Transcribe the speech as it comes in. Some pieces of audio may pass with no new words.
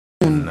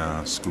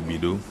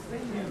Scooby-Doo.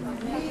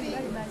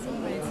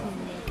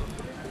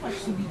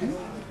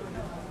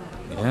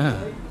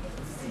 Yeah.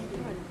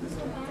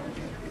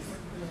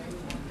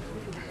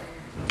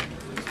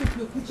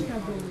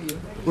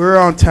 We're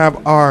on tab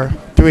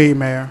R3,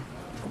 Mayor,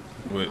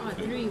 Wait,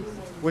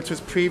 which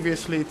was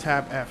previously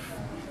tab F.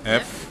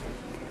 F?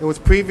 It was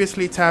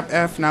previously tab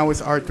F, now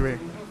it's R3.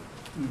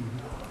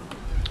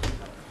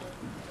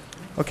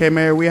 Okay,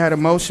 Mayor, we had a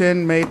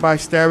motion made by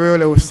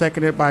Stereo. It was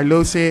seconded by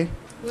Lucy.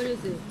 What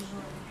is it?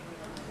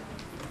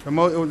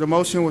 The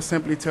motion was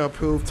simply to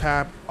approve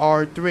tab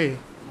R3.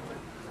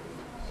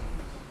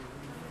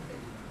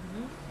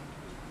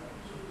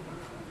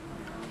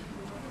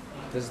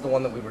 This is the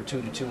one that we were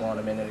 2-2 on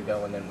a minute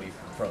ago, and then we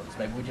froze.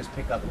 Maybe we just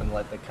pick up and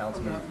let the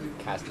councilman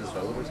cast his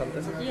vote or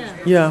something? Yeah.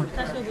 Yeah.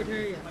 That's what we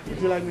heard. Yeah.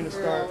 Would you like me to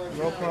start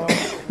roll call?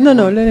 No,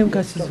 no, let him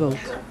cast his vote.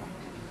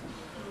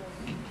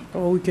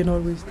 Or we can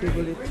always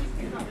table it.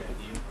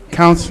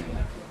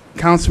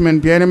 Councilman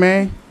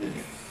Bieneme.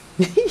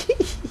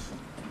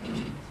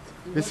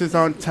 This is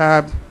on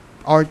tab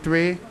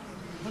R3.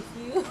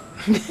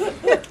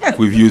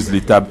 We've used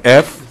the tab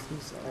F.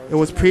 It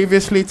was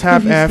previously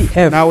tab Previously F,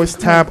 F. now it's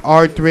tab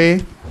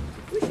R3.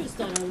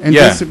 And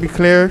Yeah. just to be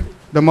clear,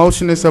 the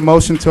motion is a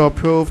motion to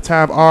approve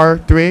tab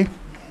R3.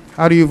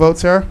 How do you vote,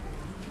 sir?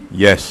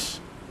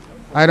 Yes.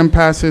 Item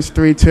passes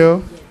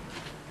 3-2.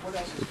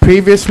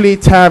 Previously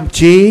tab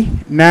G,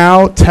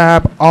 now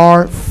tab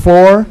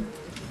R4.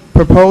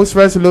 Proposed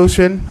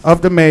resolution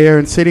of the mayor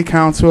and city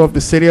council of the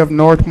city of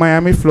North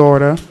Miami,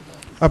 Florida,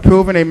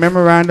 approving a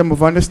memorandum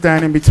of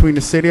understanding between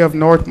the city of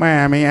North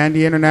Miami and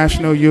the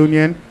International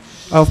Union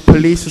of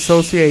Police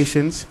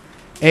Associations,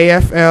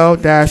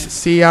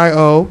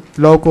 AFL-CIO,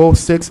 Local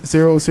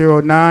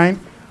 6009,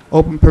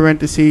 open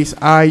parentheses,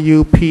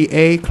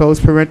 IUPA, close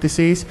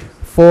parentheses,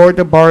 for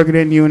the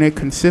bargaining unit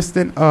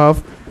consistent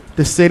of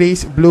the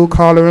city's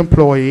blue-collar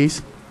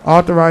employees,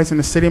 authorizing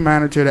the city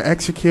manager to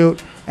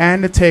execute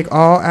and to take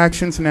all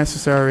actions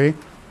necessary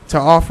to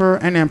offer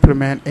and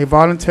implement a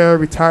voluntary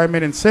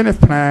retirement incentive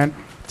plan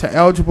to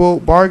eligible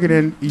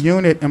bargaining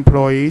unit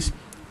employees,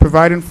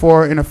 providing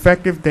for an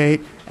effective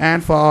date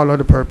and for all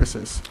other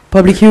purposes.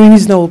 Public hearing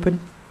is now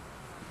open.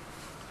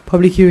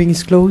 Public hearing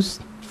is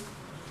closed.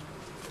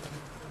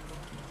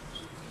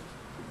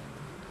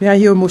 May I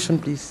hear a motion,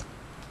 please?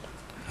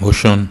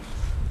 Motion.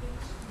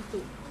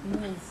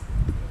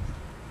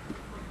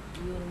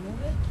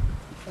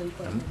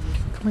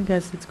 Come on,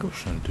 guys, let's go.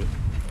 Motion to.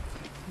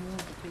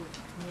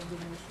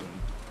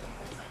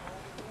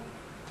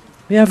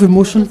 We have a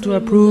motion to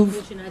approve.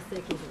 Motion, I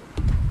second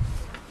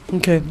it.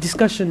 Okay,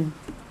 discussion.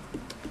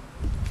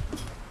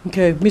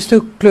 Okay,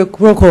 Mr. Clerk,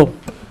 roll call.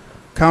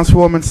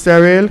 Councilwoman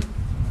Steril,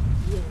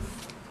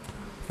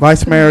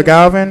 Vice Mayor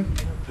Galvin,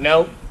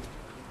 No.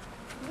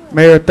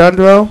 Mayor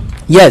Thundro,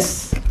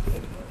 Yes.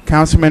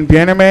 Councilman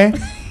Bieneme,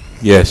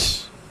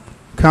 Yes.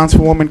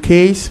 Councilwoman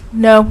Keys.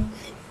 No.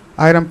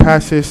 Item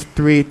passes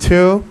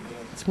 3-2.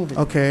 Let's move it.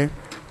 Okay.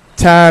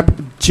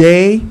 Tab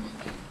J,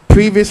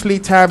 previously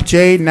tab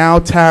J, now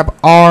tab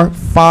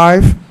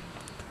R5.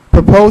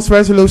 Proposed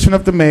resolution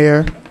of the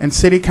mayor and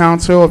city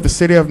council of the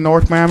city of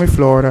North Miami,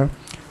 Florida,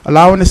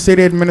 allowing the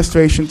city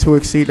administration to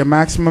exceed the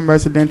maximum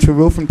residential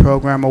roofing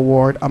program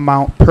award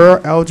amount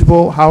per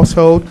eligible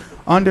household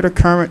under the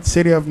current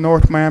city of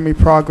North Miami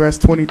Progress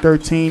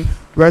 2013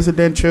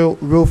 residential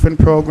roofing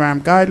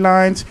program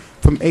guidelines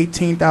from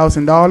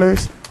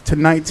 $18,000 to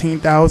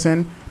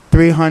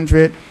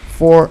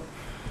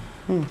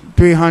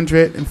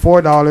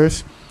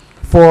 $19,304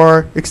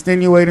 for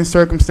extenuating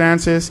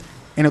circumstances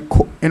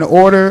in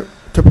order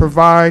to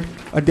provide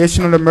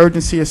additional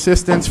emergency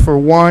assistance for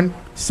one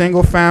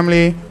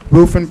single-family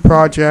roofing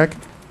project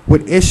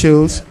with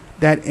issues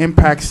that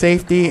impact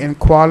safety and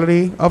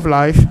quality of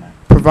life,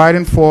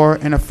 providing for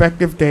an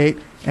effective date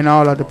and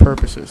all other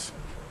purposes.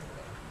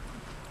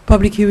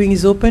 Public hearing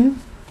is open.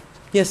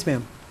 Yes,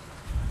 ma'am.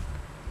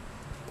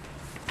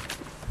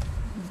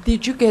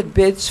 Did you get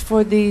bids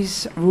for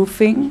these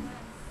roofing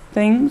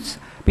things?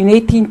 I mean,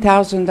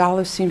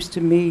 $18,000 seems to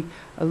me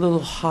a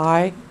little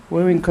high.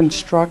 We're in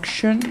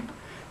construction.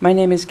 My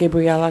name is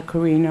Gabriela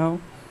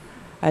Carino.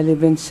 I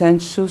live in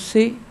San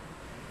Souci,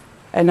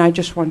 and I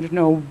just want to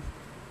know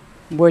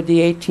where the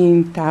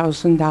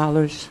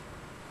 $18,000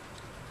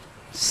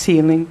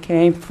 ceiling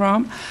came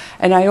from.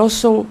 And I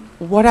also,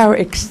 what are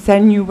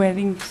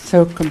extenuating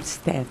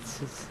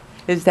circumstances?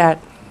 Is that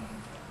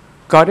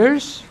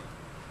gutters,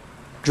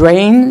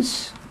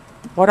 drains?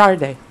 What are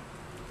they?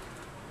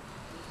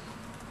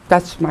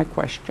 That's my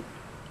question.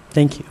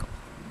 Thank you.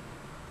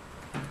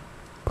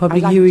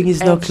 Public like hearing the is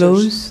now answers.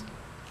 closed.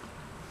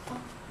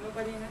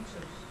 Nobody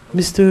answers.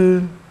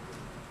 Mr.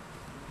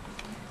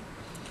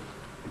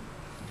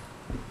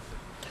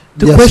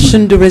 The Yes,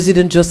 question the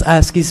resident just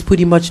asked is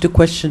pretty much the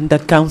question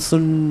that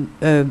Council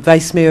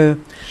Vice Mayor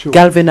Sure.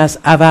 Galvin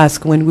have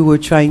asked when we were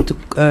trying to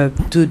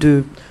do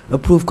the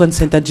approved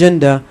consent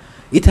agenda.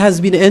 It has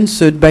been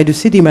answered by the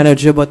city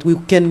manager, but we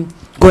can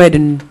go ahead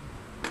and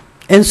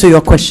answer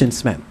your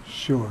questions, ma'am.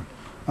 Sure.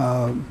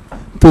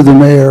 Through the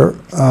mayor,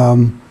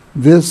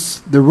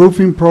 The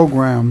roofing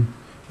program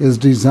is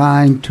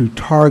designed to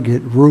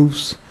target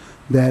roofs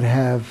that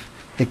have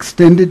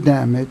extended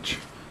damage,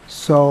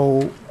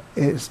 so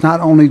it's not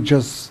only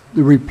just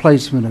the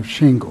replacement of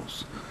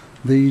shingles.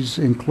 These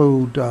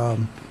include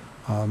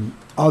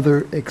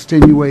other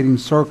extenuating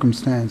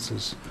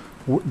circumstances.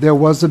 There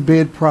was a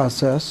bid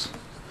process.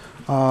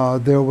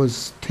 There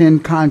was 10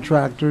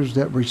 contractors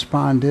that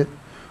responded.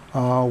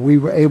 We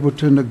were able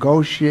to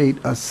negotiate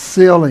a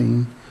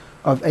ceiling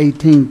of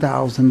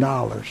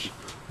 $18,000.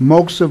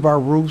 Most of our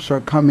roofs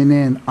are coming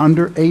in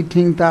under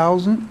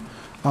 $18,000.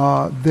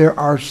 There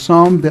are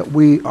some that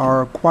we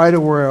are quite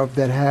aware of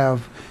that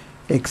have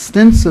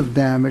extensive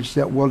damage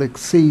that will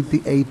exceed the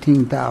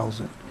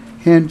 $18,000.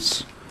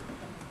 Hence,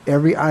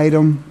 every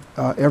item,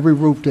 every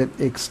roof that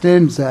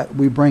extends that,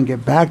 we bring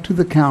it back to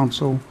the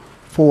council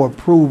for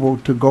approval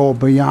to go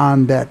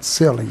beyond that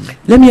ceiling.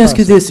 Let me ask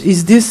you this.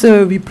 Is this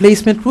a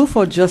replacement roof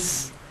or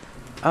just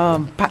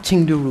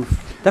patching the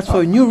roof? That's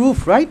for a new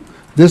roof, right?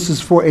 This is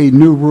for a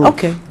new roof.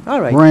 Okay, all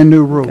right. Brand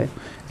new roof. Okay.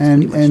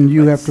 And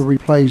you have to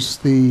replace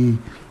the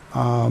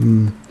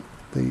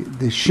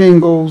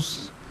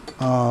shingles,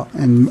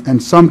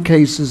 and some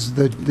cases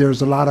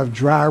there's a lot of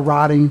dry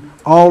rotting.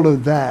 All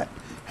of that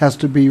has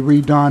to be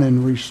redone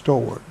and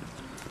restored.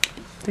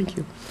 Thank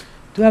you.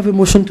 Do I have a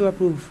motion to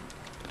approve?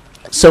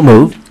 So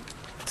moved.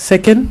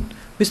 Second,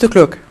 Mr.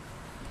 Clerk.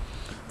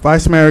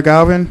 Vice Mayor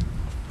Galvin,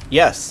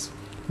 Yes.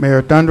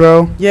 Mayor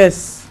Thundro,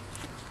 Yes.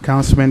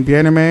 Councilman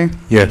Bienerme,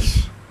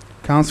 Yes.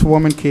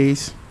 Councilwoman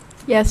Keys,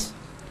 Yes.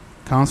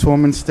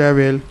 Councilwoman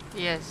Steril.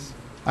 Yes.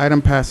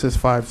 Item passes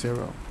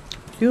 5-0.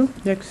 Thank you.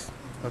 Next.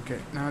 Okay,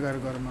 now I gotta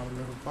go to my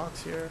little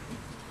box here.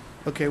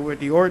 Okay, with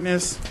the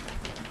ordinance,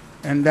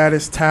 and that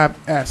is tab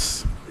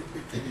S.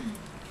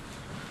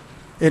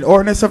 An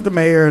ordinance of the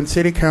mayor and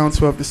city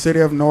council of the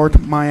city of North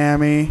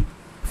Miami,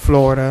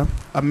 Florida,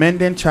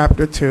 amending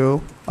chapter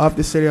 2 of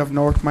the city of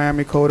North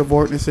Miami Code of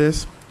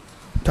Ordinances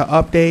to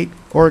update,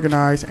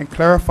 organize, and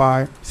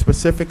clarify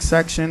specific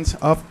sections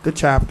of the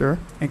chapter,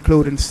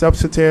 including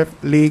substantive,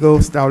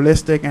 legal,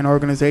 stylistic, and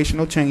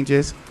organizational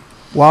changes,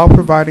 while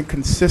providing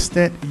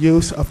consistent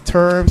use of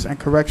terms and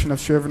correction of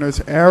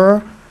Scrivener's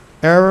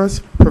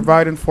errors,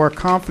 providing for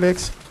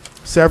conflicts,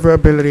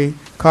 severability,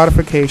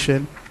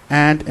 codification,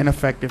 and an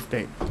effective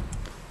date.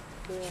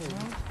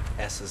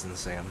 S is in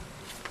Sam.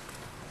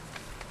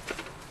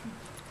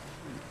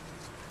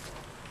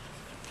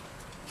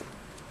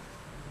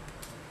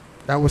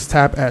 That was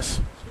tab S.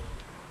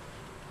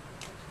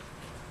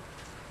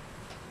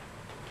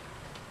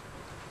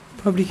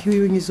 Public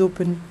hearing is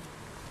open.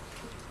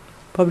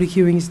 Public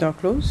hearing is now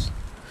closed.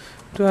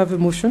 Do I have a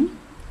motion?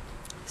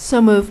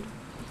 So moved.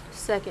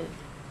 Second.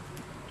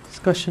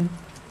 Discussion.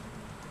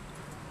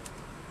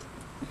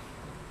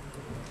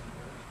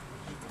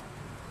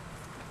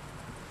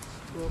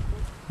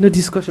 No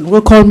discussion.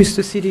 We'll call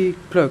Mr. City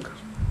Clerk.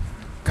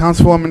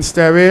 Councilwoman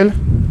Steril,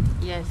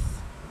 Yes.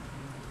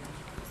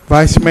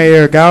 Vice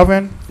Mayor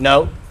Galvin,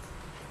 No.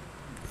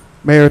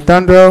 Mayor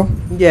Thundro,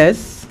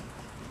 Yes.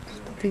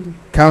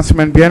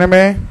 Councilman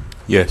Bienerme,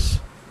 Yes.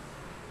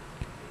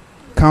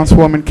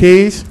 Councilwoman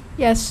Keys.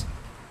 Yes.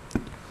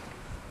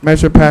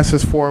 Measure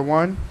passes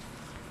 4-1.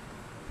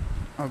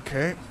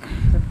 Okay.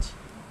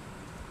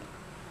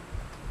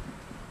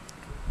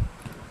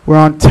 We're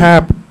on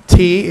tab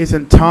T, is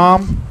in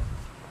Tom.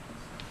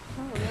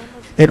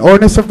 An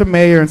ordinance of the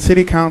mayor and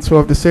city council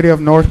of the city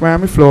of North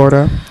Miami,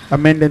 Florida,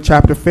 amending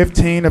chapter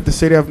 15 of the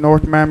city of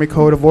North Miami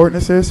Code of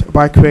Ordinances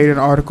by creating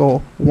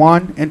Article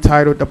 1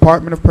 entitled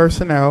Department of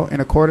Personnel in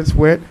accordance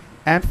with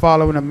and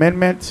following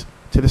amendments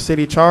to the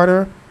city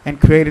charter, and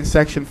creating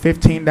section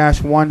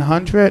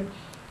 15-100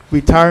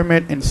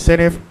 Retirement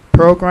Incentive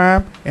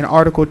Program, and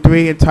Article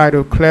 3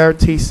 entitled Claire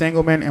T.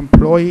 Singleman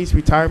Employees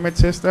Retirement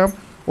System,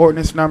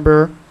 ordinance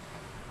number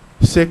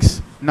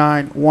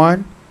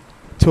 691,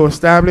 to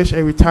establish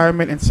a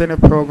retirement incentive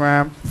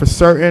program for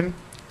certain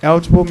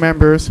eligible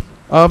members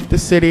of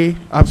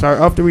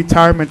the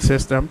retirement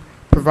system,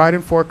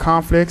 providing for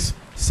conflicts,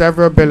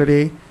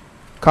 severability,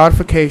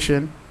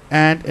 codification,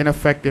 and an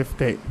effective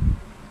date.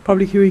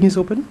 Public hearing is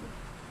open.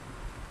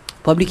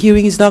 Public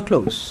hearing is now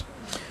closed.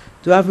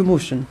 Do I have a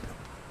motion?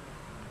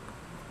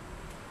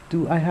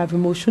 Do I have a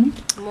motion?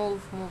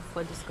 Move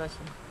for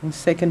discussion. And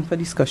second for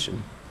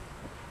discussion.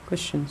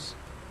 Questions?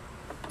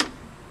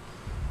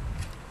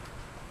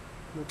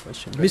 No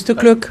question. Mr.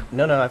 Clerk.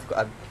 No,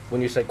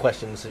 when you said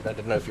questions, I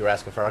didn't know if you were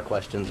asking for our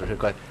questions or who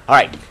questions. All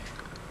right.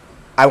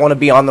 I want to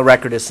be on the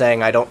record as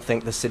saying I don't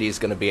think the city is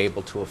going to be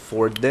able to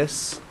afford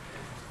this.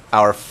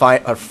 Our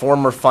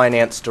former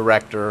finance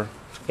director,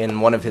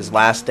 in one of his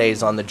last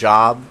days on the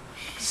job,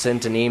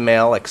 sent an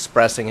email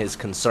expressing his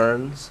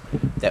concerns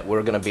that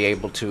we're going to be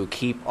able to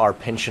keep our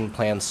pension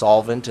plan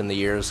solvent in the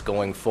years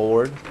going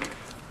forward.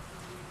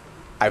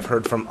 I've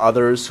heard from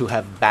others who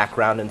have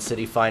background in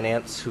city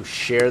finance who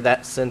share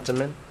that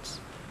sentiment.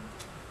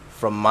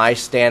 From my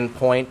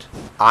standpoint,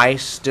 I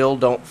still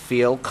don't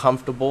feel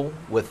comfortable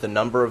with the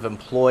number of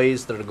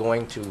employees that are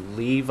going to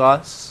leave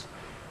us.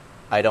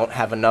 I don't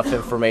have enough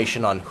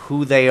information on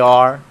who they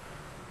are.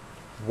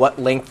 what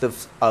length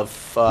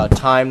of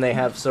time they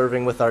have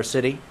serving with our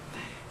city,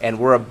 and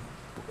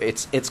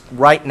it's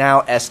right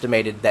now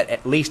estimated that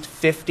at least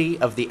 50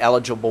 of the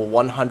eligible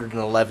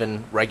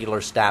 111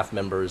 regular staff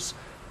members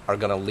are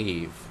going to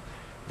leave.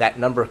 That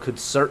number could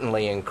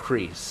certainly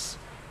increase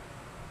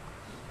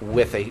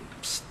with a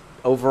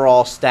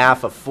overall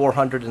staff of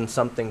 400 and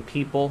something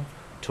people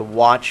to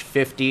watch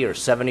 50 or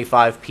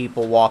 75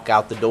 people walk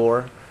out the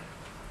door.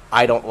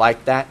 I don't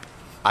like that.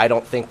 I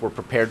don't think we're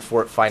prepared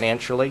for it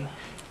financially,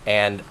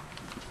 and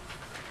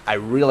I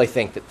really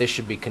think that this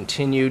should be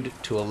continued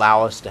to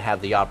allow us to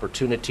have the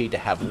opportunity to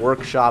have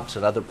workshops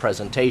and other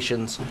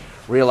presentations.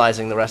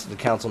 Realizing the rest of the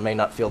council may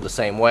not feel the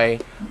same way,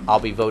 I'll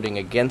be voting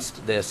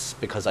against this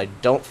because I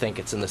don't think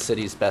it's in the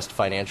city's best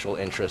financial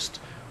interest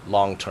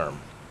long term.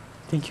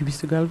 Thank you,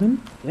 Mr.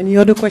 Galvin. Any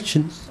other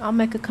questions? I'll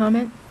make a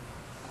comment.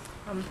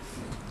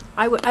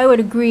 I would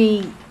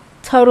agree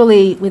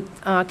totally with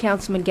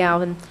Councilman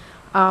Galvin.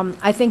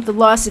 I think the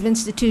loss of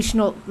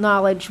institutional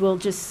knowledge will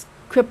just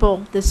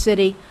cripple the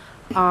city.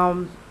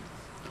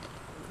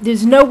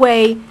 There's no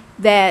way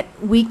that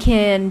we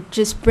can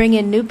just bring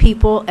in new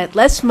people at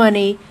less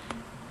money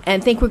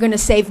and think we're going to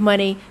save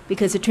money,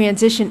 because the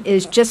transition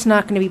is just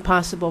not going to be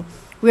possible.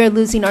 We are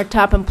losing our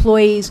top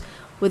employees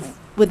with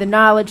the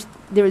knowledge.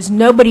 There is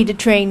nobody to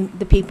train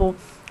the people.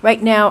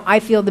 Right now, I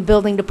feel the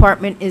building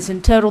department is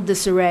in total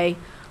disarray.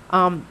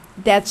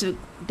 That's a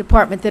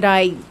department that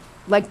I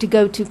like to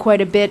go to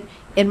quite a bit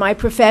in my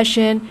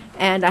profession,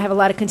 and I have a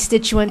lot of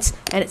constituents,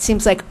 and it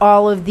seems like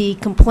all of the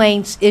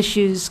complaints,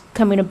 issues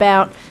coming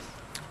about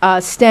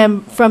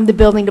stem from the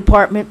building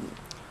department.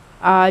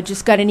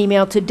 Just got an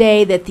email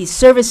today that the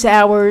service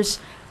hours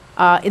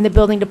in the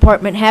building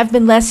department have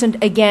been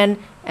lessened again,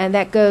 and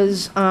that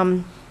goes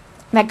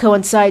that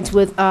coincides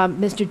with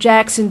Mr.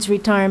 Jackson's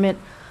retirement,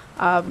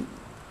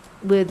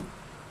 with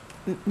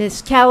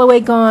Ms. Calloway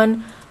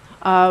gone.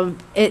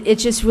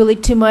 It's just really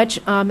too much.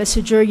 Ms.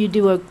 Hajur, you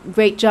do a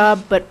great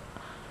job, but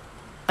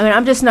I mean,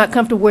 I'm just not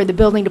comfortable where the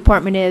building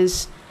department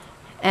is,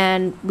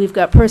 and we've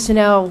got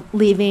personnel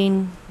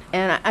leaving,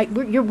 and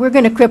we're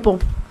going to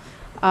cripple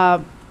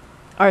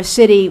our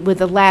city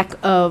with a lack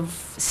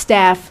of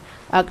staff.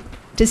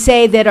 To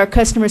say that our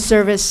customer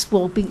service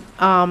will be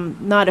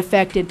not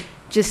affected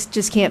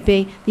just can't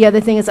be. The other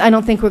thing is, I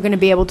don't think we're going to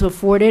be able to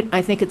afford it.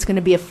 I think it's going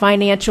to be a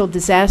financial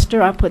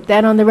disaster. I'll put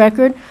that on the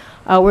record.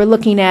 We're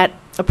looking at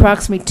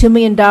approximately $2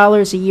 million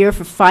a year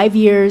for 5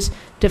 years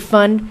to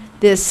fund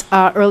this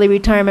early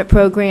retirement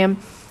program.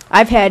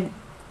 I've had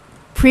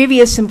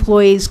previous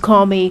employees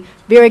call me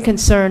very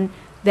concerned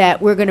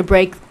that we're going to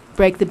break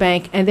the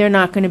bank, and they're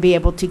not going to be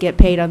able to get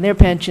paid on their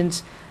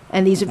pensions.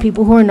 And these are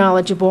people who are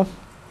knowledgeable.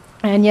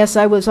 And yes,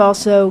 I was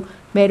also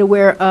made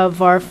aware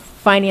of our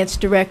finance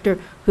director,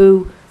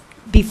 who,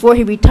 before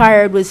he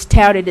retired, was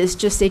touted as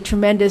just a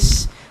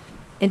tremendous,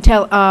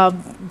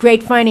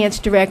 great finance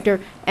director,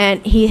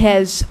 and he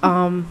has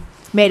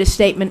made a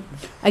statement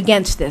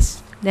against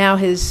this. Now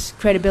his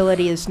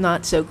credibility is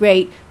not so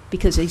great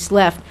because he's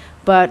left,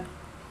 but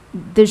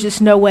there's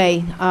just no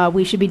way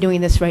we should be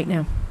doing this right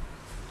now.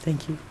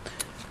 Thank you.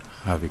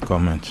 I have a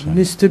comment.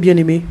 Mr.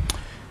 Bien-Aimé.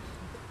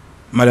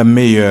 Madam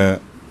Mayor,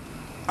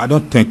 I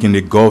don't think in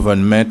the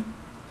government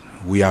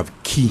we have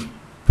key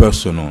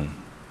personnel.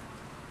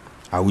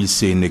 I will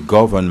say in the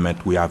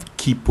government we have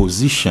key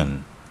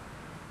position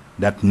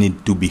that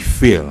need to be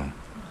filled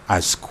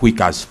as quick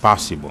as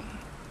possible.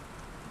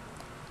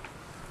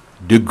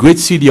 The great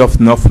city of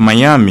North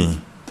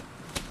Miami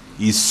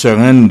is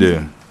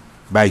surrounded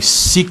by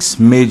 6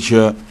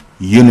 major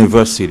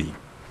universities: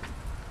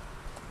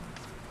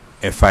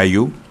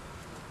 FIU,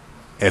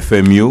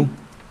 FMU,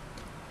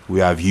 we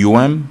have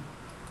UM,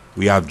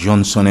 we have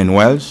Johnson &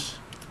 Wales,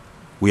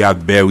 we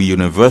have Berry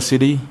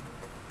University,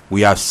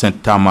 we have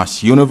St.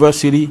 Thomas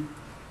University.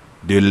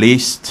 The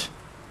list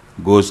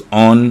goes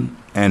on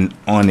and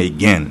on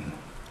again.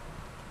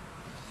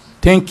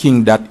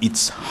 Thinking that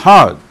it's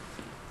hard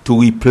to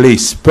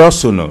replace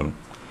personnel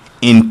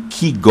in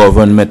key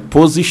government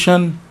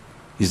position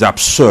is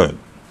absurd.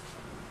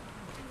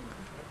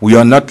 We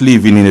are not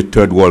living in a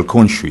third world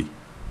country.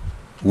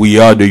 We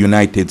are the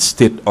United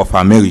States of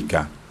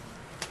America,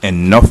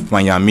 and North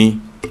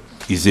Miami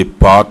is a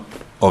part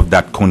of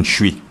that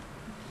country.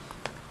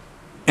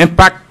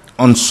 Impact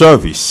on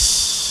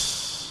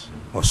service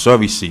or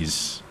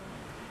services.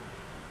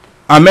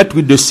 I met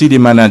with the city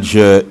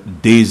manager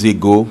days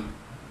ago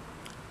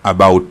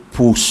about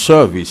poor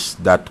service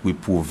that we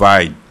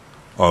provide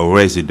our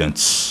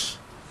residents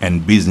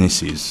and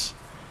businesses,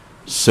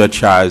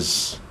 such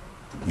as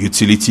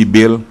utility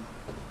bill,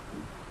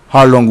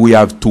 how long we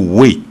have to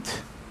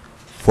wait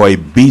for a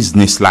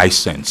business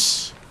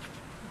license.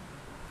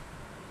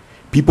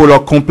 People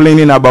are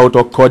complaining about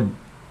our code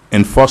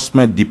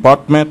enforcement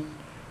department,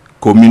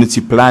 community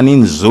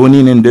planning,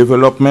 zoning and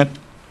development,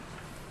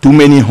 too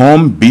many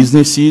homes,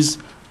 businesses,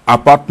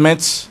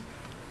 apartments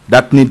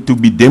that need to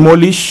be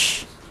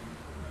demolished.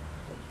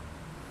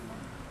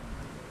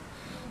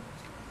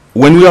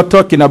 When we are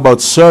talking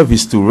about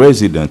service to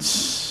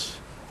residents,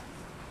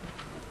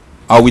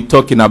 are we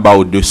talking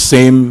about the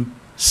same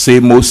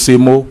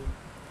Semo.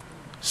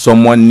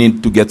 Someone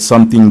need to get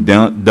something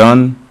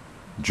done,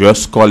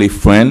 just call a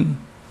friend.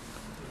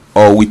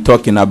 Or we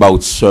talking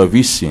about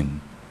servicing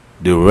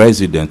the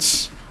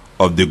residents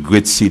of the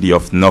great city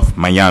of North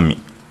Miami.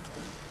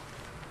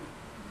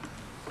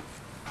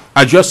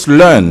 I just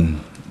learned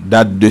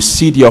that the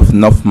city of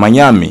North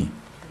Miami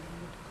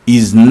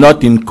is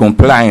not in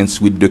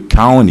compliance with the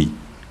county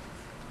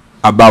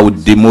about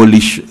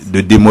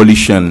the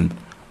demolition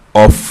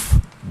of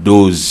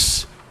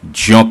those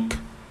junk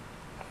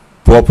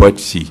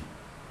property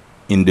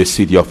in the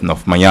city of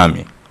North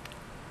Miami.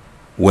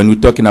 When we're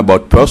talking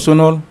about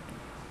personal,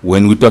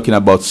 when we're talking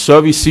about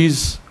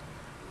services,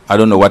 I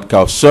don't know what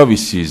kind of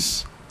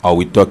services are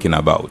we talking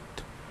about.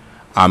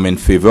 I'm in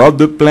favor of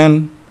the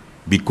plan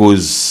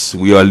because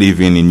we are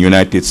living in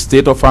United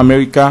States of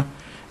America,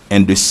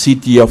 and the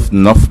city of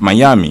North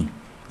Miami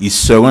is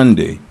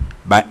surrounded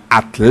by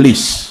at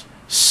least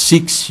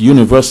 6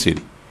 universities.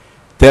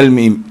 Tell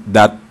me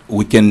that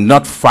we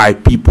cannot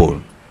find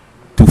people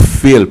to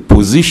fill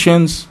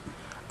positions.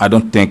 I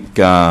don't think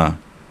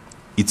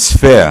it's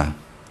fair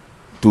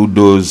to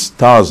those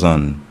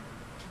thousands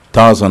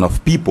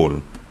of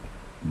people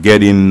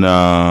getting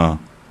a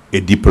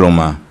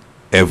diploma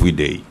every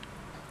day.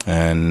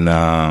 And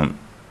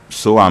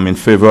so I'm in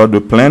favor of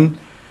the plan,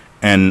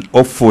 and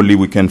hopefully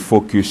we can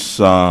focus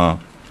our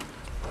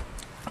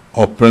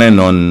plan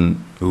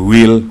on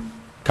real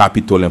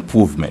capital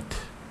improvement.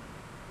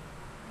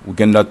 We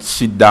cannot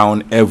sit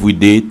down every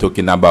day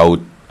talking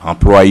about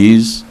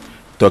employees,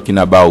 talking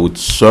about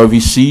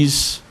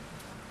services.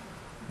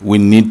 We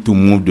need to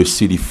move the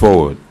city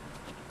forward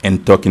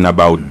and talking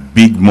about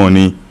big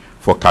money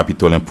for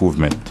capital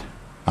improvement.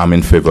 I'm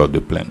in favor of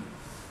the plan.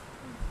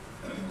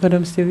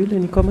 Madam Steril,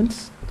 any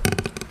comments?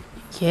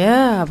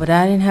 Yeah, but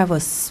I didn't have a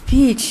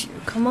speech.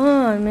 Come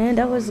on, man,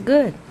 that was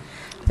good.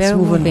 Very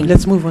moving.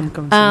 Let's move on.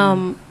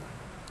 Councilman.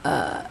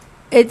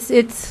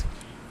 It's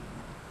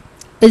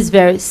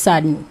very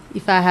sudden.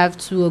 If I have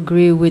to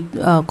agree with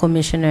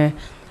Commissioner,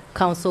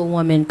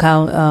 Councilwoman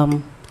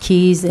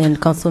Keys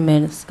and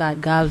Councilman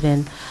Scott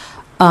Galvin,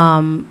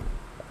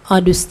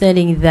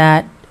 understanding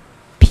that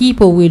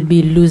people will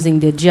be losing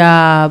their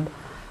job.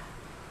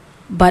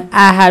 But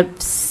I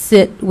have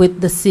sit with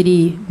the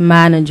city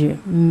manager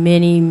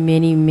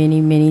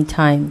many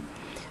times,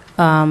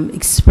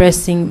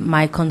 expressing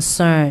my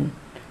concern.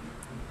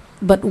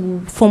 But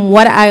from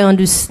what I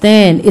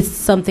understand, it's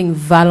something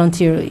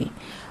voluntarily.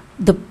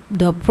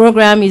 The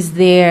program is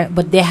there,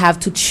 but they have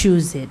to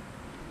choose it.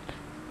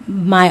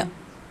 My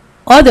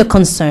other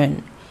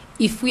concern,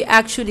 if we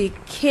actually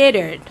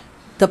catered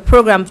the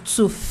program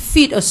to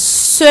fit a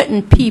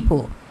certain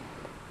people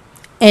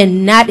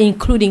and not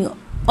including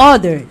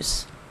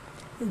others,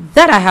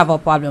 that I have a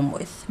problem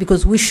with,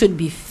 because we should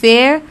be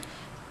fair.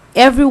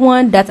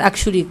 Everyone that's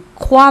actually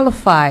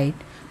qualified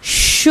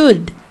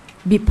should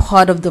be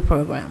part of the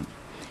program.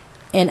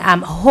 And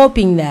I'm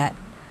hoping that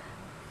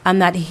I'm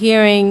not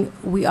hearing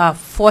we are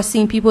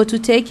forcing people to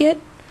take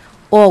it,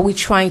 or we're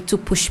trying to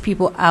push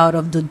people out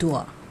of the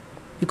door.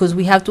 Because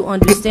we have to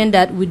understand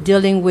that we're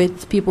dealing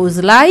with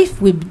people's life,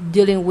 we're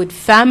dealing with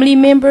family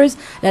members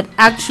that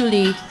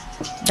actually,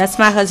 that's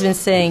my husband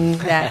saying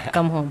that,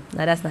 come home.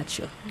 No, that's not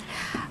true.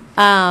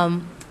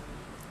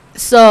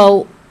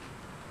 So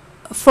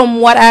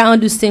from what I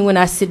understand when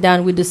I sit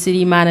down with the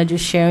city manager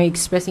sharing,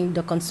 expressing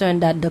the concern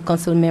that the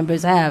council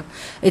members have,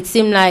 it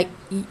seems like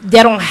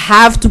they don't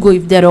have to go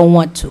if they don't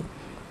want to.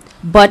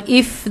 But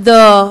if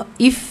the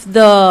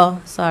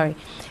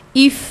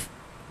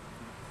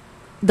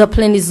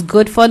plan is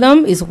good for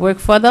them, is work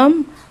for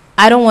them,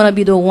 I don't want to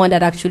be the one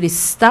that actually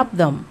stop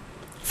them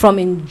from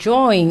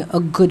enjoying a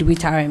good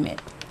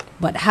retirement.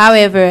 But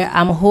however,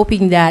 I'm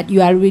hoping that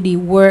you already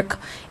work,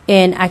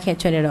 and I can't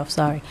turn it off,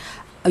 sorry.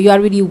 You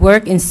already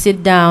work and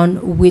sit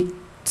down with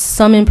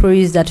some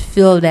employees that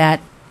feel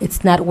that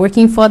it's not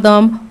working for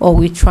them, or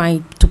we're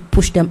trying to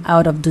push them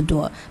out of the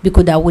door,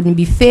 because that wouldn't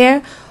be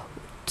fair.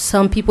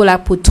 Some people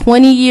have put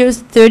 20 years,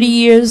 30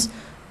 years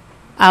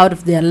out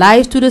of their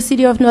lives to the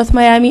city of North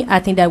Miami. I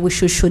think that we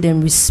should show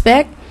them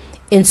respect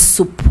and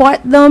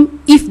support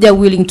them if they're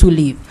willing to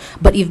leave.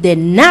 But if they're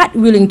not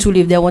willing to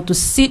leave, they want to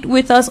sit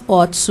with us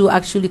or to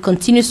actually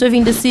continue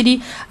serving the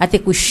city, I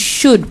think we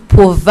should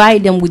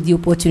provide them with the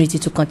opportunity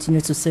to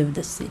continue to serve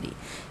the city.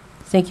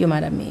 Thank you,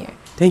 Madam Mayor.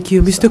 Thank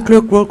you. Mr.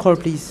 Clerk, roll call,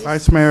 please.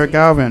 Vice Mayor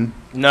Galvin.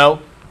 No.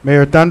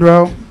 Mayor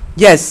Thundro.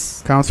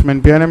 Yes.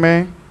 Councilman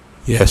Bieneme.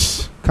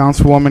 Yes.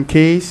 Councilwoman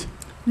Keys.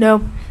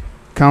 No.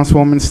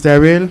 Councilwoman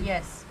Steril.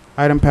 Yes.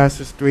 Item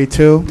passes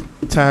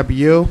 3-2. Tab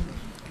U.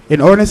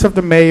 An ordinance of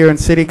the Mayor and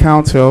City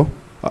Council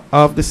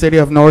of the City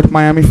of North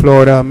Miami,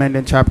 Florida,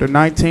 amending Chapter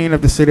 19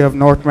 of the City of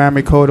North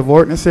Miami Code of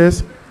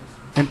Ordinances,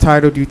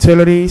 entitled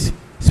Utilities,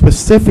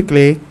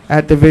 specifically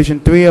at Division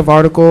 3 of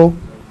Article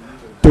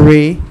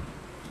 3,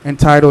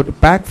 entitled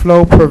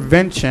Backflow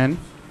Prevention,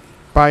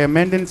 by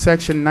amending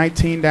Section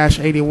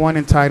 19-81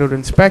 entitled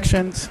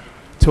Inspections,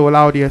 to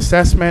allow the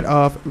assessment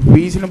of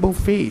reasonable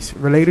fees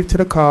related to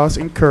the costs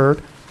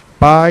incurred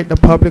by the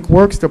Public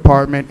Works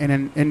Department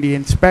in the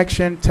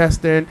inspection,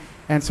 testing,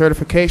 and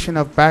certification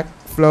of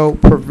backflow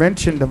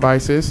prevention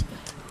devices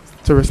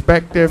to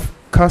respective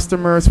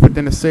customers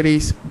within the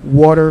city's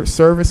water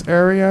service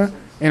area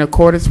in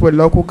accordance with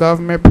local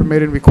government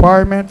permitting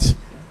requirements,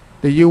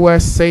 the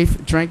U.S.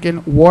 Safe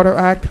Drinking Water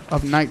Act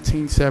of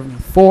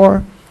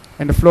 1974,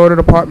 and the Florida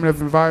Department of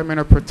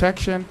Environmental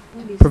Protection,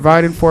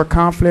 providing for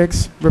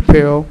conflicts,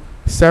 repeal,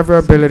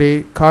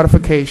 severability,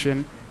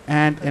 codification,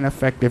 and an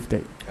effective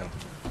date.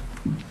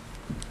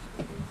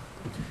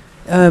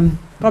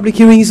 Public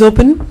hearing is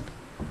open.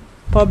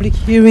 Public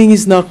hearing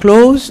is now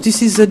closed.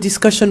 This is a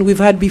discussion we've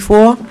had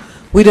before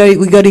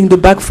regarding the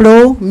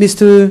backflow.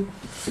 Mr.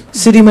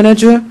 City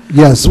Manager?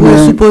 Yes, we're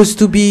ma'am. supposed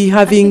to be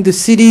having the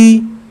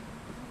city,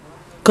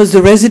 because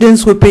the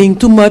residents were paying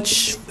too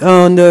much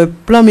on the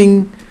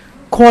plumbing,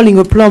 calling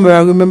a plumber.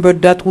 I remember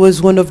that was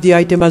one of the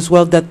items as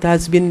well that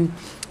has been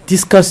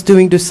discussed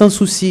during the Sans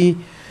Souci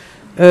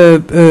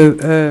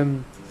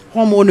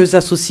Homeowners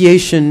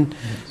Association.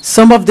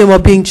 Some of them are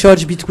being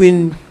charged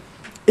between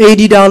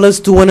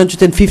 $80 to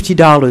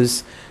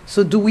 $150.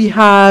 So do we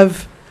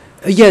have,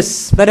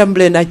 yes, Madam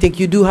Blaine, I think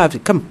you do have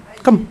it. Come.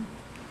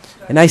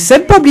 And I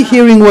said public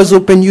hearing was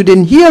open. You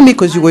didn't hear me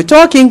because you were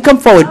talking. Come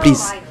forward,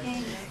 please.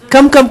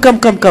 Come.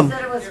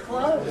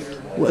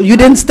 Well, you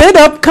didn't stand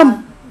up.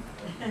 Come.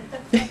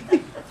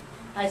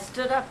 I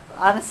stood up.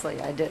 Honestly,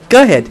 I did.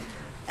 Go ahead.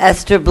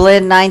 Esther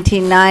Blinn,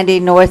 1990,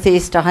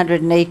 Northeast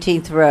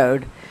 118th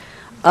Road.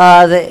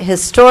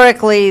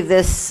 Historically,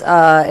 this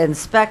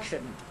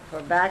inspection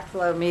for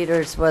backflow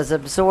meters was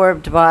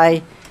absorbed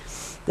by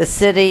the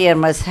city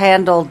and was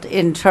handled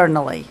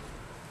internally.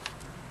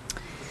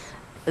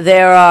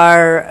 There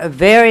are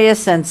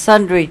various and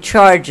sundry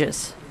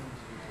charges.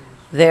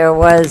 There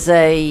was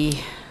a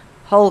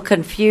whole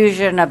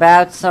confusion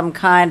about some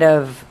kind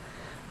of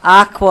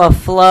aqua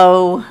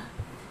flow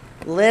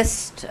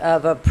list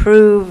of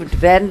approved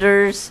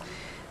vendors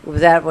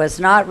that was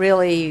not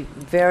really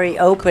very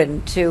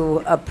open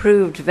to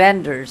approved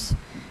vendors.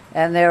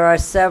 And there are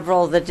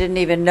several that didn't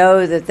even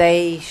know that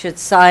they should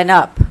sign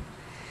up.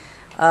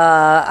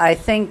 I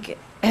think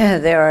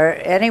there are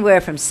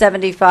anywhere from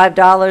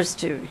 $75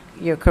 to,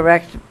 you're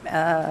correct,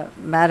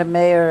 Madam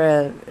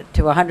Mayor,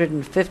 to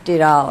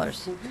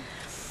 $150.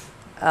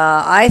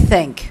 I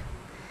think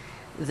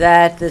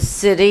that the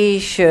city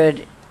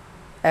should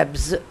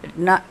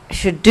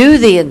should do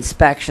the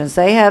inspections.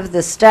 They have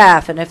the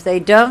staff, and if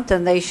they don't,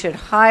 then they should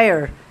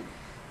hire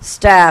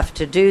staff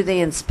to do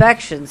the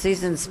inspections.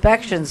 These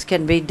inspections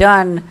can be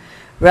done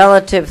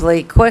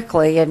relatively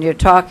quickly, and you're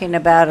talking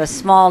about a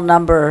small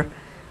number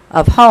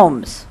of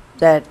homes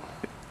that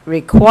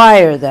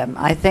require them.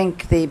 I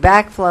think the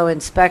backflow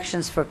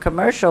inspections for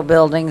commercial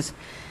buildings,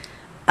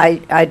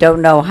 I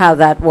don't know how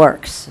that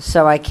works,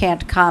 so I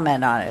can't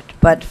comment on it.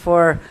 But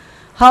for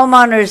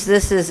homeowners,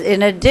 this is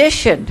in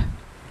addition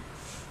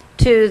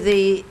to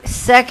the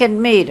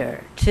second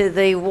meter, to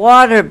the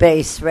water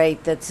base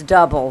rate that's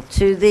double,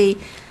 to the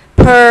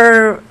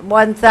per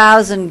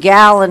 1,000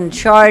 gallon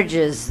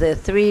charges, the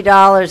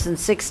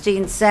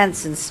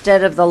 $3.16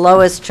 instead of the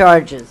lowest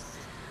charges.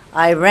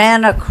 I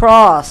ran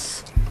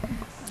across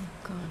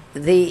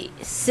the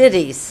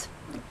city's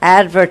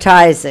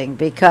advertising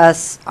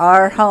because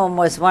our home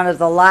was one of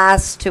the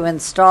last to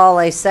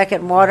install a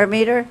second water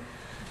meter.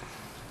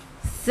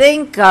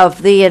 Think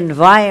of the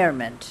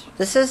environment.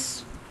 This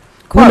is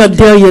We're not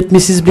there yet,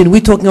 Mrs. Blinn.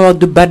 We're talking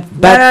about the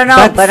backflow. But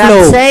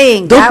I'm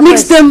saying don't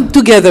mix them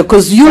together,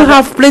 because you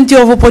have plenty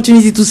of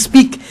opportunity to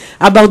speak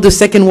about the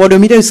second water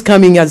meter is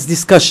coming as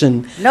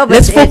discussion. No, but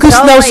let's focus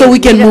now so we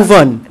can move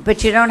on.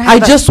 But you don't have. I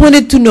just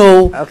wanted to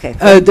know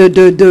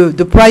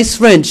the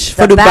price range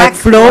for the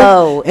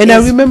backflow, and I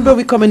remember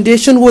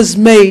recommendation was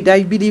made,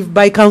 I believe,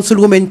 by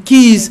Councilwoman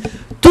Keys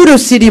to the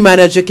city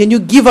manager. Can you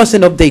give us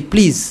an update,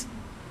 please?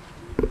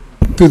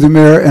 To the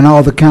mayor and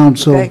all the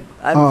council. Okay.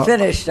 I'm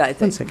finished, I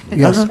think. 1 second.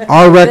 Yes,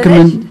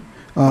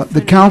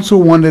 the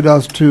council wanted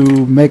us to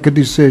make a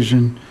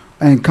decision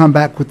and come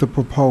back with a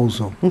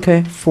proposal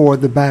for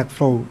the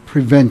backflow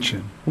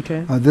prevention.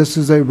 This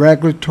is a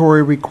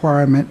regulatory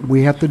requirement.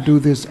 We have to do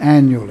this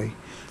annually.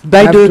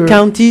 By the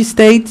county,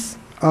 states?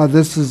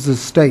 This is the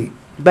state.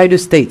 By the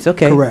states,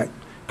 okay. Correct,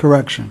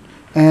 correction.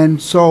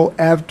 And so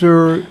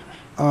after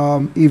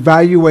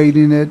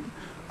evaluating it,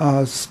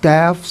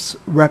 staff's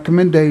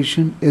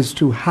recommendation is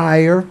to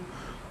hire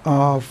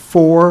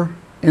 4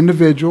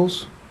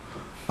 individuals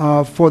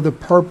for the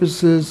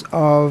purposes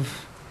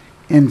of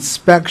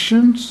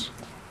inspections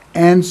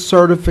and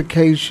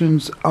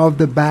certifications of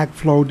the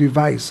backflow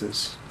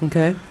devices.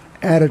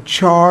 At a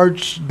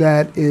charge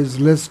that is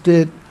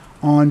listed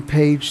on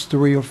page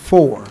 3 or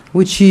 4.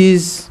 Which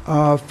is?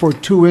 For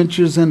 2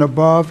 inches and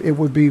above, it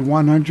would be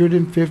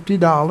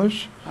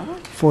 $150.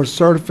 For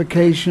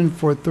certification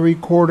for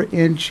 3/4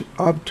 inch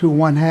up to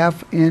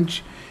 1/2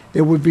 inch,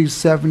 it would be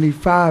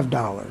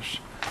 $75.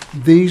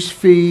 These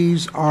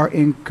fees are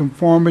in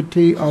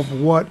conformity of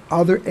what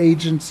other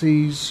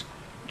agencies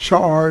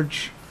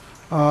charge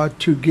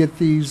to get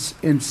these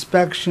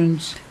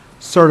inspections,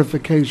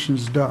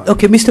 certifications done.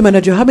 Okay, Mr.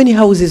 Manager, how many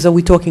houses are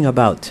we talking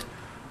about?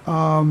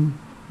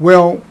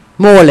 Well,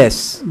 More or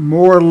less.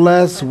 More or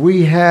less,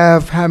 we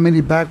have how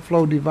many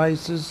backflow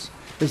devices?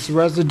 It's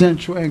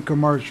residential and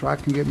commercial. I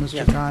can get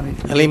Mr.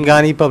 Ghani. Alim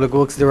Ghani, Public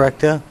Works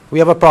Director. We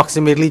have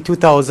approximately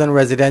 2,000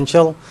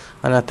 residential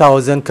and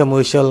 1,000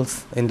 commercial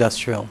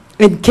industrial.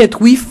 And can't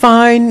we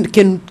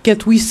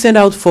send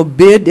out for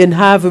bid and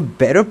have a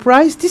better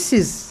price? This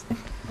is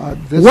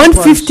This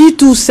 $150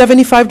 to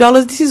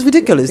 $75. This is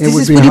ridiculous. It This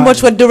would is be pretty high.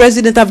 much what the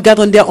residents have got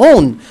on their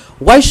own.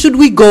 Why should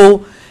we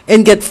go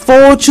and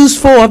choose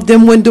four of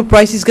them when the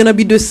price is going to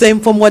be the same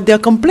from what they're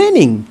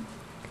complaining?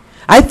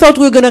 I thought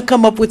we were going to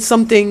come up with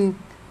something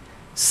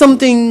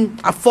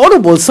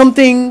affordable,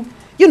 something,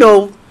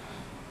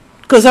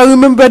 because I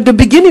remember at the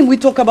beginning we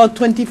talked about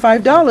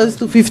 $25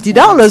 to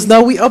 $50.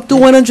 Now we up to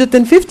 $150.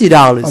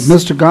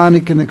 Mr.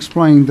 Ghani can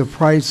explain the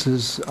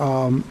prices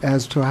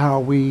as to how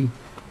we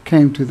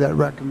came to that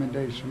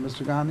recommendation.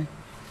 Mr. Ghani?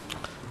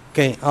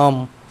 Okay.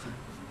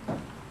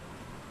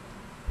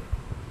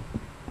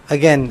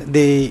 Again,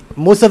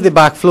 most of the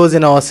backflows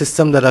in our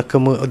system that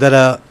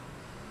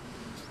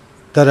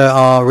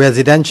are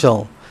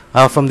residential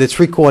are from the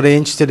 3/4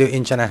 inch to the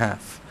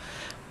 1.5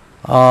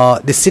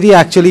 inch. The city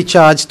actually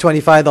charged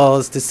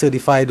 $25 to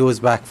certify those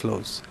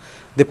backflows.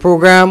 The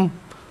program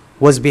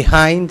was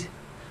behind.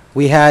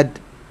 We had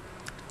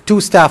 2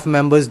 staff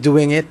members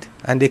doing it,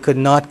 and they could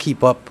not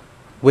keep up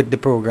with the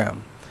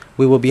program.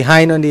 We were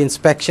behind on the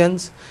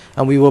inspections,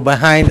 and we were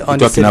behind on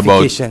the You're talking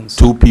about certifications.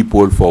 2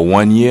 people for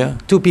 1 year?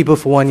 2 people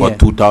for 1 For year.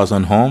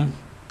 2,000 homes?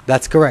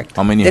 That's correct.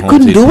 How many They homes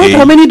couldn't a do it? day?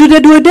 How many do they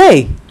do a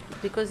day?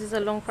 Because it's a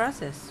long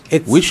process.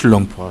 Which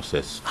long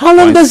process? How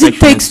long For does it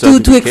take inspection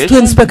and to certification?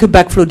 inspect a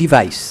backflow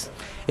device?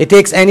 It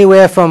takes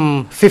anywhere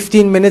from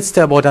 15 minutes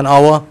to about an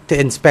hour to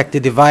inspect the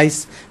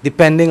device,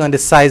 depending on the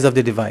size of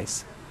the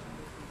device.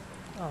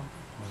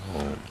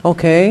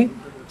 Okay.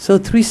 So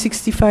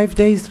 365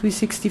 days,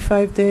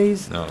 365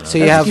 days. No, no. So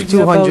you That have gives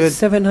about 200.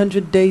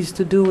 700 days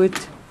to do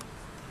it.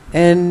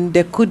 And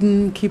they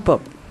couldn't keep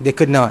up. They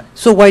could not.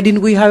 So why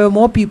didn't we hire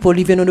more people,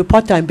 even on a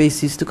part-time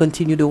basis, to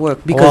continue the work?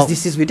 Because Well-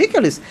 this is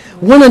ridiculous.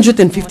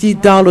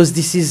 $150.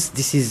 This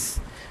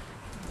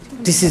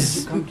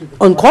is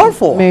uncalled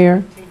for.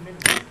 Mayor,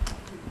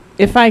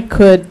 if I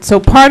could, so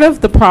part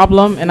of the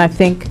problem, and I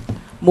think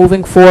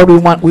moving forward,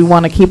 we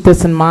want to keep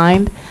this in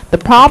mind. The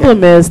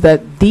problem is that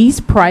these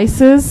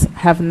prices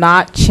have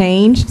not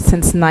changed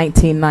since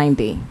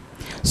 1990.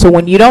 So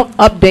when you don't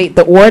update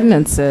the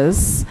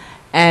ordinances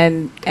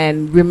and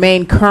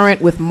remain current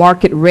with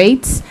market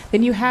rates,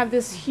 then you have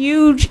this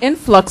huge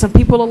influx, and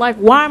people are like,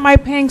 why am I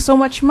paying so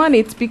much money?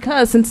 It's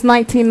because since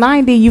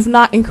 1990, you've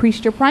not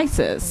increased your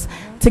prices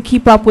to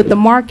keep up with the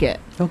market.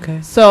 Okay.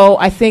 So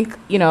I think,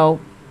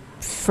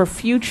 for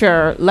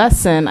future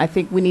lesson, I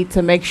think we need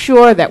to make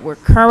sure that we're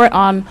current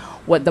on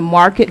what the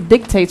market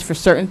dictates for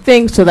certain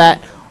things, so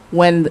that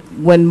when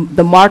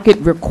the market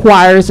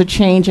requires a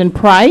change in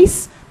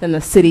price, then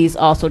the city is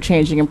also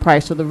changing in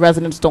price, so the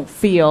residents don't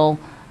feel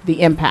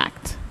the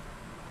impact.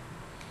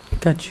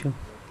 Got you.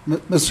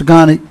 Mr.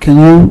 Ghani, can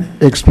you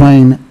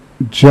explain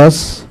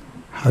just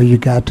how you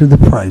got to the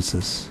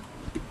prices?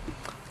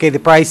 Okay, the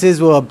prices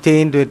were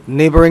obtained with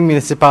neighboring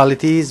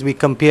municipalities. We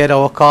compared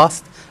our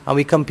cost, and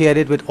we compared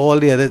it with all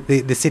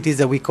the cities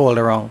that we called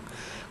around.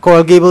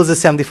 Coral Gables is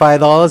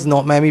 $75,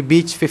 North Miami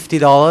Beach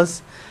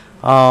 $50,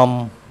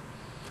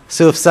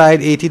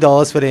 Surfside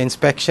 $80 for the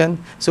inspection.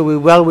 So we're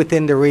well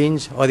within the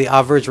range, or the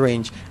average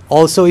range.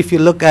 Also, if you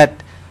look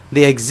at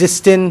the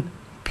existing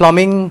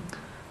plumbing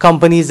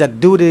companies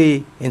that do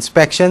the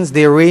inspections,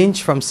 they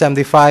range from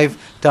 $75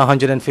 to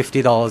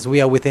 $150.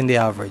 We are within the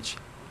average.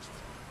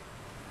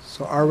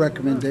 So our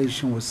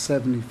recommendation was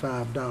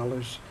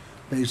 $75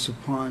 based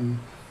upon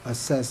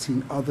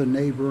assessing other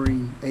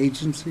neighboring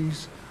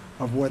agencies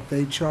of what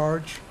they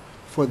charge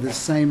for the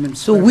same So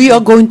inspection. we are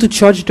going to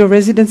charge the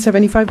residents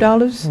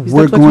 $75? Is We're that what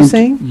you're going to-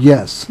 saying?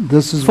 Yes,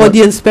 this is For what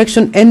the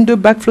inspection and the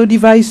backflow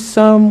device,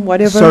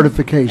 whatever?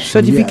 certification. yes,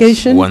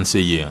 Certification? Once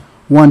a year.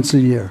 once a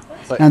year.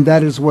 But- And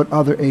that is what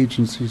other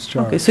agencies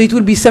charge. Okay, so it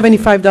will be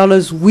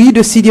 $75. We,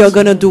 the city, are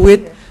going to do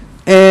it,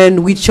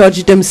 and we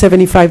charge them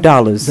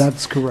 $75.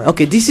 That's correct.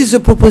 Okay, this is a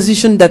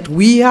proposition that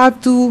we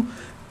have to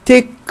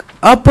take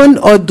up on,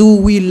 or do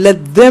we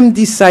let them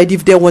decide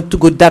if they want to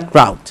go that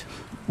route?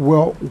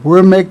 Well,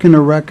 we're making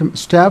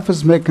staff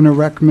is making a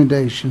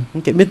recommendation.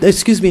 Okay,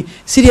 excuse me,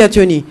 city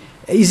attorney,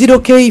 is it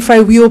okay if I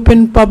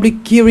reopen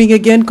public hearing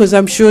again? Because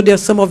I'm sure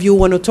there's some of you who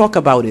want to talk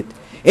about it.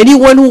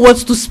 Anyone who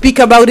wants to speak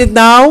about it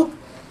now,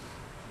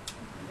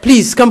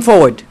 please come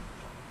forward.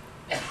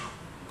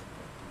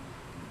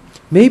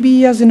 Maybe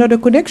he has another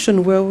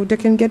connection where they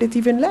can get it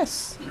even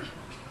less.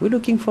 We're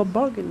looking for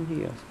bargain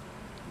here.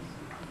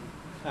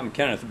 I'm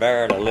Kenneth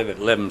Barrett. I live at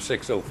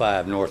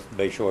 11605 North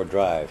Bayshore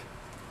Drive.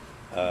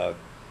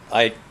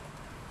 I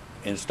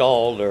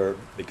installed, or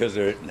because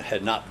there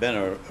had not been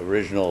an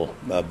original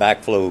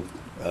backflow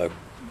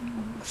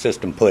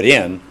system put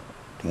in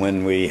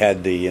when we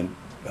had the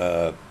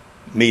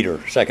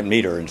second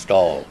meter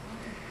installed.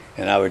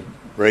 And I would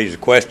raise the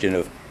question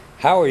of,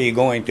 how are you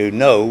going to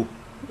know,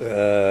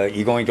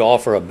 you're going to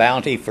offer a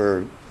bounty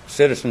for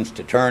citizens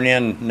to turn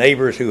in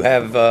neighbors who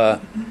have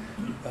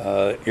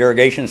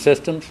irrigation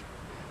systems,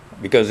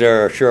 because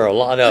there are sure a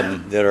lot of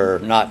them that are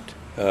not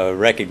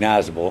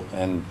recognizable,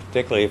 and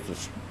particularly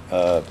if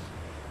the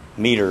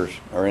meters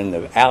are in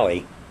the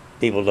alley,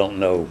 people don't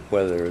know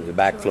whether the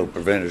backflow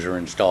preventers are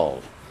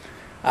installed.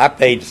 I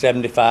paid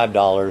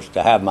 $75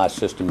 to have my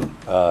system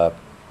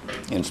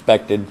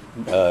inspected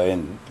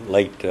in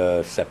late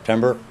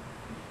September,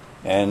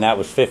 and that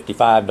was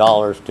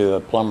 $55 to a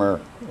plumber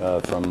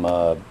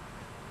from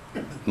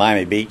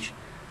Miami Beach,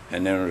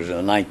 and then there was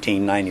a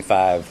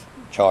 $19.95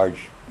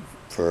 charge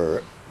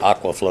for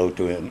Aquaflow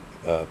to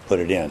put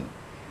it in.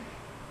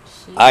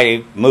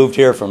 I moved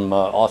here from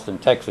Austin,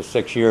 Texas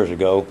 6 years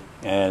ago,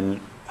 and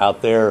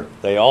out there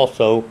they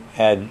also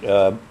had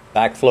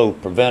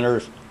backflow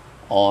preventers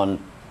on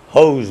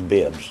hose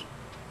bibs,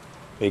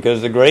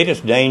 because the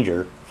greatest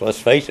danger, let's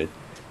face it,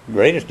 the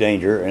greatest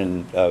danger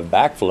in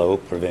backflow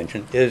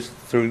prevention is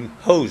through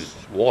hose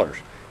waters.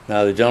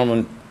 Now the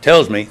gentleman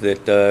tells me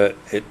that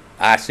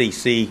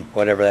ICC,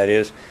 whatever that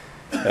is,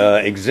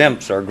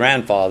 exempts or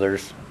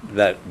grandfathers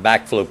that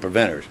backflow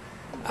preventers.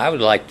 I would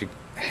like to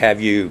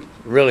have you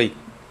really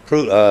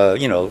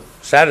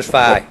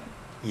satisfy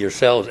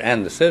yourselves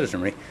and the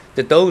citizenry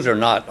that those are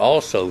not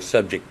also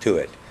subject to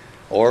it,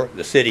 or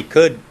the city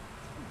could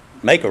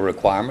make a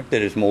requirement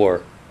that is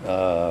more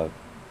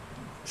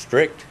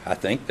strict, I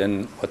think,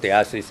 than what the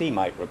ICC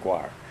might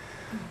require.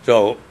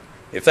 So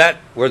if that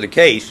were the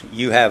case,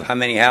 you have how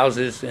many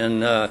houses in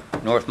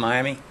North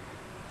Miami?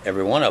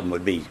 Every one of them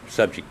would be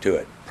subject to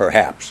it,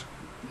 perhaps.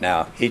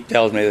 Now, he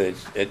tells me that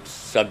it's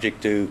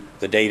subject to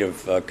the date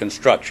of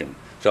construction.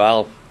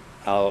 So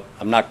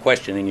I'm not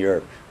questioning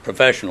your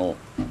professional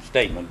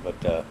statement,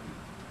 but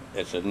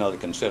it's another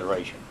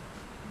consideration.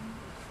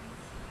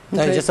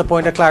 Okay. Just a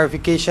point of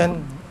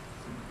clarification.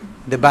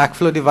 The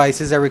backflow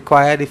devices are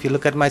required. If you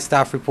look at my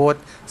staff report,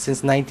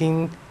 since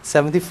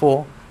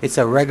 1974, it's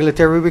a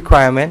regulatory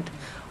requirement.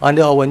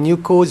 Under our new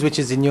codes, which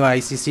is the new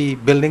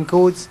ICC building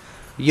codes,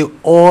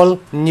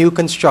 all new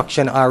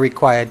construction are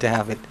required to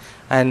have it.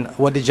 And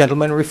what the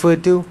gentleman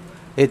referred to,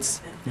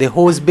 it's the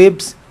hose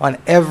bibs on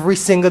every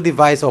single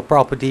device or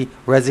property,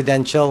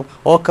 residential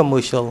or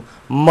commercial,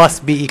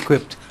 must be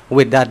equipped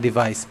with that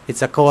device.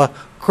 It's a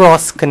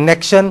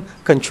cross-connection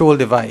control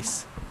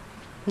device.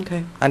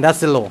 Okay. And that's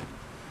the law.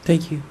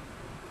 Thank you.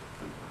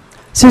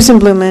 Susan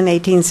Blumen,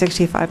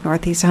 1865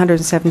 Northeast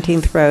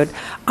 117th Road.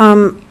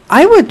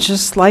 I would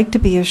just like to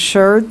be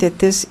assured that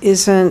this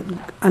isn't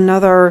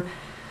another,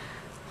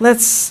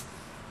 let's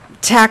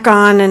tack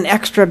on an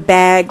extra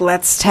bag,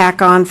 let's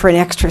tack on for an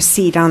extra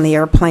seat on the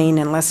airplane,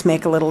 and let's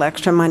make a little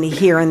extra money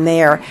here and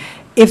there.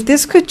 If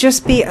this could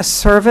just be a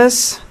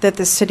service that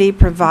the city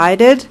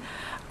provided,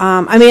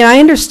 I mean, I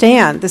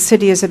understand the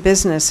city is a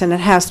business and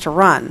it has to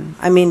run.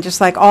 I mean, just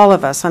like all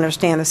of us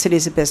understand the city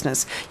is a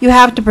business. You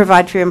have to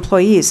provide for your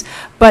employees.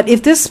 But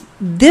if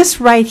this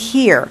right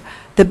here,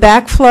 the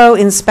backflow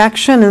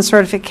inspection and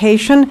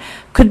certification,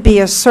 could be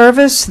a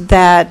service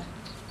that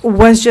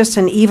was just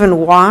an even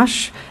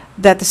wash,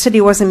 that the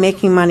city wasn't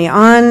making money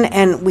on,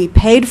 and we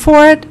paid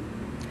for it.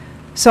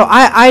 So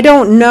I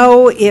don't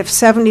know if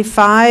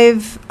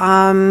 75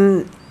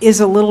 is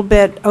a little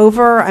bit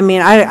over. I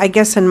mean, I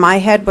guess in my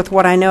head, with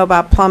what I know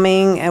about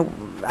plumbing,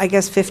 I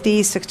guess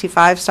 50,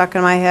 65 stuck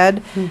in my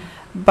head.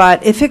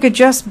 But if it could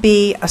just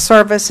be a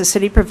service the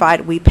city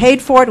provided, we paid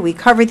for it, we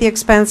covered the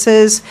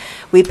expenses,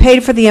 we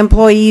paid for the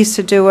employees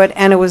to do it,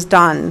 and it was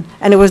done.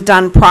 And it was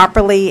done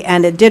properly,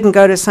 and it didn't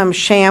go to some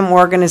sham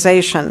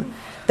organization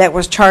that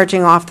was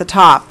charging off the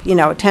top, you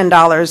know,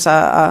 $10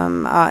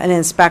 an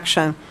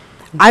inspection.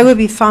 I would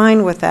be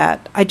fine with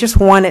that. I just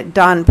want it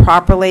done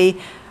properly.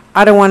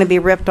 I don't want to be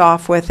ripped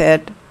off with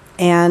it.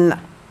 And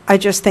I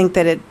just think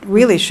that it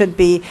really should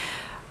be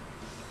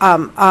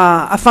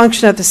a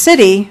function of the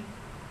city,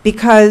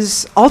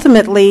 because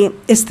ultimately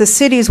it's the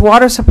city's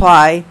water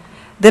supply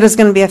that is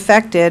going to be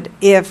affected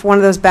if one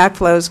of those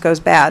backflows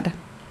goes bad.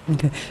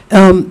 Okay.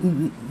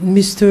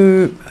 There's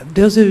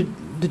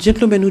the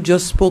gentleman who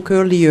just spoke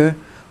earlier,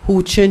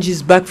 who changed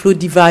his backflow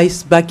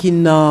device back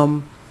in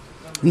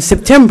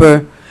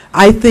September.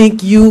 I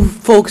think you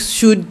folks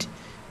should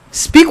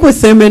speak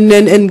with him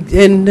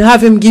and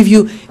have him give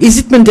you, is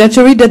it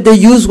mandatory that they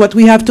use what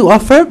we have to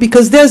offer?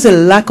 Because there's a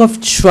lack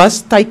of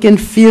trust I can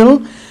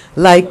feel,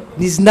 like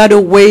it's not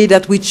a way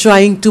that we're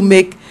trying to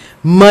make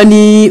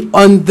money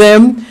on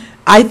them.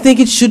 I think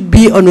it should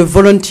be on a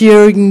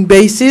volunteering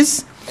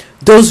basis.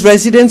 Those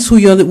residents who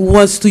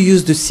wants to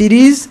use the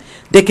cities,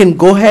 they can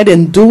go ahead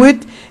and do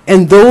it.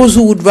 And those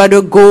who would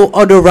rather go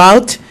other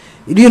route,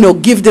 you know,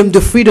 give them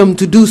the freedom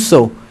to do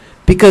so.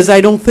 Because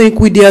I don't think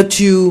we're there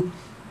to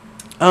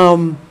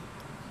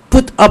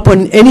put up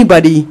on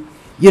anybody,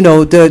 you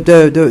know,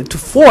 to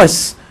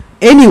force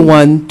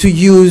anyone to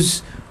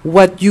use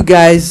what you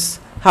guys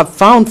have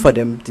found for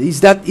them. Is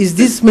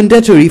this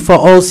mandatory for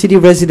all city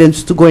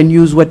residents to go and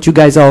use what you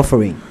guys are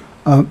offering?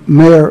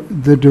 Mayor,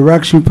 the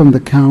direction from the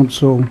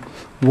council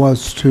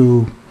was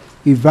to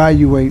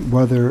evaluate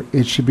whether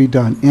it should be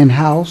done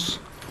in-house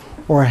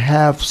or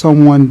have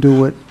someone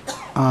do it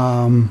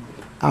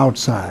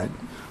outside.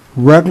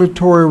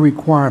 Regulatory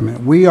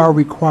requirement. We are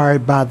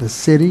required by the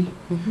city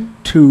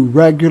to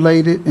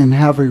regulate it and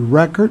have a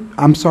record,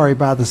 I'm sorry,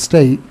 by the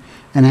state,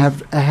 and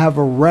have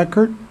a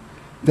record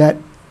that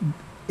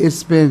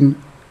it's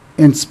been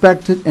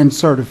inspected and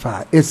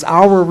certified. It's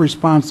our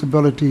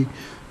responsibility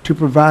to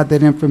provide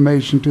that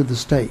information to the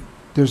state.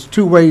 There's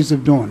two ways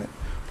of doing it.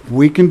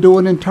 We can do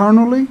it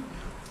internally,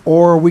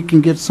 or we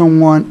can get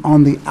someone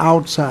on the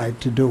outside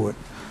to do it.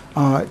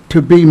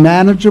 To be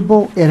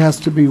manageable, it has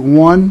to be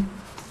one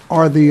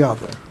or the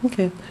other.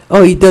 Okay.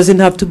 Oh, it doesn't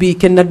have to be, it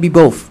cannot be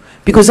both.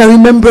 Because I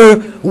remember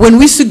when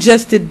we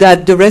suggested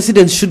that the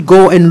residents should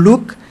go and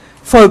look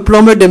for a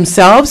plumber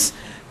themselves,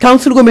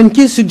 Councilwoman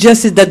King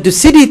suggested that the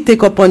city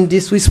take upon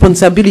this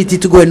responsibility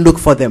to go and look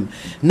for them.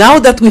 Now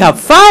that we have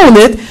found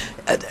it,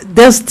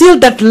 there's still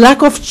that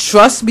lack of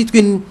trust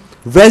between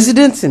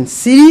residents and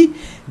city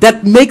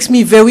that makes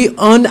me very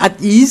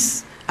at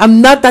ease.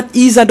 I'm not at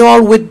ease at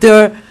all with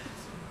the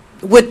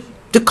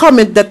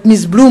comment that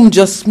Ms. Bloom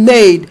just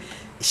made.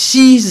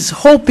 She's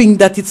hoping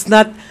that it's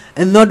not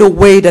another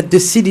way that the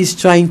city is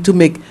trying to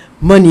make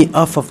money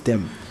off of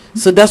them.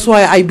 So that's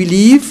why I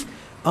believe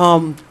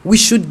we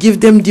should give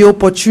them the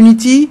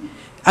opportunity,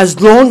 as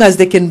long as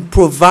they can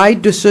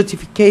provide the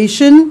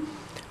certification,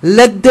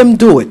 let them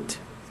do it.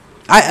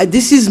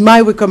 This is my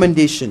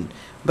recommendation.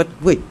 But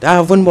wait, I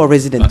have one more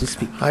resident to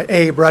speak. Hi,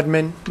 A.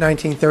 Brudman,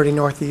 1930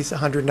 Northeast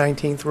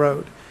 119th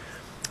Road.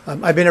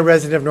 I've been a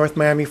resident of North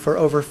Miami for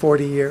over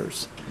 40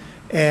 years.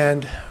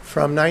 And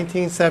from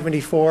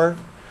 1974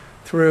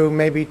 through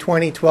maybe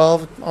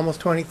 2012, almost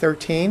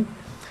 2013,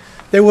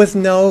 there was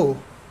not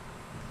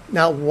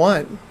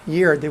 1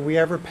 year did we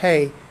ever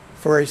pay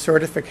for a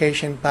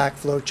certification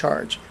backflow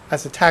charge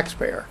as a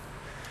taxpayer.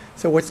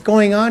 So what's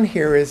going on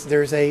here is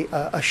there's a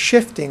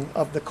shifting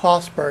of the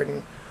cost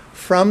burden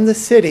from the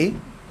city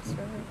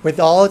with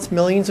all its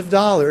millions of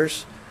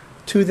dollars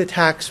to the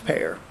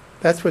taxpayer.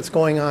 That's what's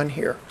going on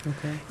here.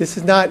 Okay. This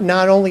is not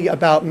only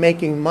about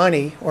making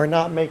money or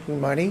not making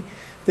money.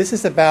 This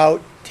is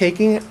about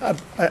taking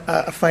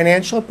a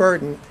financial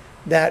burden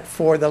that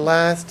for the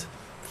last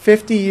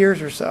 50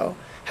 years or so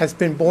has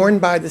been borne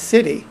by the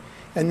city.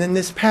 And then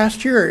this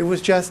past year, it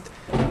was just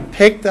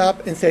picked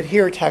up and said,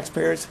 here,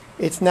 taxpayers,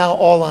 it's now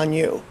all on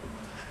you.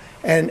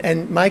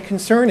 And my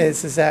concern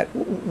is that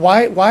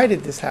why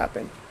did this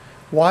happen?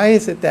 Why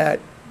is it that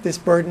this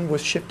burden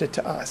was shifted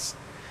to us?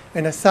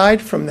 And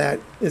aside from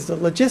that is the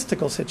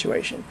logistical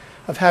situation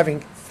of having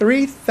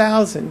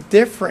 3,000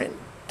 different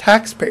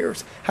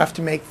taxpayers have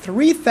to make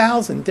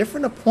 3,000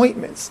 different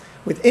appointments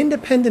with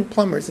independent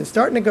plumbers and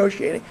start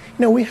negotiating.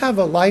 You know, we have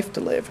a life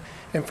to live.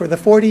 And for the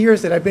 40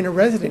 years that I've been a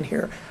resident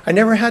here, I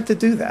never had to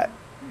do that.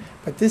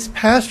 But this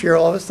past year,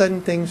 all of a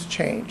sudden, things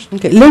changed.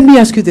 Okay, let me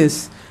ask you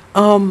this.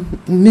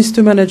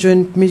 Mr. Manager,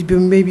 and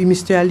maybe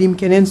Mr. Alim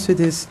can answer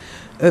this.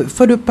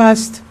 For the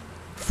past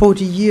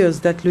 40 years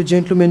that the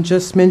gentleman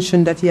just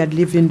mentioned that he had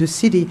lived in the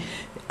city,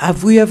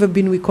 have we ever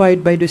been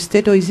required by the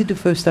state, or is it the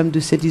first time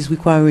the state is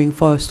requiring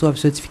for us to have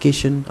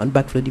certification on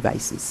backflow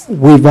devices?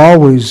 We've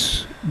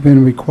always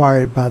been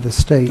required by the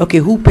state. Okay,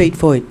 who paid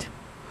for it?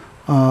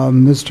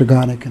 Mr.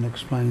 Ghana can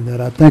explain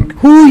that, I think.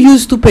 Who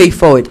used to pay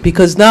for it?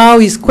 Because now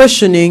he's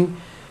questioning,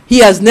 he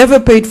has never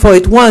paid for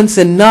it once,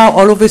 and now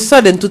all of a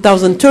sudden,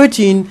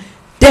 2013,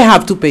 they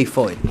have to pay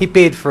for it. He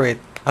paid for it.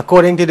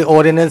 According to the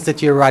ordinance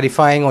that you're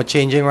ratifying or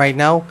changing right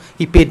now,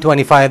 he paid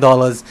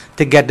 $25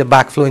 to get the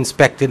backflow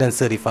inspected and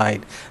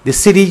certified. The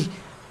city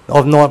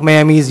of North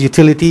Miami's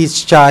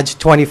utilities charge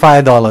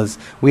 $25.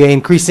 We are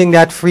increasing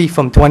that fee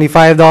from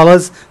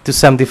 $25 to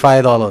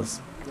 $75.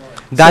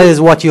 That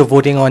is what you're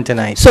voting on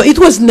tonight. So it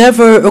was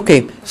never,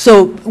 okay,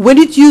 so when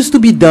it used to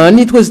be done,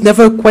 it was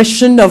never a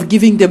question of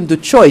giving them the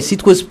choice.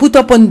 It was put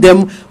upon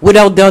them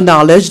without their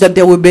knowledge that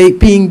they were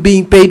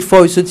being paid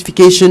for a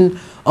certification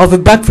of a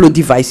backflow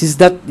device. Is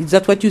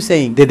that what you're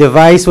saying? The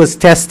device was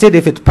tested.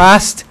 If it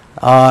passed,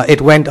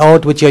 it went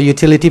out with your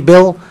utility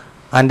bill,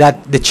 and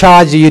that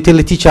the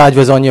utility charge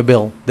was on your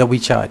bill that we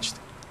charged.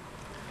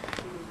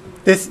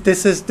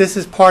 This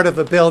is part of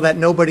a bill that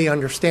nobody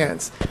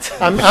understands.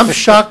 I'm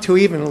shocked to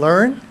even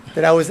learn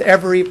that I was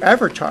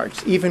ever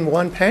charged even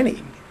 1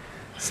 penny.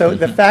 So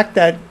the fact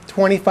that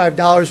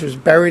 $25 was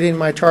buried in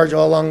my charge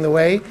all along the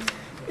way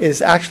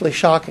is actually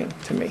shocking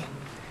to me.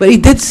 But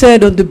it did say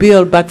on the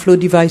bill backflow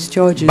device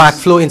charges.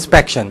 Backflow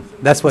inspection.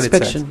 That's what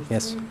Inspection.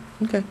 it says.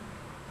 Yes. Okay.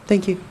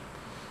 Thank you.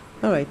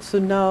 All right. So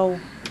now,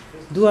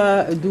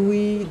 do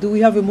we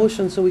have a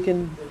motion so we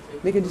can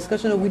make a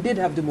discussion, or we did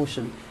have the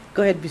motion?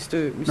 Go ahead,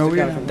 Mr. No, we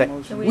don't Garfield. have a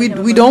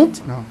motion. We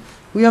don't? No.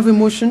 We have a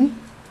motion.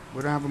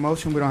 We don't have a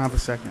motion. We don't have a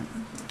second.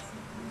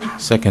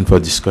 Second for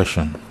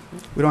discussion.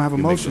 We don't have a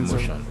You make the motion, sir.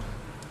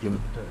 motion.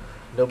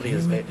 Nobody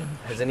has made.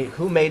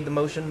 Who made the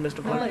motion,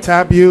 Mr. Clark?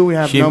 Tab you, we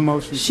have She- no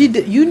motion.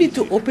 You need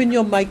to open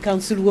your mic,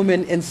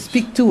 Councilwoman, and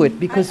speak to it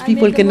because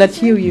people cannot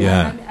hear you.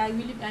 Yeah.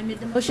 I made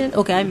the motion.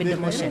 Okay, I made the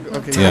motion.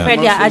 Okay, Yeah.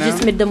 Yeah, I motion just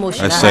now? made the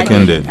motion. I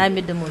seconded. I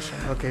made the motion.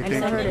 Okay, I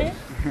thank seconded you. it.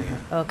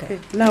 Okay.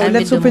 Now, And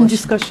let's with the open motion.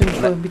 discussion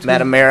for between.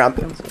 Madam Mayor,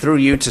 through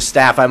you to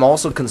staff, I'm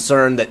also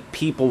concerned that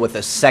people with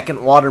a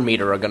second water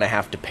meter are going to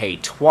have to pay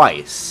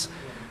twice.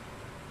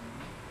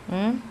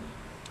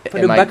 For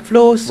the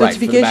backflow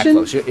certification? Right, for the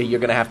backflow. So you're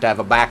going to have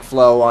a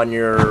backflow on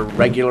your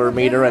regular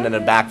meter and then a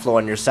backflow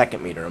on your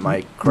second meter. Am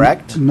I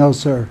correct? No,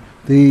 sir.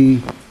 The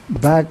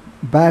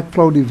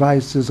backflow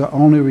devices are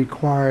only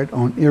required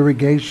on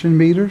irrigation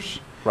meters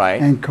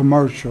Right. and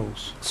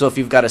commercials. So if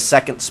you've got a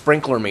second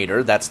sprinkler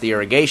meter, that's the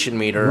irrigation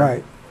meter.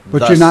 Right. But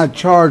thus- you're not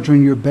charged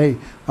on your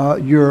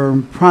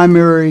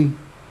primary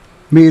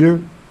meter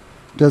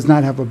does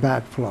not have a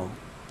backflow.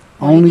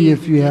 Only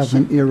if you have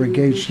an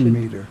irrigation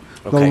meter.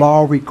 The Okay.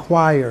 law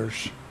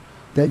requires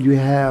that you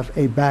have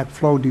a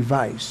backflow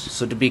device.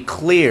 So to be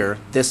clear,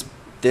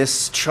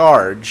 this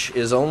charge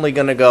is only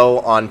going to go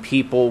on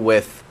people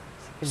with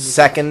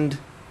second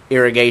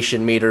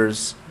irrigation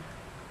meters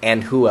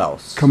and who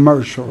else?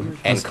 Commercial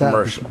And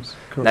commercial. establishments.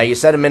 Now, you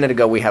said a minute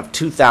ago we have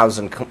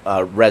 2,000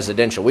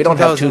 residential. We don't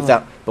have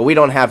 2,000, but we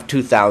don't have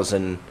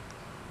 2,000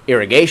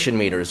 irrigation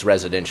meters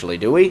residentially,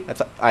 do we?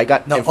 I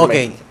got No,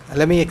 information. okay.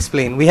 Let me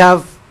explain. We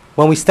have,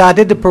 when we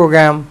started the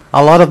program,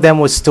 a lot of them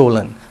were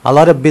stolen. A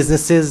lot of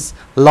businesses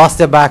lost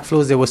their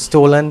backflows. They were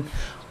stolen.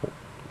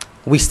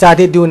 We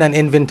started doing an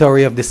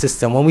inventory of the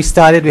system. When we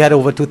started, we had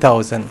over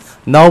 2,000.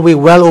 Now we're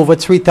well over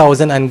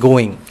 3,000 and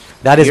going.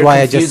 That is You're why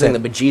I just confusing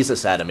said. the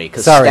bejesus out of me,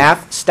 because Sorry.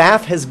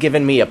 staff has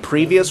given me a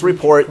previous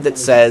report that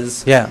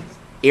says Yeah.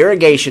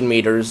 irrigation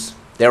meters,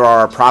 there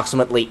are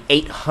approximately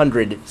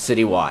 800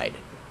 citywide.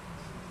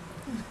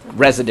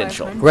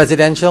 Residential.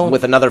 Residential.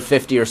 With another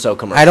 50 or so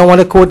commercial. I don't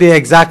want to quote the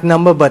exact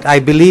number, but I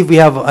believe we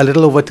have a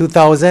little over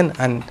 2,000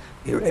 and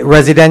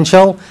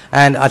residential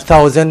and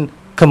 1,000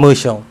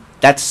 commercial.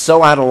 That's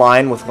so out of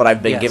line with what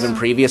I've been Yes. given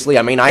previously.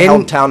 I mean, I In-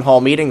 held town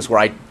hall meetings where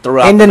I threw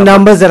out In the number.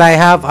 numbers that I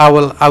have, I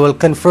will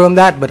confirm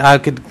that, but I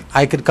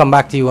could come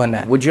back to you on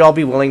that. Would you all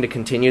be willing to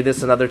continue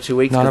this another 2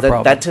 weeks? Not 'Cause a that,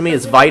 problem. that to me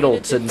is vital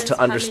to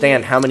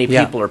understand how many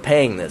Yeah. people are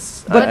paying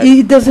this. But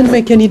it doesn't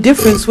make any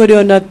difference whether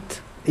or not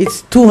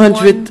it's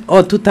 200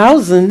 or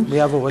 2,000, We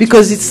have over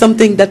because it's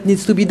something that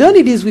needs to be done.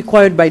 It is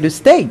required by the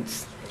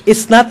states.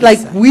 It's not like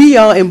we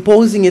are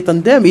imposing it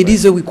on them. It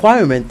is a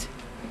requirement.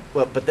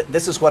 Well, but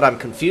this is what I'm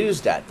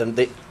confused at.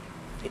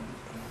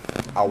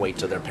 I'll wait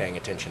till they're paying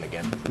attention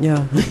again.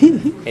 Yeah.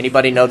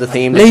 Anybody know the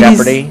theme to Ladies.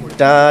 Jeopardy?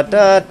 Da,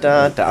 da,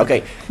 da, da.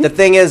 Okay. The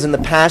thing is, in the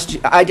past,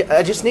 I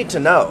just need to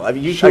know. Are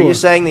you Sure.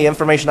 saying the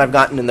information I've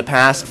gotten in the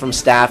past from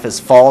staff is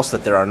false,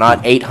 that there are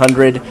not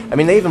 800? I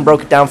mean, they even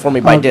broke it down for me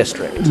by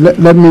district.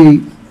 Let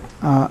me,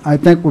 I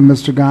think what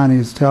Mr. Ghani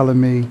is telling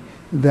me,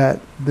 that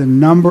the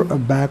number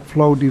of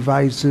backflow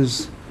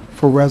devices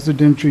for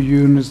residential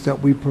units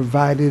that we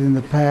provided in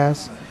the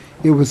past,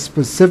 it was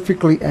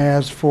specifically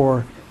asked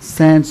for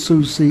Sans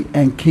Souci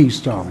and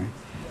Keystone.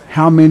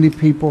 How many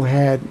people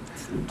had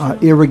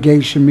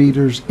irrigation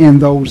meters in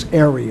those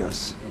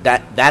areas?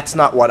 That's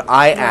not what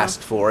I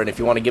asked for, and if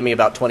you want to give me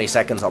about 20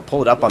 seconds, I'll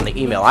pull it up on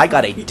the email. I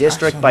got a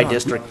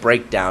district-by-district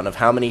breakdown of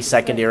how many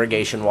second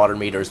irrigation water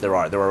meters there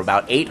are. There were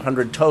about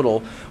 800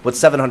 total, with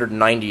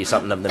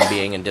 790-something of them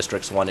being in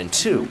districts 1 and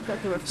 2.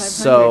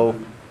 So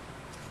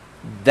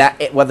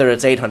whether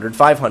it's 800,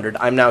 500,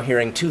 I'm now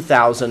hearing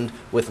 2,000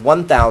 with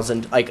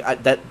 1,000.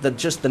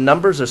 Just the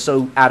numbers are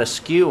so out of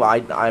skew.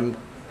 I'm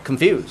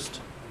confused.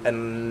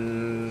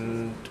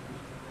 And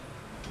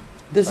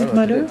Does it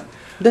matter?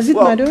 Does it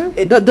Well, matter?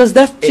 Does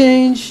that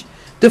change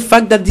the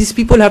fact that these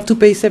people have to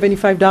pay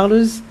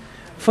 $75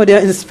 for their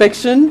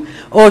inspection?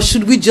 Or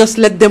should we just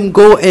let them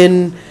go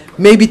and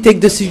maybe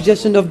take the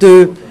suggestion of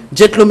the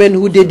gentleman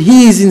who did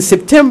his in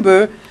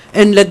September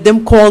and let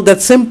them call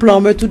that same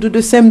plumber to do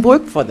the same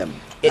work for them?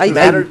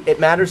 It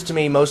matters to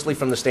me mostly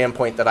from the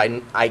standpoint that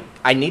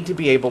I need to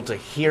be able to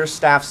hear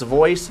staff's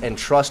voice and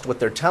trust what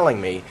they're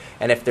telling me.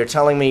 And if they're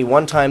telling me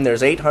one time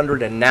there's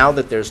 800 and now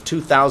that there's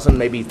 2,000,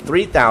 maybe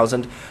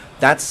 3,000,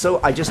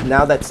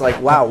 now that's like,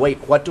 wow, wait,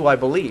 what do I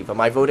believe? Am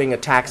I voting a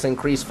tax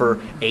increase for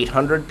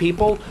 800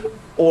 people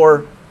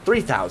or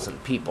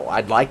 3,000 people?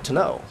 I'd like to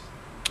know.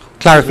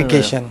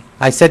 Clarification.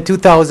 I said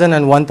 2,000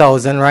 and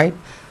 1,000, right?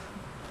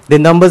 The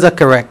numbers are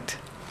correct.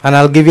 And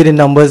I'll give you the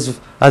numbers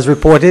as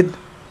reported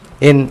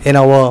in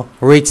our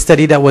rate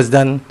study that was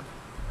done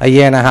a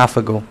year and a half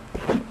ago.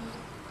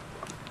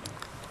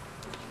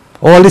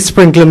 All the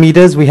sprinkler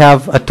meters, we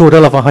have a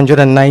total of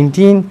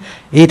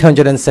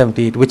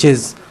 119,878, which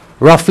is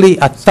roughly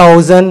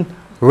 1,000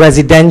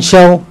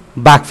 residential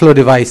backflow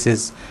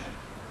devices.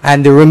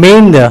 And the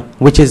remainder,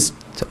 which is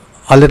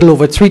a little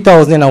over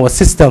 3,000 in our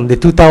system, the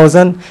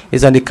 2,000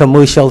 is on the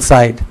commercial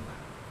side.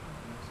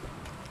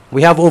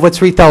 We have over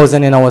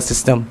 3,000 in our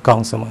system,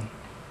 Councilman.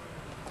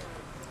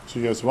 So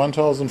yes,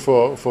 1,000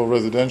 for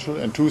residential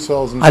and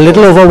 2,000. A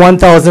little over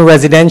 1,000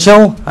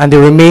 residential, and the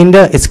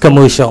remainder is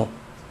commercial.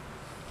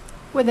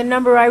 Well, the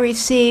number I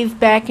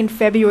received back in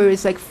February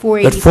was like But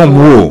 484. from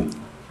who?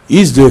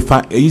 He's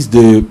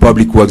the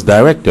public works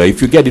director. If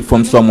you get it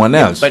from someone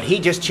else. But he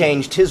just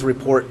changed his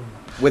report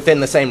within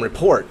the same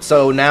report.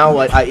 So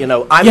now, you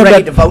know, I'm Yeah,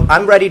 ready but- to vote.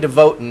 I'm ready to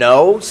vote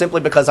no,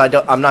 simply because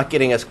I'm not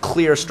getting a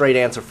clear, straight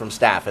answer from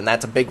staff, and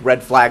that's a big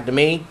red flag to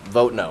me.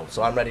 Vote no.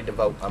 So I'm ready to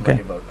vote. I'm ready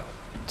to vote no.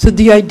 So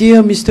the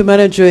idea, Mr.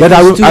 Manager, But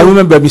is to... I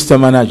remember, Mr.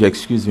 Manager,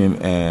 excuse me,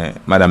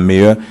 Madam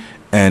Mayor,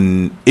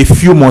 and a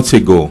few months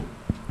ago,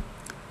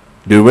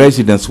 the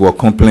residents were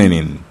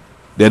complaining.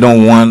 They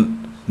don't want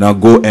now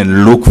go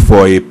and look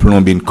for a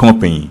plumbing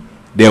company.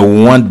 They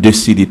want the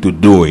city to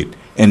do it,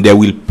 and they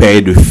will pay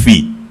the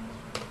fee.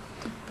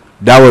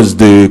 That was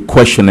the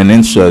question and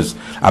answers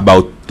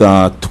about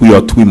 3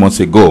 or 3 months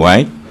ago,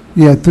 right?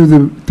 Yeah, through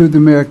the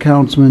mayor,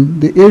 councilman,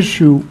 the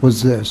issue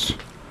was this.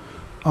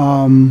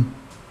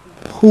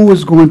 Who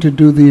was going to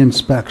do the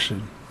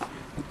inspection?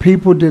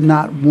 People did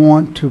not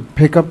want to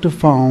pick up the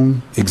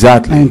phone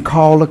Exactly. and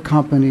call a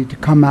company to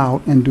come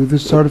out and do the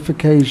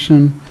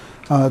certification,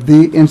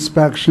 the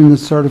inspection, the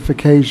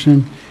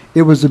certification.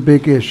 It was a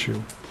big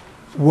issue.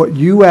 What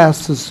you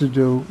asked us to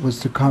do was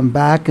to come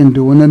back and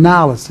do an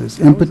analysis,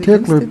 in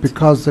particular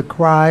because the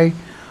cry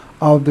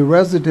of the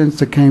residents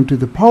that came to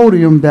the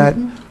podium that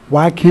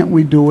why can't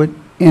we do it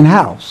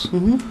in-house?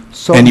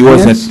 So And it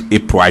hence, wasn't a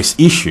price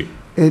issue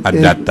at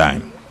that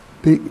time.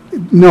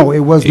 No, it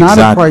was not a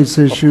Exactly. price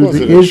issue. course it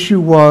The is. issue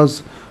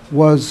was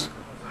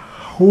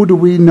who do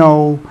we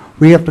know?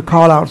 We have to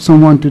call out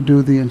someone to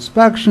do the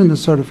inspection, the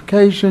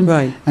certification.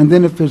 Right. And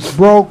then if it's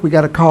broke, we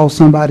got to call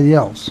somebody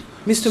else.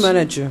 Mr.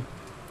 Manager,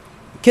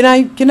 can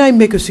I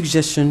make a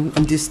suggestion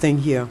on this thing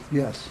here?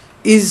 Yes.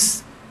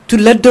 Is to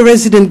let the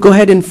resident go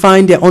ahead and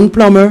find their own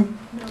plumber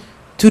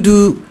to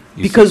do,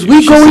 because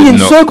we're she going said in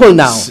no. circle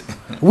now.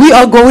 We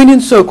are going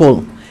in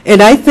circle.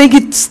 And I think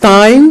it's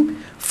time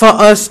for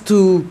us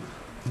to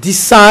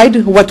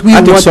decide what we I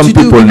think want some to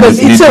do. people Because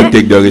need it's to a,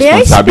 take the May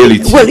I speak?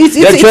 responsibility. well, it's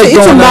They just a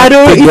don't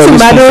matter, take it's the a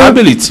matter,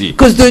 responsibility.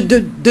 because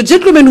the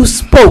gentleman who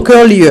spoke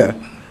earlier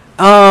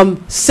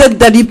said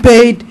that he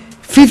paid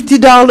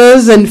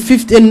 $50 and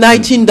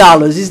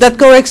 $19. Is that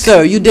correct,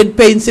 sir? You did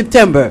pay in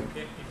September.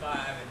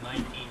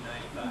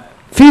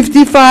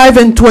 55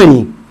 and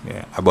 20.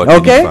 Yeah, about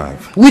Okay?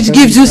 85. Which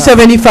gives you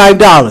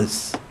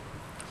 $75.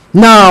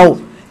 Now,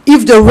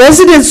 if the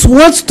residents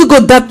wants to go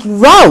that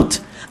route,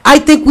 I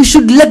think we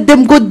should let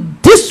them go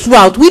this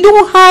route. We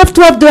don't have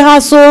to have the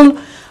hassle,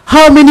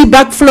 how many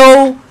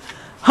backflow,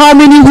 how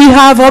many we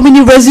have, how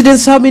many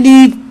residents, how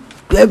many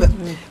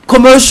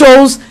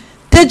commercials.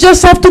 They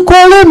just have to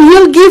call him.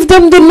 He'll give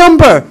them the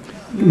number.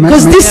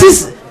 Because this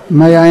is,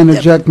 May I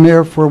interject,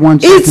 Mayor, for 1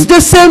 second? it's the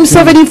same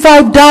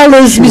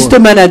 $75, Sure.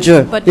 Mr.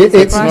 Manager. But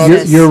it's a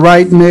process. You're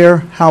right, Mayor.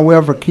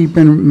 However, keep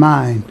in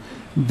mind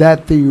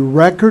that the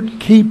record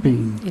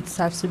keeping It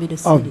has to be the of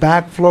city.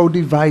 backflow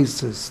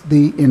devices,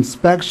 the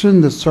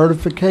inspection, the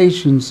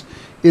certifications,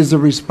 is the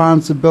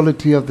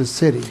responsibility of the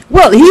city.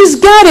 Well, he's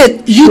got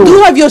it. You Sure.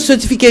 do have your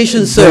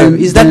certification, sir. Then-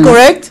 Is that then-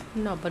 correct?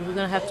 No, but we're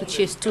gonna have to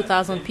chase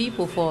 2,000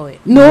 people for it.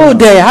 No,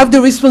 they have the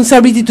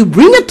responsibility to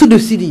bring it to the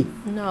city.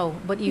 No,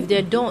 but if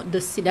they don't,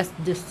 that's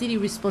the city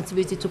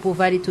responsibility to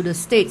provide it to the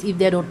state. If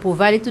they don't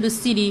provide it to the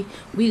city,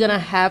 we're gonna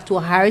have to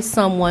hire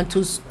someone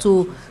to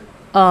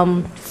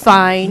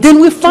find. Then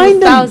we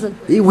find them. 2,000.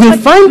 We'll But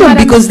find them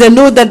Madam- because they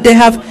know that they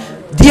have.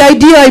 The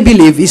idea, I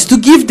believe, is to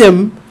give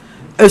them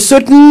a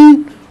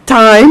certain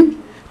time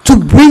to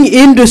bring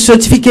in the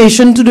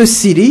certification to the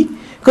city.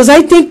 Because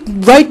I think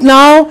right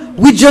now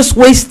we're just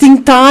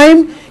wasting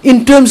time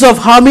in terms of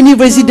how many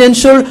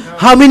residential,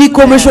 how many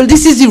commercial.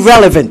 This is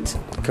irrelevant.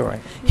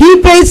 Correct. He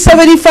paid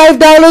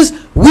 $75.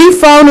 We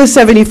found a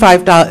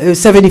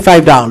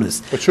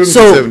 $75. It shouldn't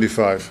So- be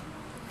 75.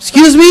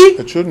 Excuse me?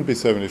 It shouldn't be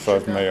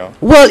 75, Mayor.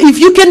 Well, if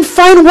you can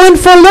find one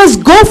for less,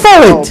 go for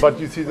No, it. but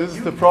you see, this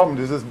is the problem.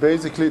 This is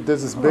basic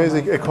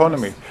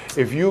economy.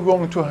 If you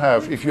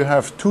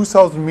have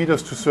 2,000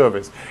 meters to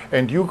service,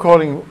 and you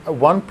calling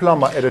one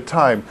plumber at a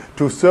time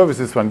to service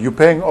this one, you're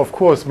paying, of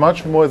course,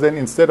 much more than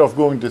instead of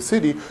going to the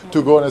city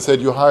to go and I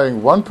said you're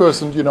hiring one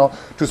person,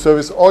 to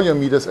service all your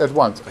meters at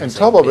once. On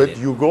top of it,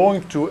 you're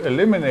going to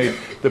eliminate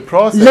the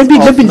process. Let me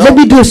of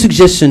do a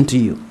suggestion to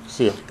you.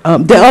 See,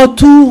 There are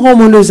two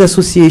homeowners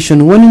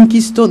association, one in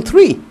Keystone,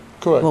 three.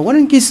 correct. Well, one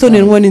in Keystone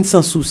and one in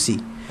Sanssouci.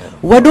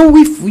 Why don't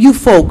you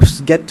folks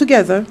get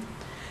together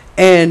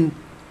and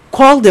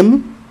call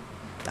them?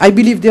 I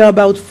believe there are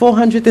about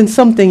 400 and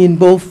something in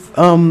both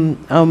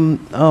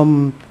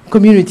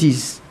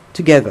communities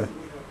together.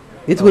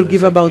 It will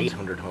give about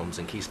 800 homes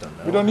in Keystone.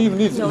 We don't even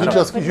need, you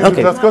just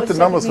Okay. got the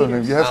numbers from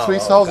him. You have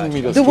 3,000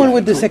 meters. the to- one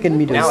with the second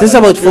meters. Now There's I-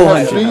 about You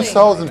have 400.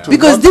 3,000 to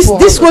Because one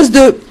this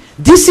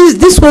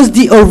 400. was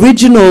the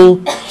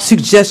original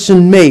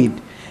suggestion made,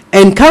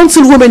 and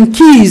Councilwoman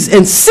Keys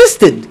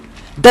insisted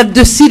that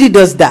the city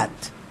does that.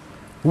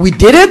 We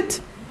did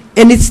it,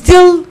 and it's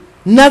still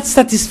not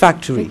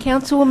satisfactory.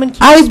 Councilwoman Keys.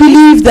 I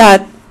believe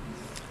that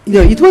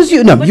No, it was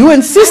you. No, you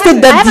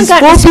insisted that these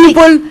poor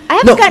people. I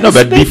haven't gotten to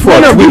but speak. before,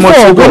 No, 3 months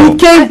before, when ago. you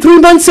came 3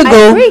 months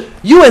ago, agree.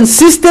 you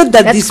insisted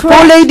that That's these correct.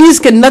 poor ladies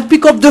cannot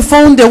pick up the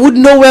phone. They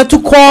wouldn't know where to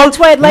call. That's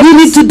why I'd like We to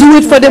need to do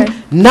it for them. Okay.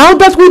 Now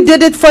that we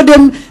did it for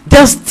them,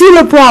 there's still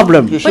a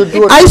problem. You should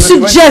do it I for the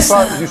suggest,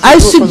 25 you should I do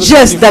it for the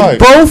suggest that 25.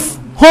 both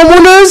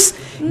homeowners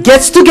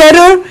gets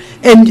together,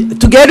 and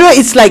together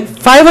it's like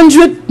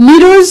 500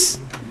 meters,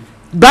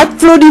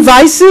 backflow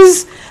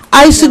devices.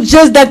 I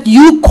suggest that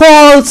you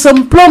call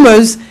some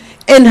plumbers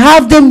and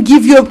have them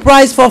give you a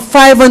price for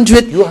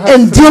 500 You have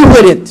and to- deal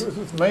with it.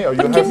 Mayor,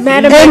 you have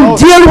Madam- three And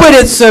houses. deal with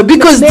it, sir,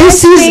 because May I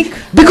this is, speak?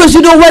 because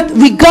you know what,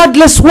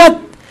 regardless what,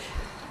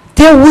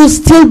 there will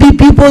still be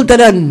people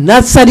that are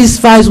not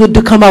satisfied with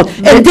the come out.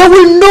 And there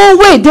will be no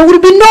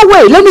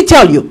way, let me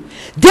tell you,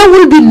 there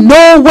will be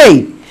no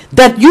way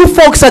that you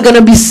folks are going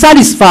to be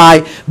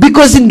satisfied,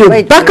 because in the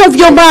back of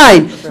your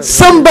mind,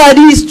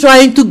 somebody is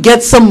trying to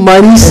get some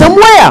money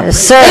somewhere.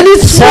 Sir, And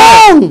it's sir.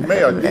 wrong.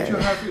 Mayor, did you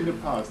have in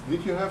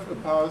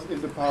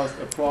the past,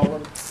 a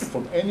problem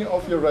from any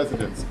of your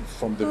residents,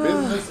 from the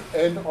business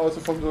and also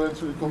from the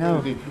rental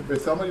community, where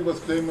somebody was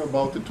claiming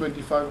about the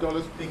 $25?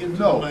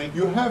 No,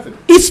 you haven't.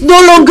 It's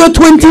no longer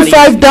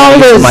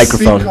 $25.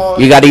 Microphone.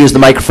 You got to use the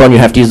microphone. You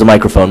have to use the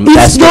microphone. It's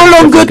That's no good.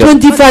 longer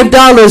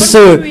 $25,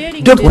 sir.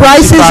 The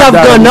prices have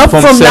gone up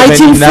from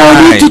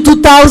 1940 to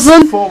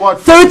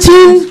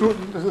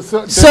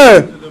 2013.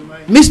 Sir,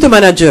 Mr.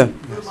 Manager,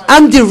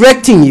 I'm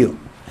directing you.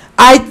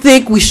 I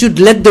think we should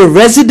let the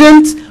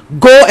residents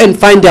go and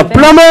find their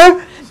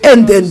plumber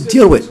and then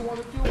deal with it.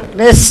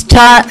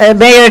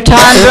 Mayor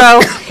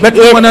Tondro, But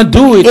we want to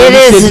do it, it and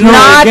he is said no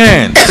not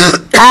again.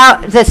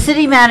 the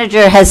city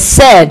manager has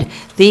said,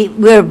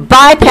 we're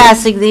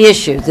bypassing the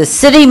issue. The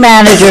city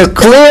manager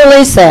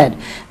clearly said,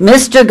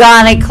 Mr.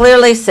 Ghani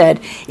clearly said,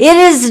 it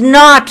is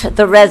not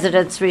the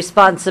residents'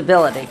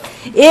 responsibility.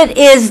 It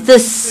is the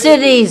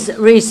city's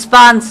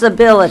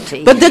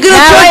responsibility. But they're going to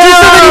charge you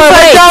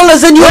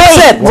 $75 and you're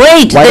upset.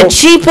 Wait, Why the don't-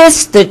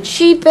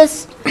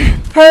 cheapest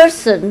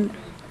person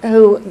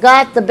who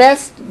got the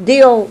best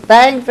deal,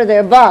 bang for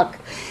their buck,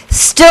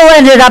 still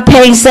ended up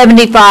paying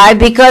 $75,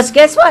 because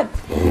guess what?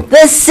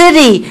 The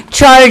city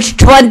charged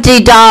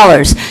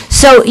 $20.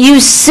 So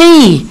you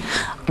see,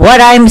 what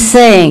I'm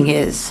saying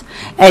is,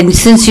 and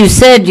since you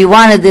said you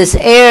wanted this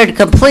aired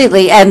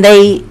completely, and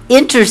they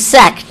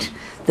intersect,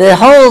 the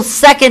whole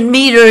second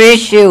meter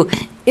issue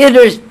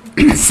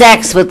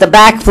intersects with the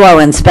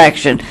backflow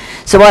inspection.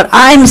 So what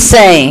I'm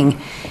saying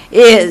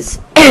is,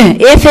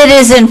 if it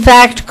is in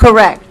fact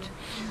correct,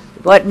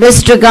 what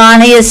Mr.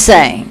 Ghani is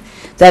saying,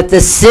 that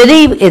the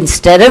city,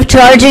 instead of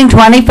charging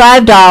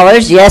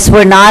 $25, yes,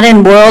 we're not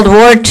in World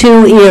War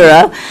II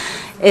era,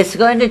 it's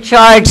going to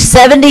charge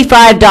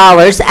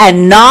 $75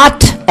 and not,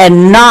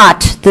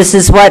 this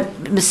is what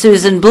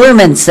Susan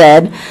Blumen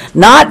said,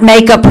 not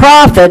make a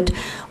profit.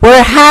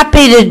 We're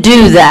happy to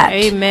do that.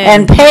 Amen.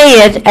 And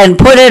pay it and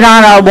put it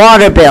on our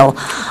water bill.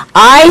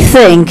 I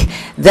think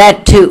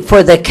that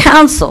for the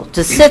council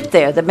to sit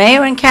there, the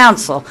mayor and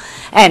council,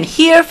 and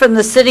hear from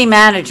the city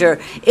manager,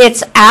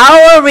 it's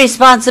our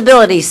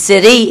responsibility,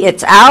 city,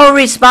 it's our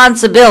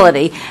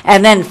responsibility,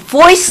 and then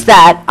foist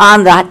that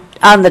on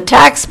the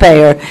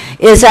taxpayer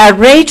is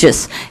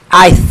outrageous.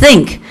 I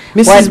think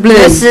Mrs. what Blinn,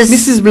 Mrs.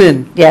 Mrs.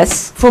 Blinn,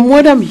 Yes? from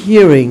what I'm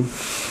hearing,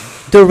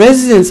 the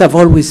residents have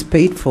always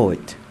paid for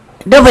it.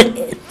 No, but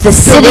the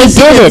city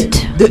did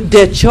it.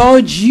 They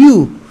charge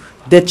you.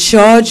 They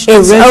charge the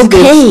It's residents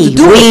okay. to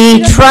do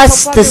We it.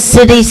 trust the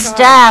city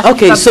staff.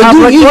 Okay, from so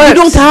Public you Works.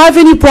 don't have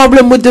any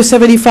problem with the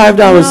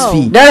 $75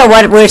 fee? No,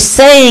 what we're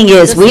saying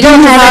is, we Do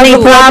don't you have have any a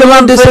problem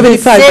problem with the for the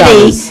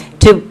 $75?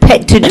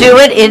 city to do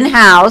it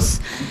in-house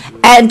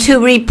and to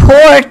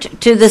report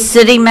to the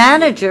city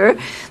manager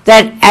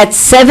that at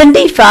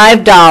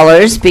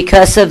 $75,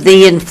 because of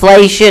the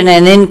inflation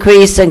and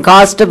increase in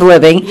cost of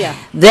living,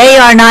 they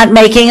are not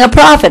making a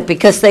profit,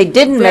 because they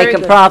didn't make a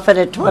profit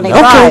at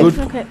 25.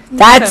 Okay.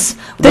 That's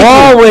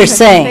all we're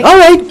saying. All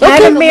right, okay.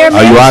 Madam Mayor, Are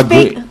may you I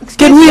agree? speak?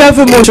 Can we have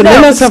a motion? No,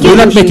 Let us have a We're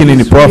not motion. making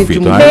any profit,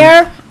 right?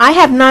 Mayor, I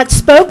have not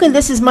spoken.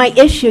 This is my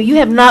issue. You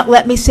have not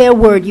let me say a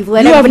word. You've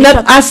let You have everybody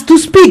not talk. asked to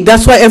speak.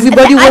 That's why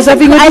everybody was I've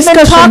been- having a I've been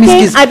discussion, Ms.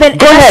 talking, Giz. I've been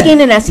Go ahead.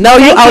 asking and asking. Now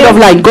you're Thank out you. of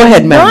line. Go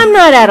ahead, No, ma'am. I'm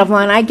not out of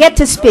line. I get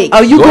to speak.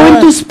 Are you Go going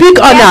ahead. to speak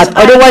or Yes, not?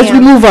 I Otherwise, we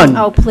am. move on.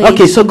 Oh, please.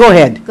 Okay, so go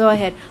ahead. Go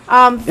ahead.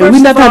 And First we're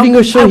not of all, having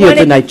a show I here wanted-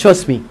 tonight,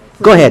 trust me.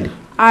 Go ahead.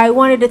 I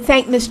wanted to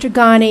thank Mr.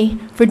 Ghani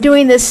for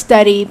doing this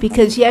study,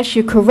 because yes,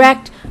 you're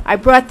correct. I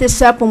brought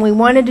this up when we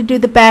wanted to do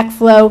the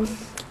backflow,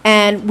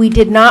 and we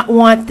did not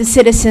want the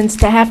citizens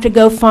to have to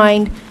go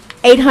find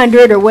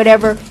 800 or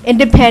whatever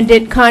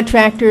independent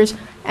contractors,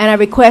 and I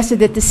requested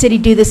that the city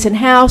do this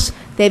in-house.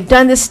 They've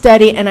done this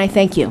study, and I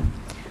thank you.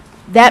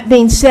 That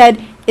being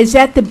said, is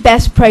that the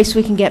best price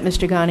we can get,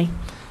 Mr. Ghani?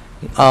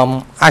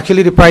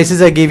 Actually, the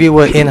prices I gave you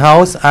were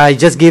in-house. I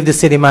just gave the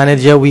city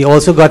manager. We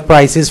also got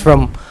prices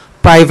from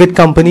private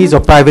companies or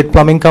private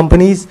plumbing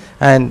companies,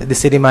 and the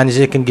city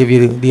manager can give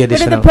you the What are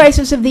additional. the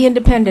prices of the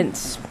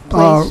independents,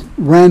 please?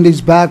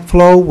 Randy's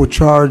Backflow would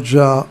charge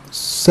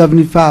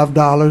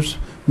 $75.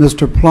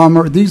 Mr.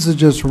 Plummer. These are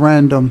just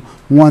random.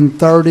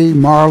 130,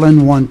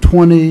 Marlin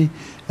 120,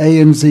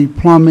 A&Z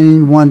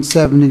Plumbing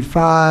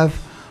 175.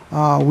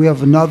 We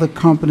have another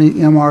company,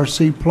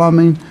 MRC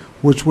Plumbing,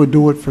 which would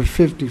do it for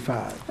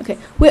 55. Okay.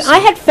 Well, I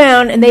had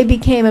found, and they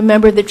became a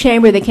member of the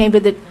chamber, they came to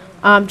the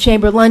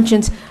chamber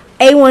luncheons,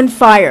 A1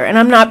 Fire, and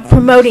I'm not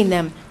promoting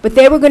them, but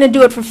they were going to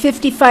do it for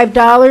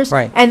 $55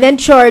 Right. and then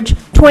charge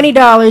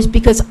 $20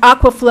 because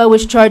Aquaflow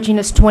was charging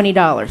us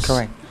 $20.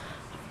 Correct.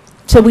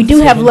 So we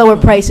do have lower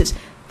prices.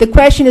 The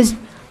question is,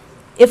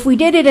 if we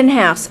did it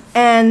in-house,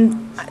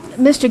 and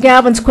Mr.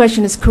 Galvin's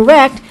question is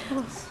correct,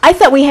 I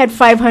thought we had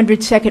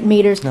 500 second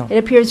meters. No. It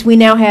appears we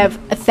now have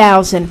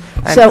 1,000.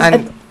 And, So,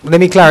 and let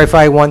me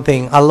clarify one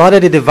thing. A lot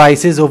of the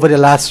devices over the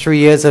last 3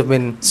 years have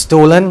been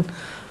stolen.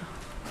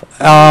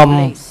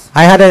 I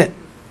had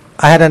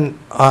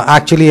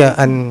actually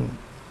an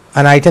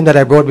item that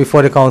I brought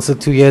before the council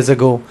 2 years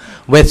ago,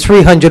 where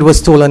 300 was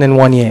stolen in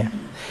 1 year.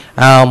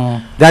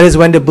 That is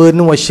when the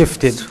burden was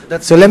shifted.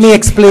 So let me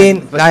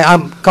explain.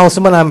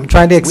 Councilman, I'm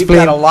trying to explain.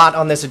 We've got a lot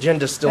on this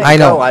agenda still to I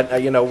know. go. I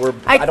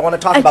don't want to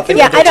talk about things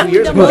yeah, that did 2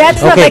 years ago.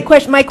 that's not my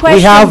question. My question.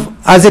 We have,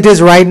 as it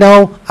is right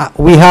now,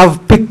 we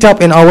have picked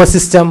up in our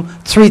system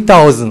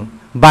 3,000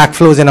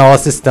 backflows in our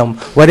system.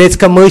 Whether it's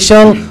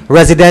commercial,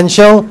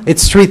 residential,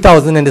 it's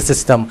 3,000 in the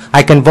system.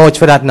 I can vouch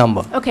for that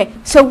number. Okay,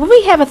 so when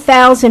we have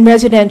 1,000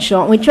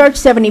 residential and we charge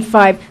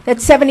 75,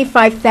 that's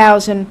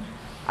 $75,000.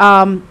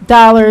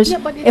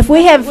 If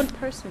we have,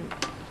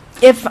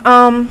 if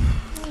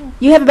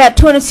you have about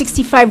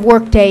 265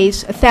 work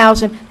days,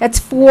 1,000, that's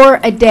 4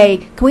 a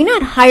day. Can we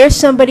not hire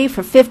somebody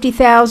for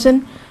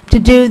 50,000 to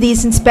do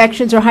these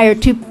inspections, or hire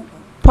 2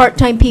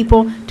 part-time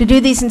people to do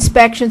these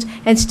inspections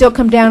and still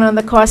come down on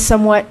the cost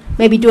somewhat?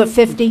 Maybe do it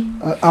 50?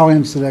 I'll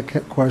answer that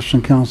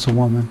question,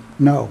 Councilwoman.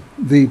 No,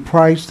 the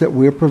price that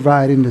we're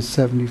providing is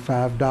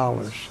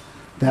 $75.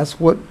 That's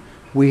what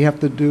we have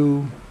to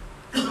do.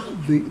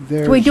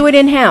 Can we do it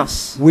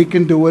in-house? We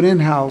can do it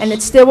in-house. And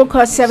it still will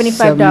cost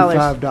 $75?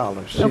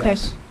 $75, Okay.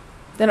 yes.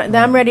 Then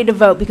I'm ready to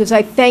vote, because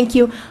I thank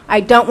you. I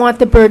don't want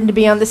the burden to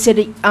be on the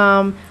city,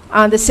 on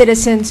the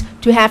citizens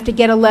to have to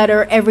get a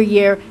letter every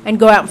year and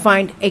go out and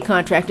find a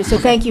contractor. So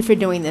thank you for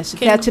doing this. If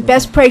that's the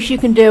best price you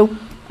can do,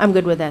 I'm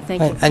good with that.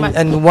 Thank you.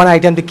 And one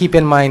item to keep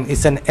in mind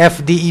is an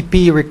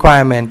FDEP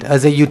requirement.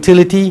 As a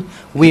utility,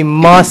 we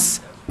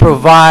must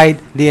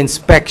provide the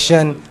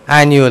inspection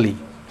annually,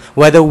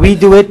 whether we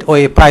do it or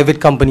a private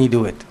company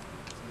do it.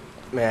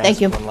 May I Thank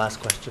ask you. one last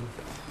question,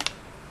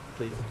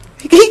 please?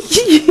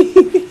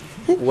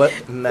 What,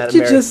 Madam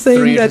You're Mayor, just saying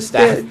through you to that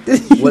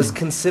staff, was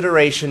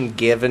consideration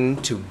given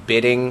to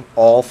bidding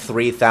all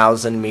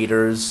 3,000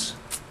 meters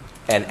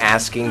and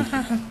asking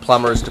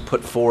plumbers to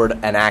put forward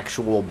an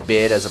actual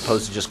bid as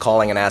opposed to just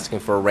calling and asking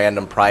for a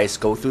random price?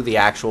 Go through the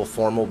actual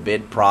formal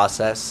bid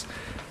process.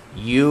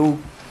 You,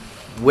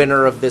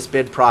 winner of this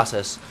bid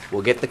process,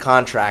 will get the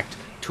contract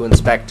to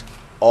inspect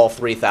all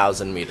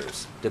 3,000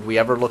 meters. Did we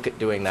ever look at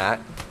doing that?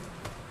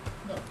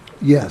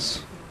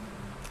 Yes.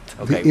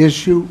 Okay. The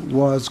issue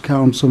was,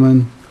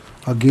 Councilman,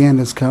 again,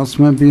 as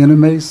Councilman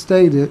Viename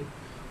stated,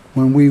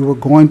 when we were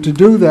going to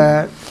do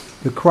that,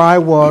 the cry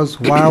was,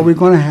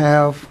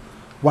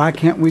 why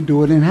can't we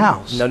do it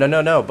in-house?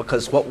 No,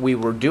 because what we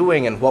were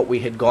doing and what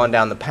we had gone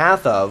down the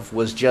path of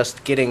was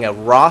just getting a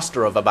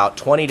roster of about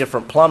 20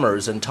 different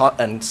plumbers and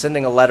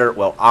sending a letter.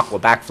 Well, Aqua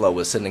Backflow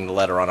was sending the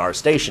letter on our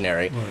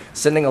stationery,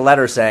 sending a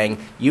letter saying,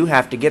 you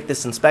have to get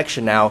this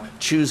inspection now,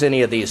 choose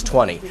any of these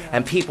 20.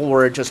 And people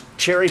were just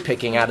cherry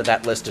picking out of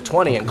that list of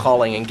 20 and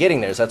calling and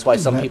getting theirs. That's why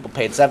some people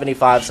paid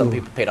 75, some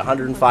people paid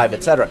 105,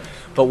 etc.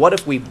 But what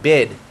if we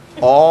bid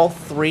all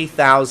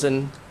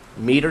 3,000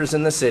 meters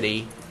in the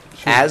city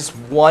as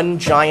one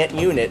giant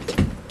unit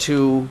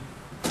to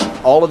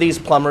all of these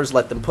plumbers,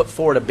 let them put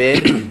forward a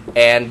bid,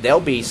 and they'll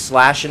be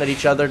slashing at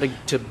each other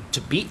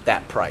to beat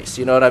that price.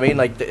 You know what I mean?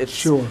 Like, it's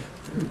Sure.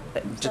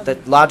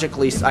 that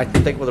logically, I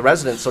think the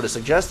residents sort of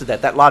suggested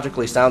that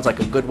logically sounds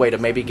like a good way to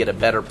maybe get a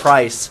better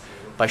price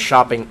by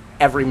shopping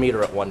every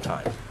meter at one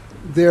time.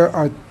 There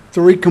are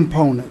 3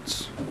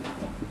 components: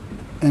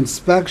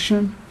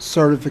 inspection,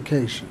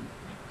 certification.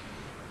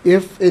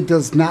 If it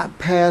does not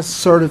pass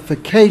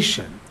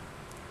certification,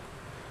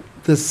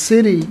 the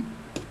city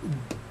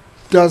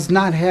does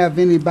not have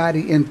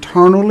anybody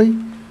internally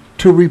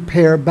to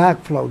repair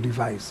backflow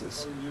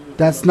devices.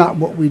 That's not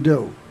what we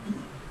do.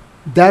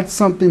 That's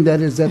something that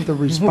is at the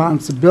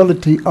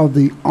responsibility of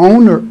the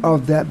owner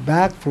of that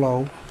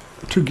backflow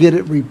to get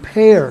it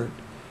repaired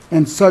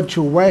in such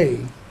a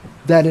way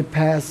that it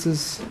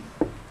passes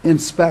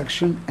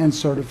inspection and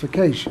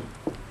certification.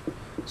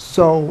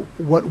 So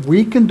what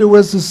we can do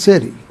as a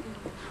city,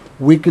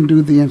 we can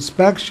do the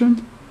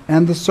inspection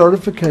and the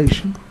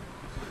certification.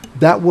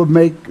 That would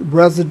make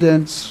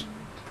residents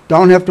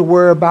don't have to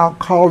worry about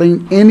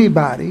calling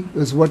anybody,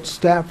 is what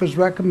staff is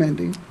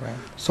recommending. Right.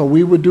 So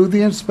we would do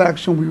the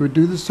inspection, we would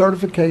do the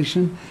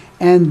certification,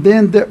 and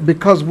then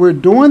because we're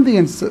doing the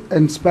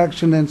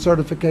inspection and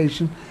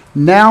certification,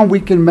 now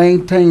we can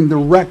maintain the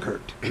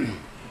record.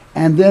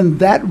 And then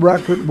that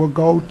record will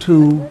go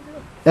to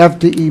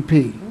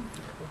FDEP.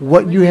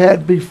 what you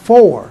had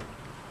before.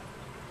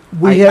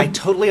 I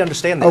totally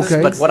understand this,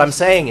 Okay. but what I'm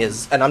saying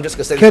is, and I'm just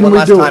going to say Can this one we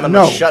last do time, it? I'm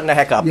No. shutting the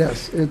heck up.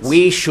 Yes, it's-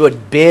 We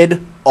should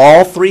bid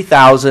all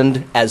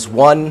 3,000 as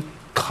one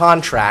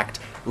contract.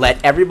 Let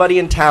everybody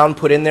in town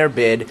put in their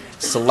bid,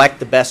 select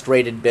the best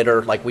rated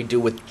bidder like we do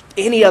with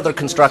any other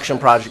construction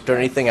project or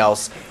anything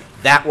else.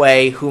 That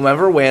way,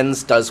 whomever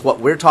wins does what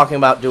we're talking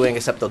about doing,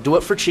 except they'll do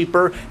it for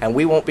cheaper, and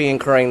we won't be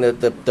incurring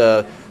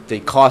the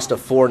cost of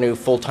 4 new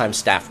full-time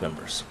staff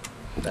members.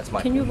 That's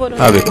my. Can you vote on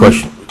I have a that?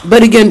 question.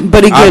 But again,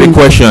 I have a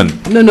question.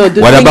 No, no.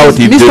 The What thing about is,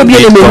 if Mr. the bids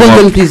Bien-Aimé, come hold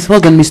up- on, please.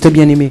 Hold on, Mr.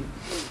 Bien-Aimé.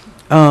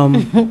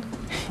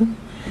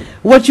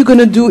 What you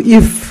gonna do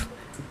if?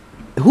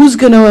 Who's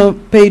gonna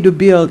pay the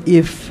bill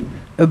if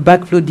a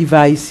backflow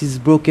device is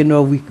broken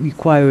or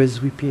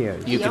requires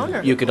repairs?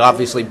 You could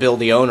obviously bill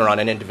the owner on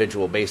an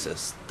individual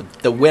basis.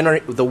 The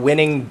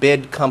winning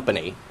bid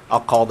company, I'll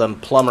call them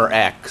Plumber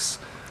X.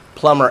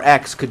 Plumber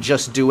X could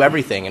just do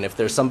everything, and if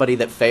there's somebody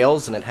that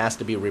fails and it has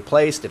to be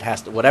replaced, it has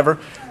to whatever,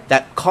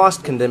 that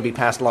cost can then be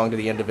passed along to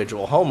the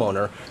individual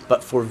homeowner.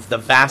 But for the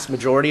vast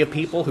majority of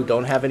people who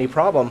don't have any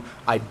problem,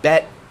 I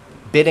bet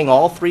bidding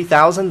all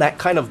 3,000, that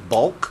kind of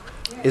bulk,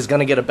 is going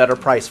to get a better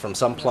price from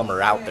some plumber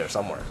out there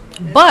somewhere.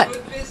 But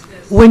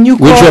when you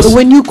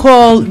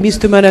call,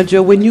 Mr.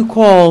 Manager, when you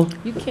call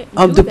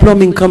the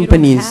plumbing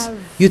companies,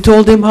 you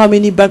told them how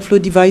many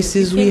backflow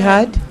devices we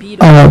had?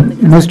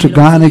 Mr.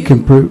 Ghani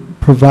can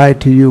provide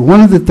to you. One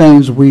of the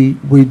things we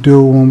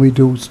do when we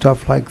do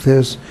stuff like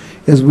this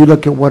is we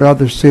look at what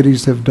other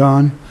cities have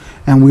done,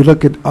 and we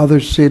look at other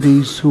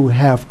cities who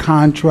have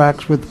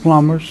contracts with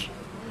plumbers,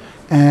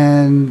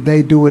 and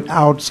they do it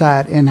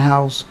outside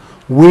in-house.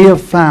 We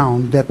have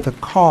found that the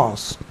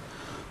cost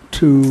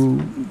to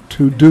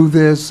do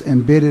this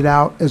and bid it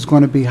out is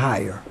going to be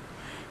higher.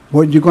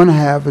 What you're going to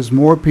have is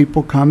more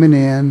people coming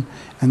in,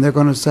 and they're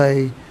going to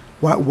say,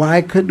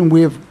 why couldn't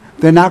we have?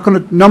 They're not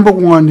going to. Number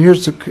one,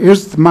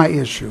 here's my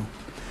issue.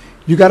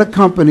 You got a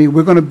company.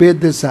 We're going to bid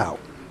this out,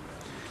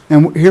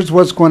 and here's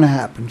what's going to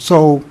happen.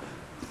 So,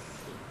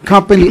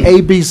 company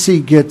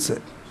ABC gets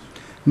it.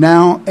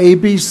 Now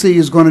ABC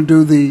is going to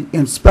do the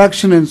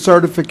inspection and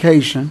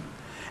certification,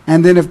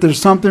 and then if there's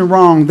something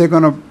wrong, they're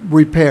going to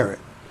repair it.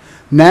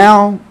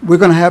 Now we're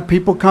going to have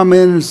people come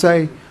in and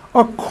say,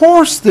 of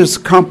course this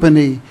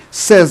company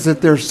says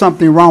that there's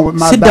something wrong with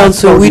my Sit down,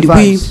 sir. backflow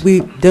device.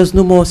 There's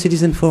no more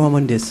citizen forum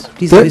on this.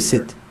 Please have a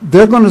sit.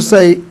 They're going to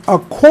say,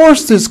 of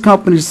course this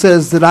company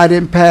says that I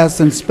didn't pass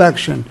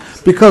inspection,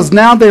 because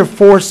now they're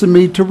forcing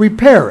me to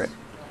repair it.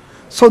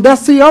 So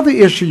that's the other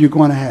issue you're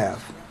going to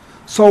have.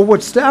 So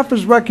what staff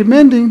is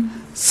recommending,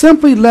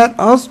 simply let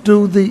us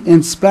do the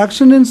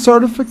inspection and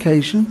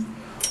certification.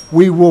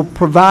 We will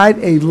provide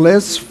a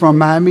list from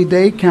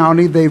Miami-Dade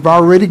County. They've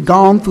already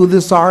gone through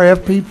this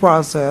RFP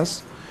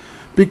process.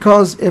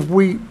 Because if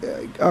we,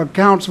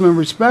 Councilman,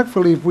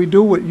 respectfully, if we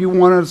do what you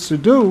want us to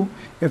do,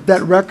 if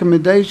that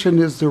recommendation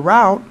is the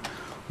route,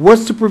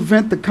 what's to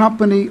prevent the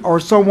company or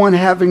someone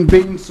having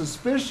been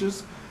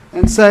suspicious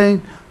and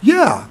saying,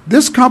 yeah,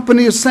 this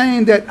company is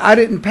saying that I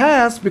didn't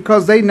pass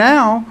because they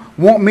now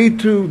want me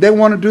to, they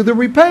want to do the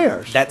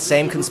repairs. That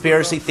same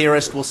conspiracy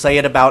theorist will say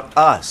it about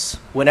us.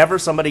 Whenever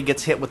somebody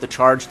gets hit with a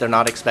charge they're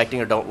not expecting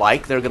or don't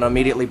like, they're going to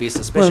immediately be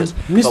suspicious.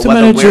 Well, but Mr.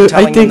 whether Manager, we're I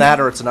telling them think- that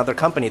or it's another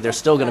company, they're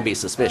still going to be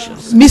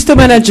suspicious. Mr.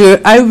 Manager,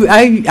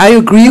 I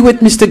agree with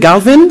Mr.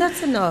 Galvin.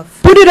 That's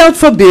enough. Put it out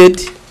for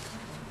bid.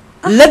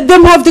 Let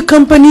them have the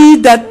company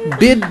that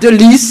bid the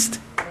least,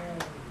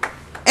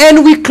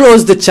 and we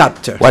close the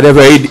chapter. Whatever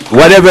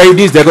it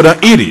is, they're going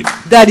to eat it.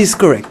 That is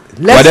correct.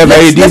 Whatever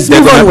it is, they're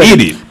move on going with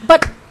to eat it.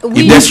 But If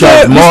they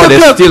charge more,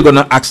 they're still going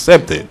to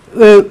accept it.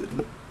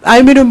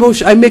 I made a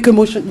motion. I make a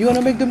motion. You want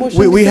to make the motion?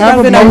 We Mr. have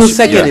a Galvin? I will motion.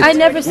 second it. I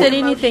never said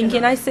anything.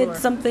 Can I say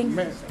something?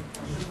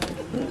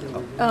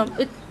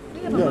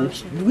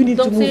 We need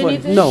to Don't say move on.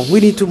 anything? No, we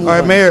need to move All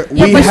right, on. Mayor,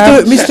 Yeah, we Mr.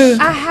 have- Mr.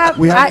 I have,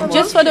 We have-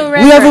 just for the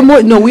record. We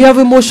have a we have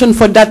a motion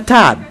for that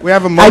tab. We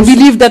have a I motion.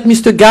 believe that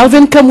Mr.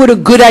 Galvin come with a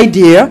good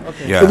idea,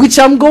 Yeah. which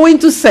I'm going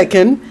to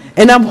second,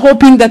 and I'm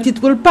hoping that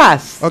it will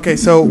pass. Okay,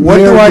 so what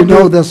Mayor, do I you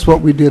know do? that's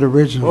what we did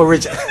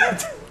originally.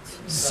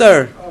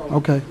 Sir,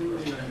 Okay.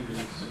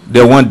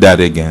 They want that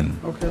again.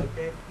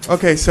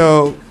 Okay,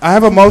 so I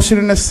have a motion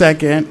and a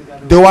second.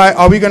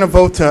 Are we going to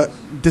vote to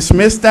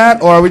dismiss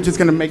that, or are we just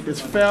going to make this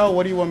fail?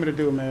 What do you want me to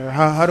do, Mayor?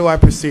 How do I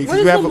proceed? 'Cause What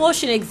is we the have a-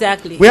 motion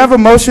exactly? We have a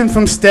motion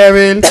from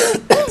Sterling,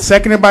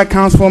 seconded by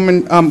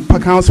Councilman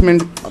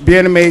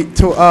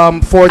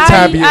Bien-Aimé for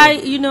tab.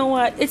 you know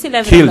what? It's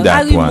 11 Kill o'clock.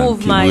 that I one. remove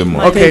Kill my. him.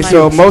 my- Okay, my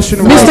so motion.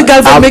 Mr.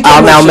 Galvin, make a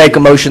I'll now motion. make a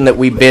motion that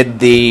we bid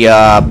the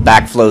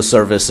backflow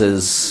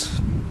services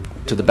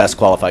to the best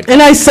qualified.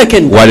 And I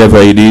second. Whatever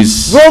it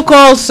is, Roll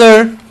call,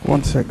 sir.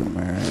 1 second,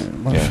 Mayor.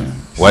 yeah. Motion.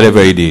 Whatever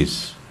it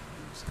is.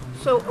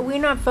 So we're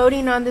not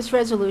voting on this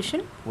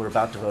resolution? We're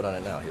about to vote on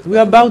it now. We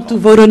are about to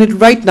vote on it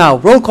right now.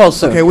 Roll call,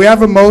 sir. Okay, we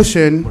have a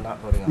motion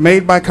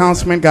made by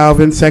Councilman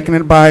Galvin,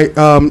 seconded by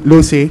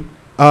Lucy,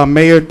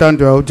 Mayor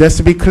Thundro. Just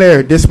to be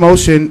clear, this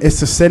motion is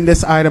to send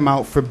this item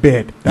out for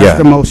bid. That's Yeah.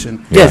 the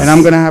motion. Yes. And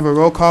I'm going to have a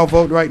roll call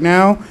vote right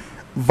now.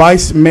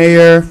 Vice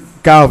Mayor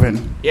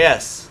Galvin,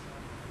 Yes.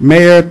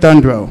 Mayor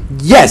Thundro,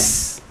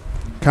 Yes.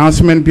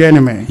 Councilman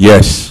Bieneme,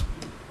 Yes.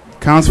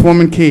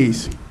 Councilwoman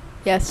Keys,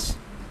 Yes.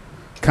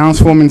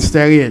 Councilwoman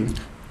Stallion.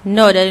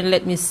 No, they didn't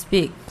let me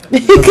speak.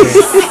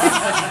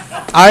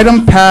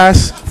 Item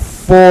passed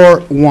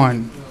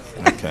 4-1.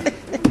 Okay.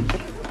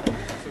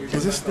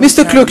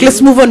 Mr. Clerk,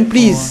 let's move on,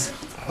 please.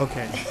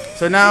 Okay.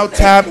 So now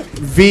tab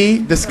V,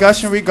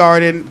 discussion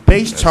regarding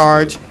base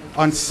charge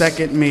on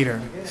second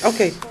meter.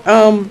 Okay.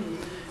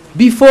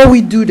 Before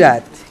we do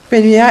that,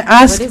 may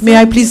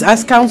I please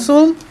ask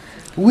council?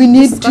 We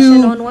need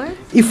Discussion to, on what?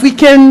 if we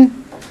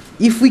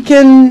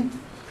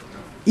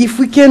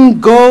can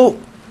go,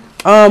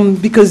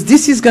 because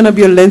this is going to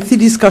be a lengthy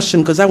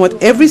discussion, because I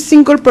want every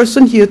single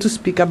person here to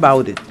speak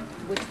about it.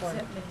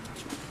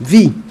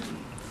 V.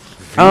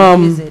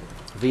 Is it?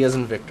 V as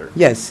in Victor.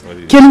 Yes.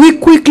 Can we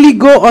quickly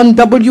go on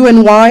W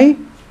and Y?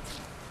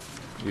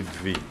 With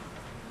V.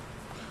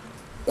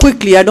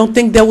 Quickly, I don't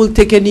think that will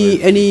take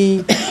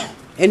any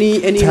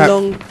Tab-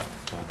 long.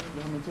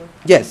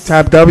 Yes.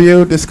 Tab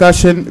W,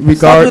 discussion Start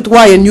regarding. with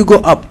Y and you go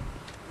up.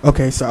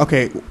 Okay, so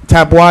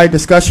tab Y,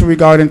 discussion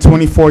regarding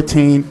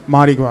 2014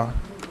 Mardi Gras.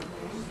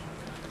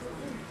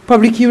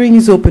 Public hearing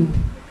is open.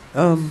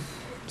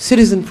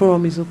 Citizen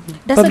forum is open.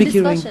 That's Public a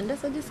hearing. discussion.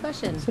 That's a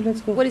discussion. So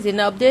let's go. What is it, an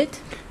update?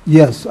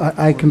 Yes,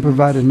 I can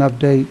provide an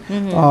update.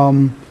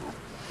 Mhm.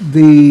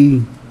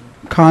 The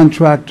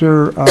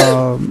contractor,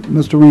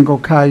 Mr. Ringo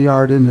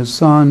Kayard and his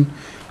son,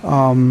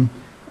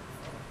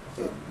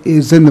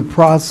 is in the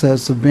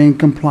process of being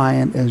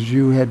compliant, as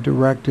you had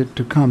directed,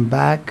 to come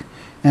back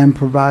and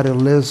provide a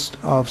list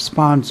of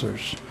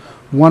sponsors.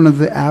 One of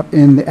the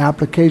in the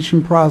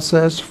application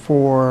process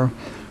for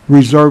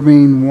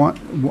reserving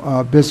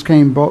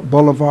Biscayne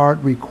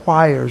Boulevard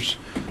requires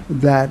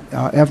that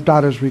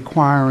FDOT is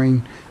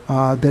requiring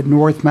that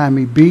North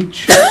Miami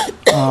Beach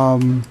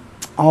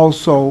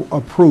also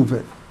approve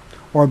it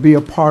or be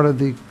a part of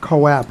the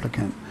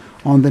co-applicant.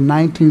 On the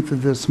 19th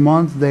of this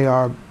month, they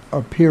are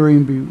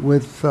appearing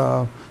with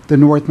the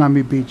North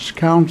Miami Beach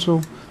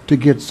Council to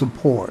get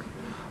support.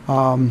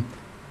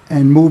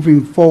 And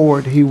moving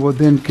forward, he will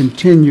then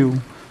continue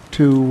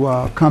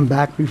to come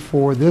back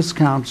before this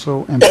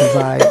council and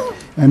provide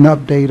an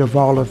update of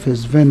all of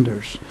his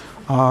vendors.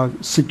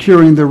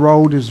 Securing the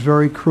road is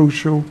very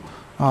crucial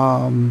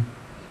in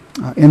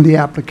the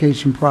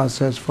application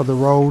process for the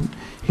road.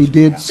 He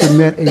did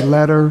submit a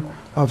letter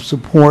of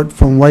support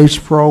from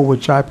Waste Pro,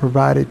 which I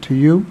provided to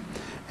you,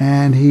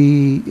 and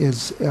he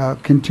is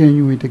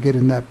continuing to get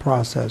in that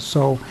process.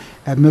 So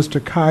at Mr.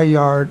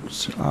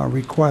 Kayard's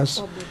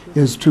request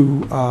is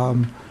to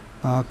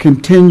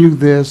continue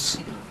this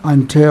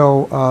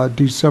until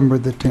December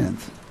the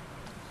 10th.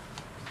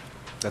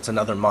 That's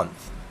another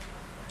month.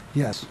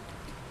 Yes.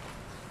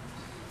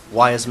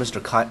 Why is Mr.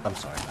 I'm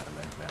sorry, Madam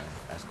Mayor, may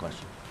I ask a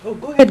question? Oh,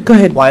 go ahead, go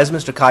ahead. Why is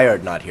Mr.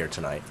 Kayard not here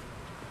tonight?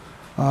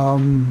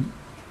 I'm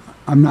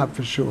not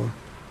for sure.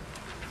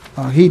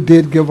 He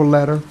did give a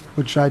letter,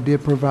 which I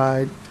did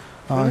provide.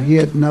 He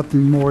had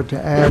nothing more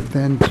to add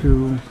than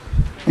to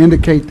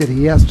indicate that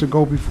he has to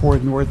go before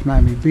North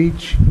Miami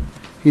Beach.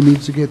 He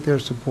needs to get their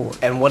support.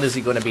 And what is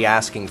he going to be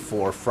asking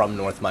for from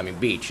North Miami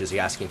Beach? Is he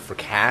asking for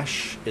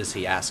cash? Is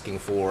he asking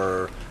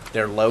for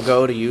their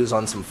logo to use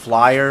on some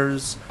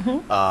flyers?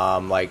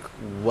 Like,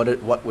 what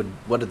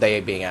are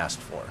they being asked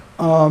for?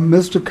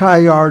 Mr.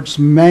 Kayard's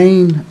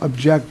main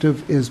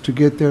objective is to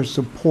get their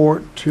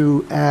support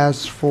to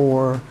ask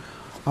for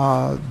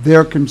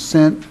their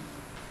consent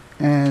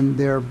and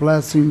their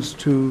blessings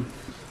to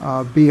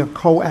be a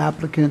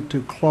co-applicant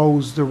to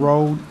close the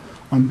road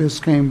on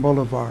Biscayne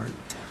Boulevard.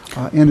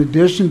 In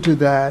addition to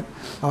that,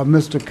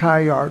 Mr.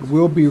 Kayard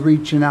will be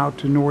reaching out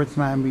to North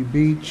Miami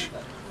Beach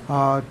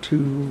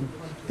to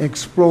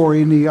explore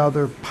any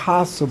other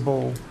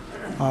possible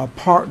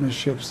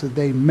partnerships that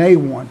they may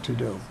want to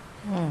do.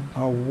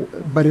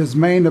 But his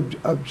main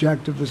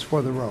objective is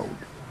for the road.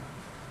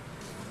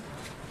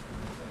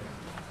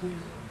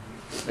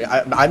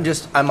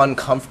 I'm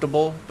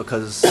uncomfortable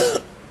because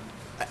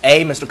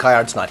A, Mr.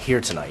 Kayard's not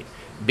here tonight.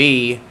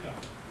 B,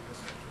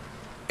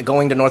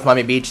 going to North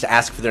Miami Beach to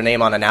ask for their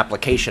name on an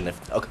application.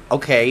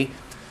 Okay,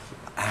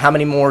 how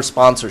many more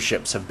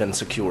sponsorships have been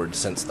secured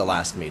since the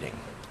last meeting?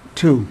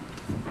 2.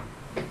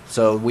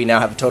 So we now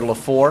have a total of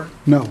 4?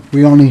 No,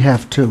 we only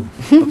have 2.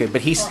 Okay,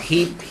 but he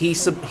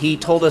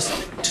told us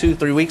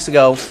 2-3 weeks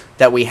ago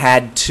that we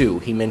had 2.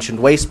 He mentioned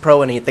Waste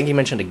Pro and I think he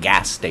mentioned a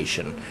gas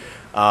station.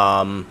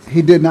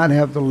 He did not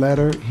have the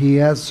letter. He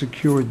has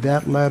secured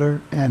that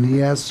letter, and he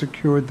has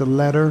secured the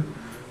letter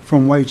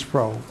from Waste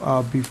Pro.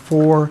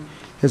 Before,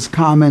 his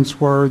comments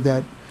were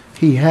that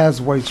he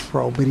has Waste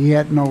Pro, but he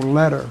had no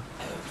letter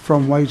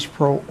from Waste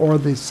Pro or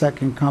the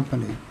second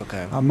company.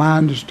 Okay. My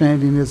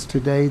understanding is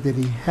today that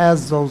he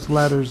has those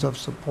letters of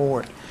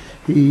support.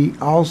 He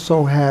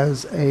also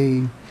has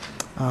a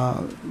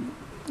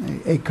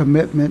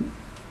commitment.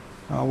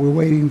 We're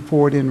waiting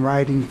for it in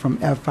writing from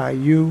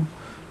FIU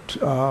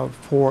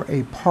for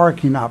a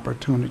parking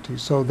opportunity.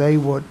 So they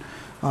would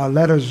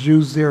Let us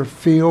use their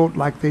field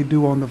like they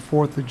do on the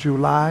 4th of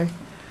July.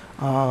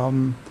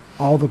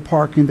 All the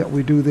parking that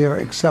we do there,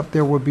 except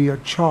there will be a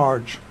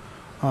charge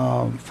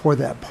for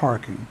that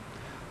parking.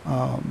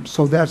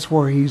 So that's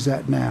where he's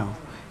at now.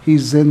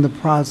 He's in the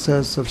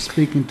process of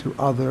speaking to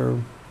other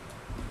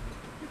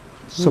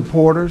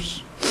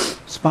supporters,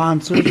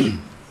 sponsors,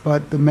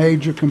 but the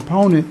major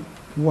component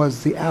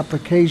was the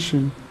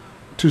application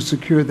to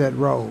secure that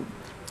road.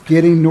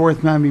 Getting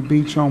North Miami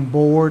Beach on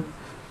board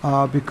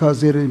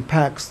because it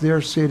impacts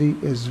their city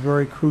is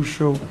very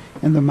crucial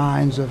in the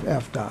minds of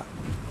FDOT.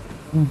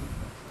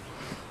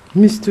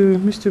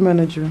 Mr.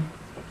 Manager,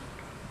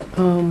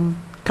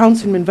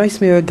 Councilman Vice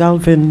Mayor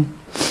Galvin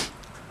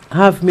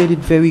have made it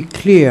very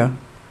clear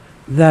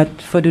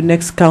that for the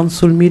next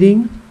council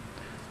meeting,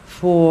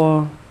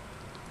 for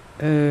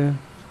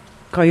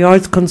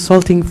Kayard's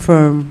consulting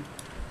firm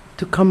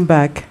to come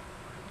back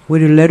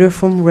with a letter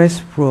from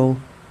ResPro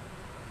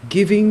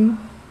giving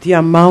the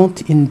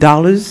amount in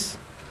dollars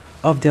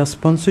of their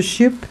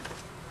sponsorship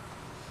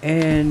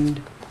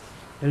and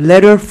a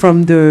letter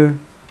from the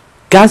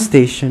gas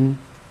station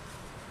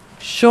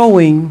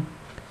showing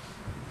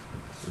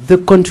the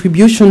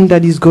contribution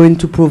that is going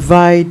to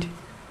provide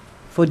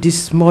for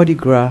this Mardi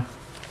Gras,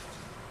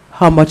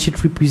 how much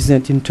it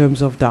represents in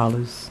terms of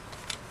dollars.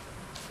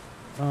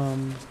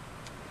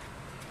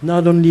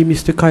 Not only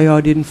Mr.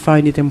 Kayar didn't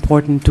find it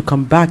important to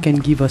come back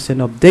and give us an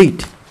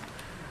update.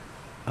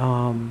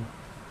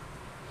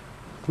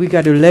 We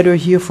got a letter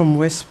here from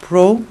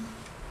ResPro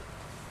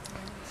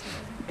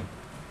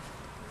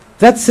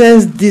that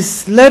says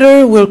this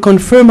letter will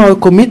confirm our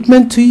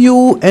commitment to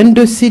you and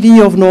the city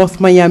of North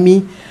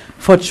Miami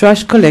for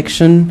trash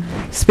collection,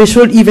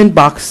 special event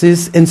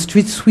boxes, and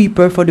street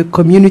sweeper for the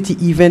community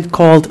event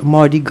called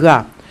Mardi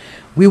Gras.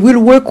 We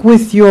will work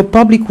with your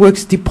Public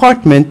Works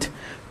Department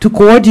to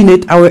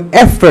coordinate our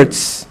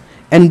efforts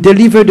and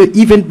deliver the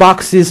event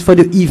boxes for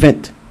the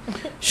event.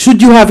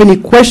 Should you have any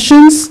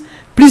questions,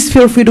 please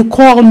feel free to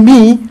call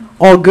me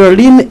or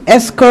Gerlin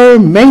Esker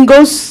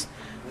Mengos,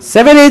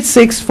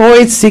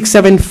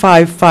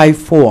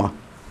 786-486-7554.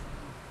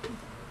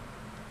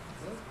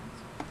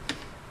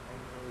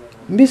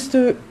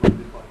 Mr.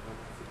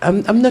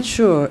 I'm not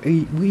sure.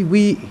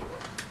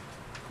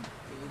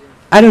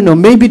 I don't know,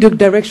 maybe the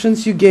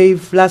directions you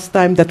gave last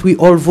time that we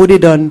all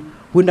voted on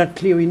were not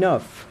clear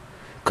enough.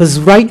 Because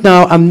right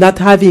now I'm not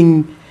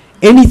having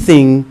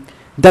anything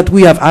that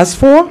we have asked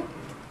for,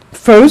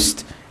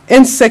 first,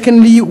 and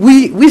secondly,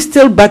 we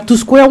still back to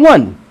square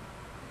one.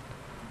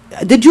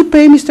 Did you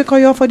pay Mr.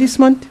 Koyo for this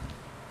month?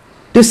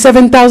 The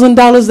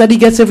 $7,000 that he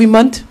gets every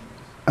month?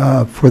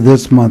 For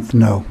this month,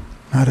 no,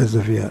 not as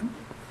of yet.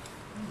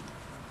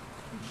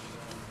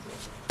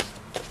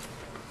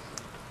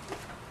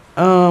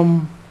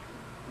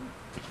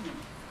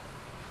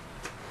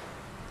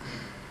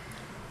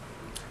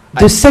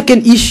 The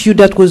second issue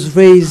that was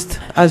raised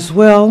as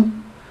well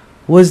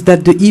was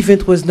that the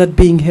event was not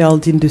being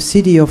held in the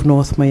city of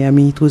North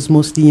Miami. It was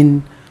mostly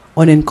in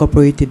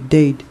unincorporated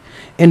Dade.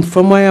 And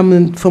from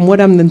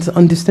what I'm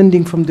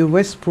understanding from the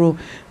ResPro,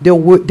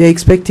 they're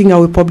expecting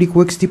our Public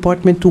Works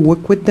Department to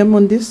work with them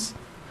on this.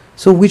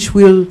 So which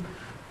will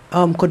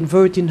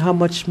convert in how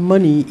much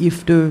money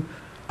if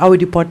our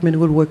department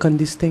will work on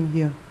this thing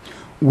here.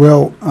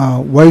 Well,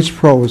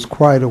 WastePro is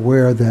quite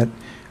aware that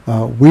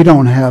we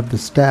don't have the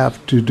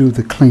staff to do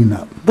the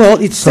cleanup.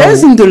 Well, it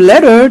says in the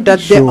letter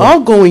that they are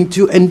going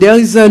to, and there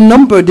is a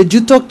number. Did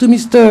you talk to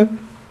Mr.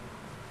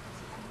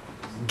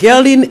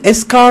 Gerlin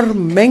Escar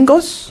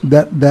Mengos?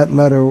 That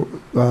letter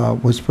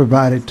was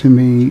provided to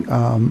me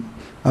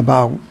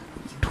about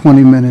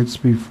 10 minutes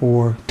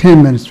before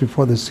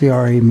the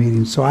CRA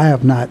meeting. So I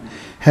have not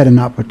had an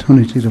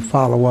opportunity to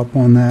follow up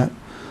on that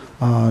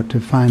to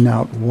find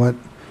out what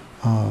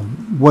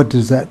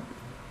does that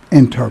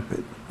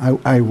interpret.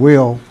 I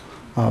will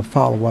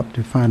follow up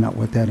to find out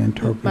what that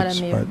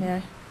interprets. Madam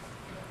Mayor,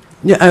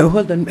 yeah,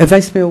 hold on.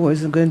 Vice Mayor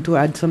was going to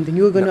add something.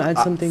 You were going to add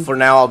something? For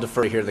now, I'll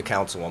defer to hear the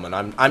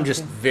councilwoman. I'm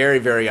just very,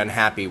 very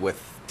unhappy with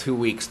 2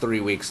 weeks, 3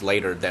 weeks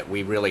later that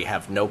we really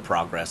have no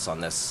progress on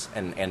this,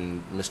 and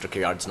Mr.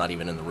 Kayard's not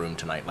even in the room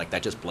tonight. Like,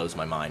 that just blows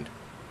my mind.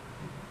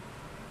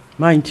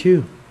 Mine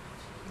too.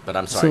 But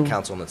I'm sorry, So,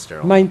 Councilman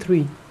Sterling. Mine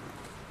 3.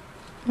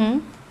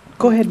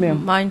 Go ahead,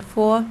 ma'am. Mine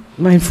 4.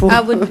 Mine 4.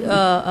 I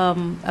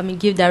would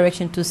give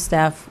direction to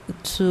staff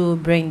to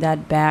bring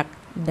that back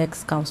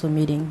next council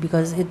meeting,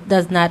 because it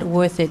does not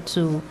worth it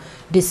to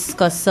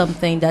discuss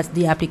something that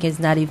the applicant is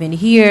not even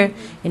here,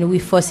 and we're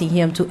forcing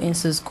him to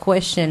answer his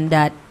question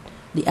that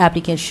the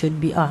applicant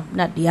should be,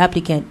 not the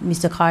applicant,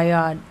 Mr.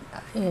 Kayard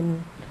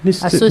and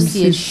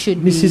associates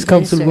should be Mrs.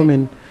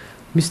 Councilwoman,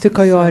 Mr.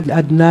 Kayard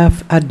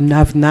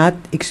had not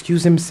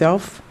excused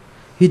himself.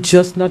 He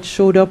just not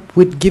showed up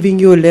with giving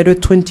you a letter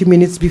 20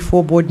 minutes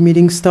before board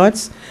meeting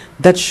starts.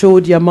 That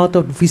showed the amount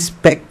of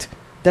respect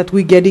that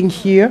we're getting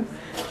here.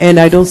 And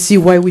I don't see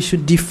why we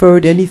should defer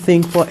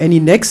anything for any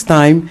next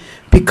time,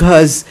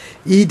 because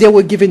they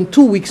were given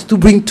 2 weeks to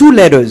bring 2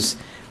 letters,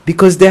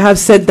 because they have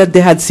said that they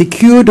had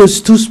secured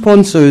those 2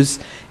 sponsors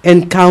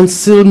and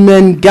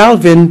Councilman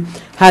Galvin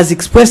has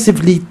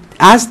expressively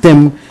asked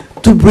them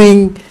to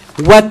bring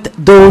what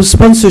those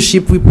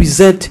sponsorship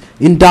represent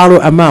in dollar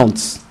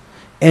amounts.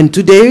 And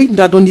today,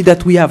 not only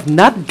that we have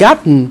not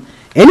gotten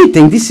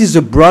anything, this is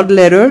a broad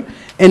letter,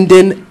 and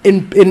then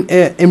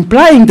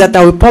implying that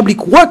our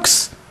public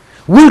works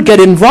will get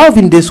involved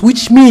in this,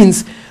 which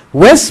means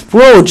West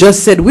Pro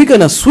just said, we're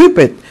going to sweep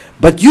it,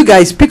 but you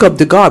guys pick up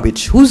the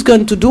garbage. Who's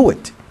going to do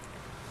it?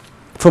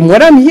 From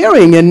what I'm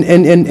hearing,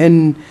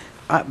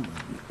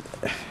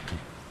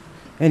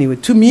 anyway,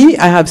 to me,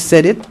 I have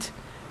said it,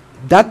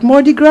 that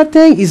Mardi Gras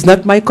thing is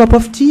not my cup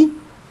of tea,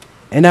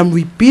 and I'm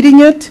repeating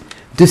it.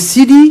 The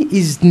city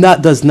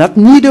does not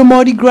need a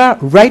Mardi Gras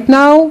right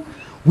now.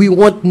 We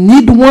won't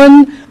need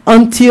one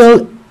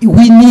until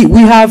we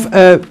have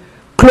a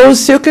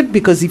closed circuit,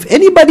 because if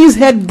anybody's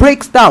head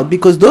breaks down,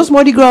 because those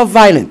Mardi Gras are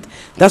violent,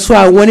 that's why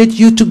I wanted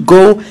you to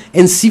go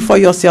and see for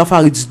yourself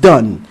how it's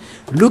done.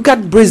 Look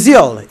at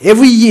Brazil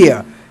every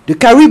year, the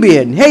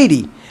Caribbean,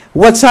 Haiti.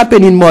 What's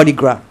happening in Mardi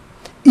Gras?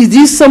 Is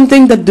this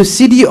something that the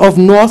city of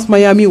North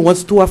Miami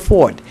wants to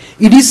afford?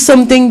 It is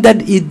something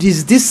that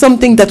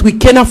something that we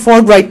can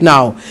afford right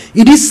now?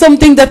 It is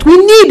something that we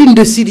need in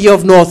the city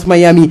of North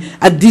Miami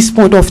at this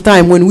point of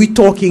time when we're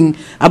talking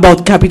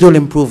about capital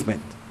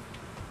improvement.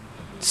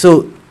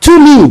 So to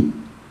me,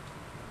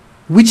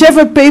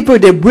 whichever paper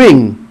they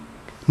bring,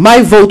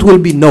 my vote will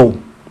be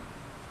no.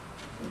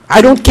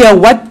 I don't care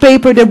what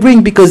paper they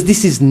bring, because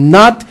this is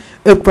not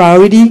a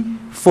priority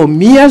for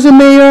me as a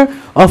mayor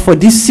or for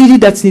this city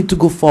that needs to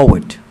go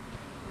forward.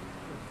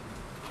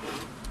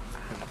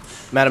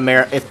 Madam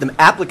Mayor, if the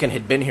applicant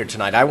had been here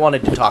tonight, I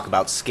wanted to talk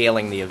about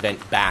scaling the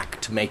event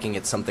back to making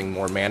it something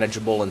more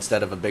manageable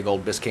instead of a big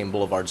old Biscayne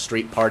Boulevard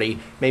street party.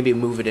 Maybe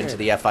move it into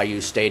the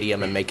FIU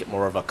Stadium and make it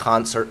more of a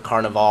concert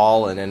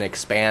carnival, and then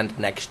expand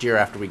next year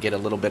after we get a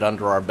little bit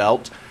under our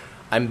belt.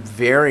 I'm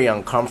very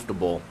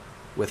uncomfortable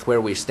with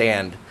where we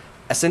stand,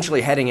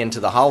 essentially heading into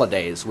the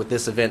holidays, with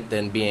this event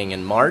then being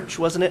in March,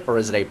 wasn't it? Or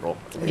is it April?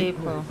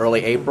 April.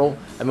 Early April.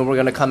 I mean, we're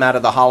going to come out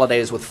of the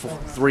holidays with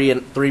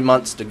 3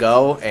 months to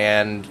go,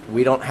 and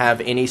we don't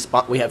have any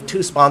we have 2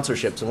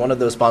 sponsorships, and one of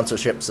those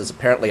sponsorships is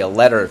apparently a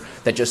letter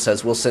that just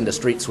says we'll send a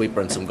street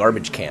sweeper and some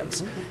garbage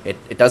cans.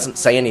 It doesn't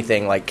say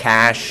anything like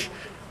cash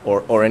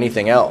or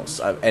anything else.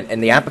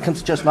 And the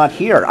applicant's just not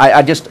here.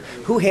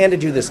 Who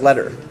handed you this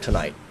letter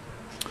tonight?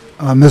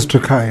 Mr.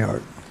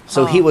 Kayart.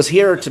 So he was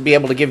here to be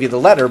able to give you the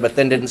letter, but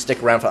then didn't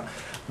stick around for.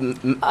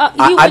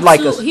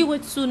 He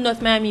went to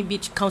North Miami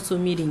Beach Council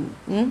meeting.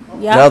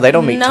 Yeah? No, they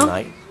don't meet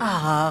tonight.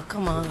 Ah,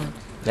 come on.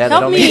 Yeah,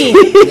 Help me.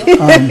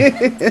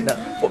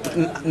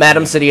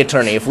 Madam City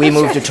Attorney, if we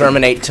move to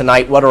terminate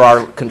tonight, what are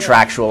our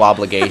contractual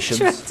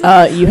obligations?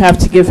 You have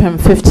to give him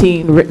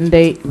 15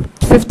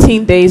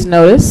 days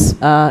notice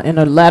in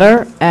a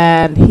letter,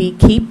 and he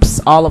keeps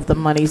all of the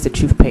monies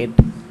that you've paid.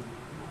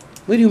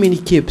 What do you mean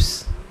he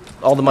keeps?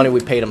 All the money we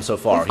paid him so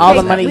far. All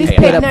the money We've we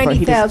paid paid up for.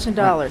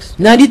 $90,000.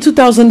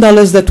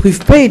 $92,000 that we've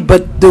paid,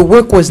 but the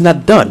work was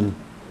not done.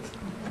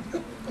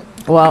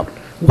 Well,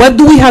 what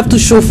do we have to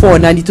show for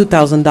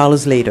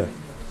 $92,000 later?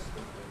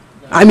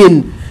 I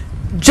mean,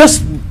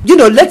 just,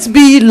 let's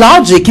be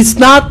logic. It's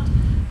not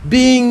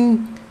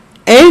being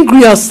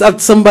angry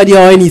at somebody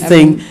or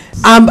anything.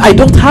 I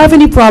don't have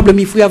any problem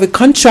if we have a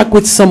contract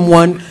with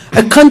someone.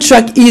 A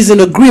contract is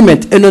an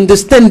agreement, an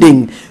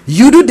understanding.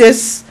 You do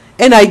this,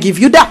 and I give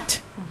you that.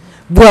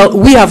 Well,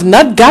 we have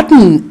not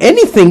gotten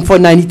anything for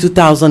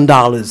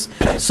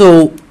 $92,000.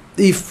 So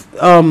if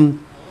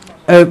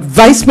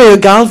Vice Mayor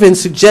Galvin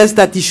suggests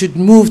that he should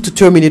move to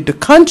terminate the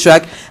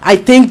contract, I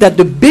think that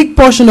the big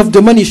portion of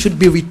the money should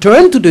be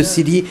returned to the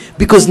city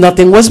because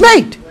nothing was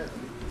made.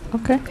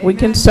 okay, we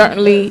can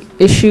certainly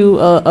issue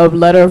a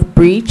letter of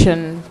breach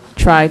and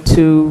try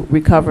to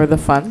recover the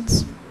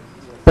funds,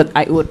 but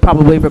it would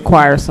probably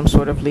require some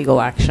sort of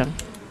legal action.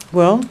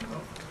 Well,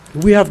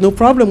 we have no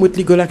problem with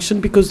legal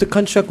action because the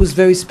contract was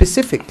very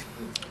specific.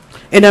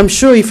 And I'm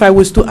sure if I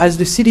was to ask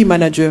the city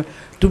manager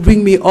to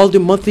bring me all the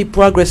monthly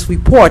progress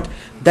report,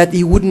 that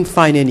he wouldn't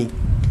find any.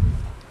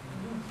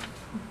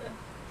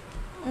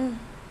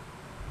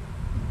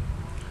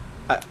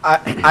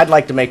 I'd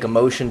like to make a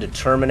motion to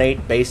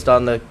terminate based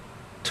on the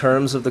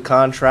terms of the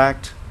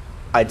contract.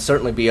 I'd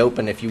certainly be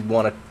open if you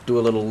want to do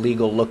a little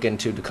legal look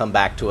into to come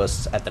back to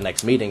us at the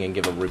next meeting and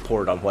give a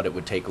report on what it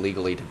would take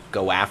legally to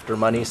go after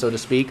money, so to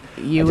speak.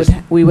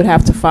 We would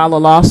have to file a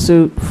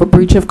lawsuit for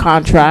breach of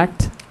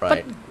contract.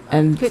 Right.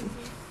 And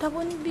That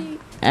wouldn't be.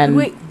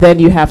 then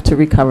you have to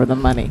recover the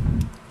money.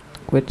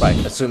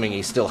 Right, assuming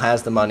he still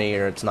has the money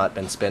or it's not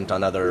been spent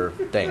on other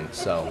things,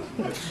 so.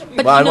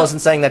 But Well, I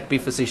wasn't saying that to be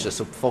facetious,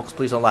 so folks,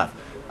 please don't laugh.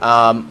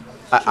 I'm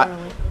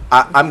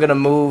going to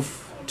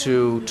move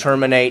to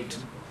terminate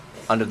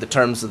under the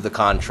terms of the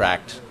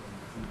contract.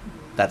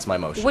 That's my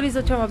motion. What is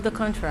the term of the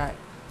contract?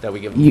 That we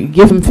give. You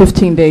give him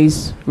 15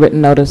 days written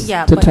notice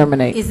Yeah, to but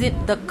terminate. is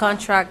it the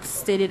contract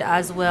stated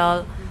as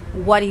well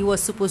what he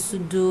was supposed to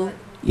do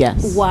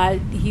Yes. while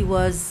he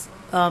was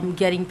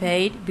getting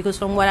paid? Because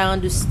from what I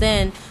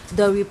understand,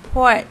 the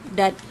report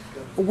that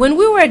when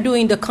we were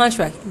doing the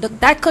contract,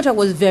 that contract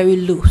was very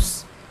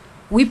loose.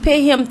 We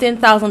pay him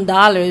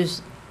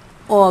 $10,000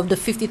 of the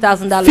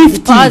 $50,000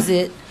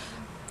 deposit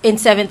and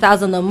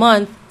 $7,000 a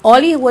month.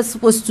 All he was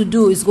supposed to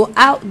do is go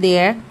out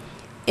there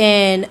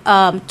and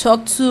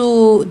talk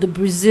to the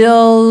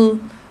Brazil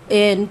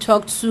and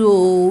talk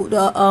to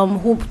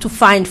who to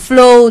find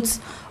floats,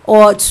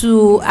 or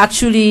to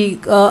actually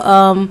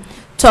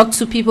talk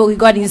to people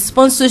regarding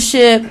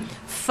sponsorship,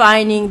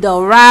 finding the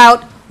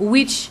route,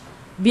 which,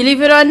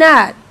 believe it or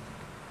not,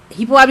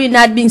 he probably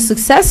not being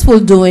successful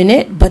doing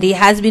it, but he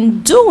has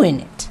been doing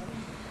it.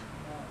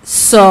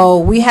 So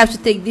we have to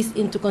take this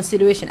into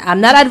consideration.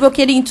 I'm not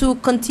advocating to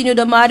continue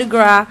the Mardi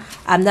Gras.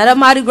 I'm not a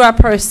Mardi Gras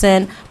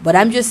person, but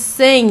I'm just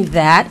saying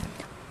that,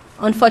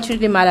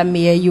 unfortunately, Madam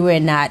Mayor, you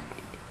were not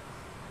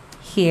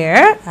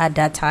here at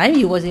that time.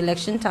 It was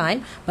election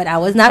time, but I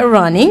was not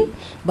running.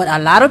 But a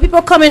lot of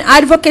people come and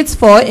advocates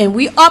for it, and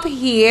we up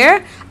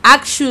here,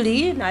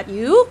 actually, not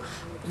you,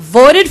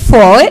 voted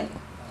for it,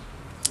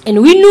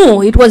 and we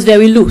knew it was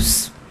very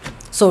loose.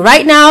 So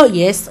right now,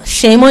 yes,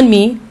 shame on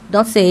me.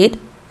 Don't say it.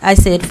 I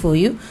said for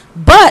you.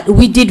 But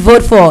we did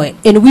vote for it,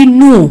 and we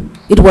knew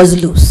it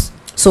was loose.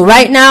 So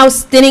right now,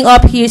 sitting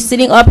up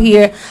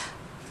here,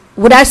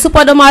 would I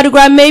support the Mardi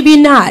Gras? Maybe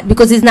not,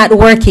 because it's not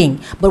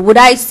working. But would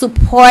I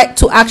support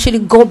to actually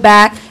go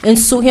back and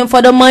sue him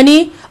for the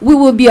money? We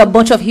will be a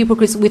bunch of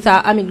hypocrites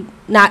without, I mean,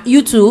 not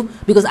you two,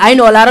 because I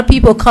know a lot of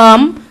people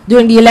come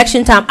during the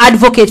election time,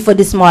 advocate for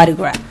this Mardi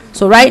Gras.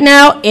 So right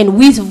now, and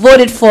we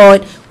voted for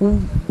it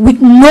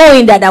with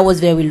knowing that that was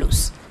very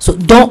loose. So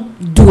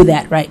don't do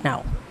that right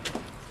now.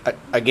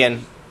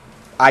 Again,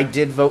 I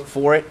did vote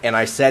for it, and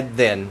I said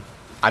then,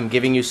 I'm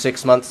giving you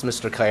 6 months,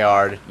 Mr.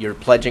 Kayard. You're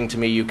pledging to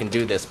me you can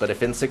do this, but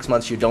if in 6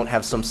 months you don't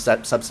have some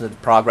substantive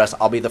progress,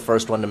 I'll be the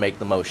first one to make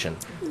the motion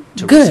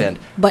to rescind.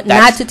 But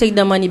not to take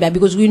the money back,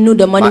 because we knew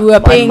the money we were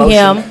paying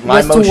him was to work.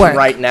 My motion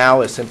right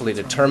now is simply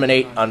to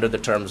terminate under the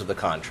terms of the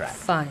contract.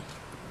 Fine.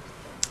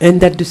 And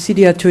that the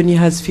city attorney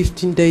has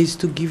 15 days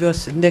to give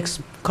us,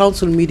 next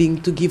council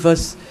meeting, to give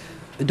us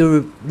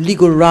the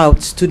legal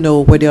routes to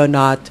know whether or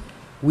not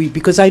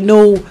because I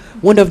know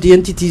one of the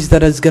entities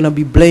that is going to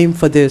be blamed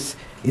for this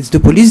is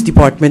the police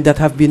department, that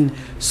have been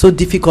so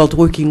difficult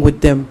working with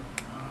them.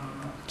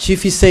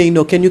 Chief is saying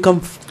no. Can you come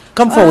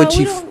forward,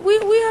 Chief?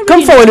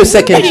 Come forward a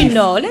second, Chief.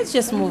 No, let's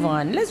just move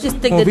on. Let's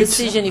just take the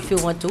decision if you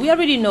want to. We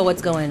already know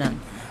what's going on.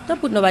 Don't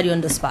put nobody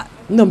on the spot.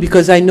 No,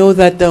 because I know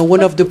that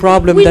one of the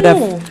problems that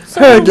I've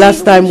heard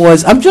last time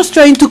was, I'm just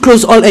trying to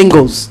close all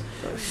angles.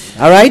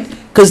 All right?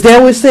 Because they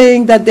were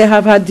saying that they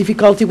have had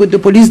difficulty with the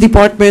police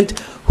department,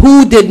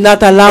 who did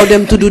not allow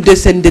them to do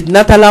this and did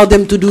not allow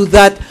them to do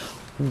that.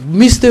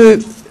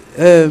 Mr.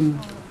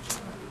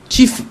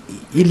 Chief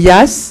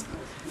Ilyas,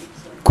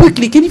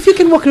 quickly, if you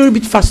can walk a little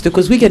bit faster,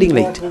 because we're getting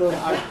late.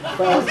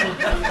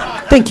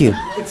 Thank you.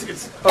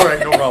 It's all right,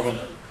 no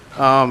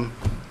problem.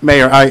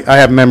 Mayor, I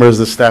have members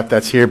of the staff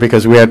that's here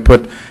because we had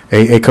put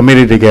a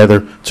committee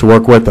together to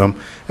work with them.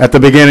 At the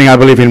beginning, I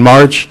believe in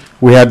March,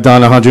 we had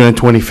done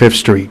 125th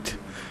Street.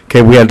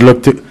 Okay, we had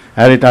looked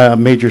at it.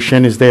 Major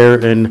Shin is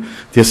there, and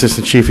the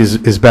Assistant Chief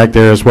is back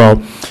there as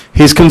well.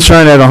 His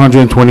concern at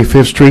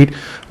 125th Street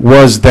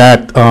was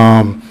that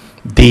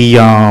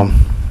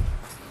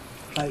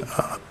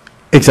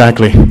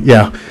exactly,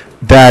 yeah,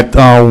 that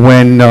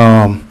when,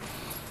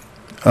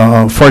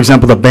 for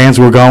example, the bands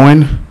were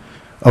going,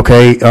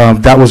 okay,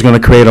 that was going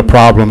to create a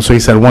problem. So he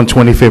said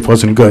 125th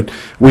wasn't good.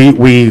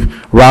 We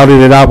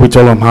routed it out. We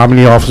told him how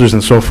many officers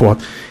and so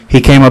forth.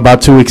 He came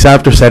about 2 weeks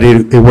after, said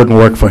it wouldn't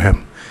work for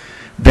him.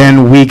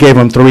 Then we gave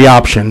him 3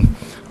 options: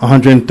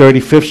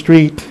 135th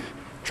Street.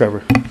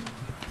 Trevor.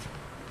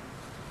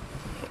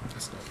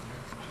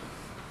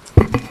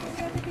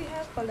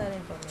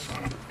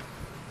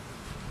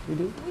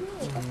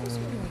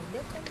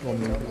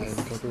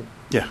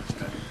 Yeah.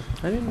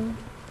 I didn't know.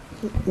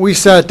 We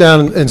sat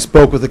down and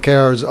spoke with the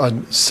carriers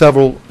on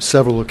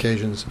several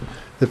occasions.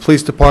 The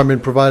police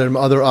department provided them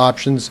other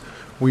options.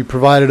 We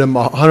provided them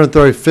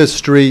 135th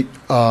Street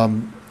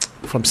from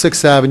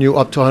 6th Avenue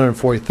up to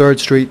 143rd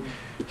Street.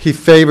 He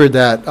favored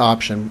that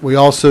option. We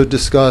also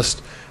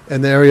discussed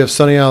in the area of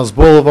Sunny Isles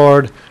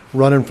Boulevard,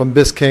 running from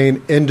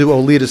Biscayne into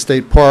Oleta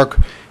State Park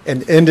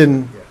and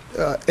ending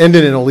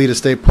in Oleta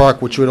State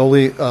Park, which would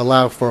only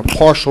allow for a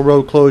partial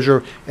road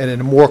closure and in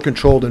a more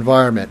controlled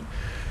environment.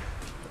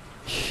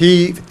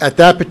 At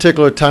that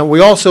particular time,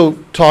 we also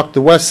talked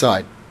the west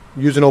side,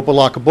 using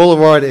Opalaka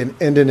Boulevard and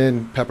ending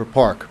in Pepper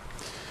Park.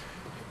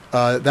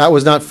 That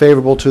was not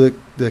favorable to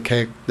the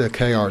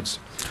Kayards.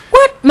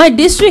 What? My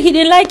district, he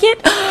didn't like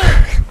it?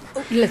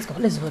 Let's go.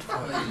 Let's vote for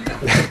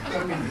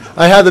it.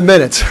 I have the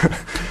minutes.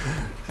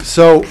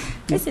 So,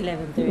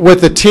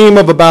 with a team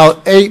of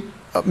about 8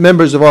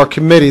 members of our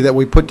committee that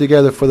we put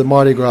together for the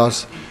Mardi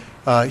Gras,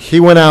 he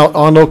went out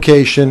on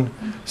location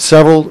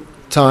several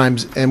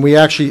times, and we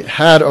actually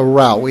had a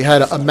route. We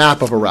had a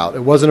map of a route.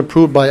 It wasn't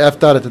approved by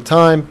FDOT at the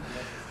time.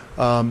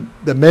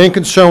 The main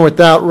concern with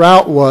that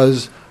route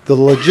was the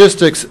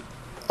logistics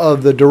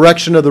of the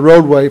direction of the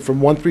roadway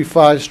from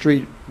 135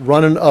 Street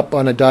running up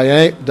on a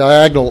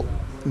diagonal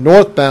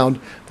northbound,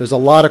 there's a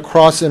lot of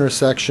cross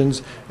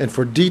intersections, and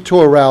for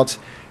detour routes,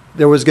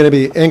 there was going to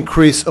be an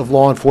increase of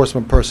law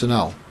enforcement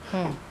personnel.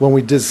 When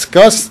we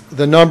discussed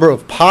the number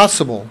of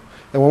possible,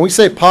 and when we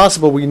say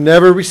possible, we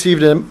never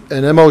received an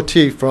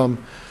MOT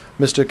from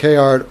Mr.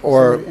 Kayard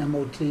or... So the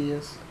MOT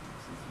is?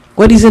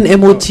 What is an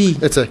MOT?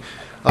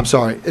 I'm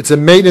sorry, it's a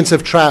maintenance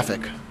of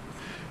traffic.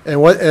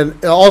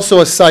 And also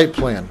a site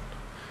plan.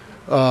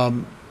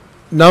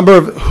 Number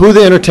of who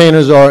the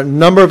entertainers are,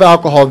 number of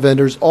alcohol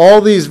vendors,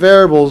 all these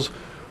variables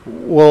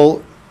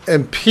will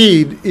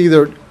impede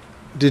either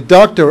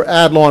deduct or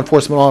add law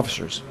enforcement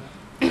officers.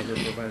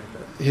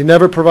 He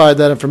never provided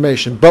that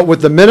information. But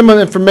with the minimum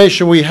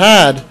information we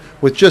had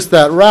with just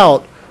that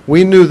route,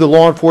 we knew the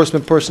law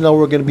enforcement personnel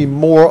were going to be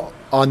more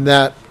on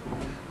that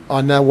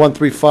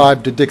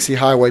 135 to Dixie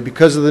Highway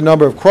because of the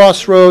number of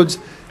crossroads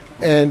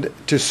and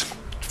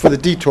for the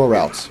detour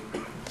routes.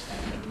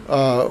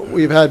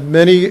 We've had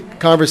many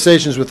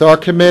conversations with our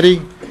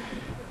committee.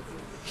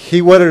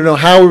 He wanted to know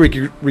how we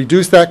could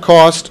reduce that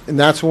cost, and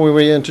that's when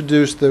we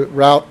introduced the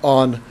route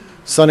on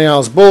Sunny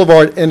Isles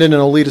Boulevard ending in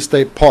Oletah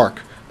State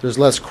Park. There's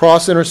less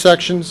cross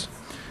intersections.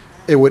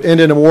 It would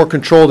end in a more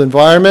controlled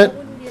environment.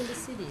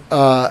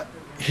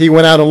 He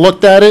went out and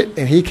looked at it,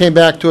 and he came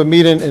back to a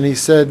meeting, and he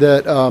said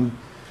that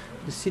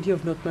the city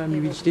of North Miami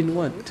Beach didn't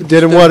want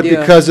it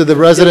because of the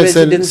residents,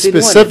 and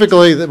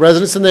specifically the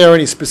residents in there, and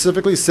he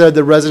specifically said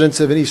the residents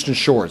of the Eastern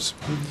Shores.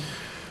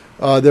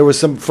 There was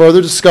some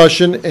further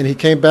discussion, and he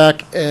came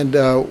back, and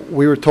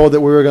we were told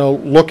that we were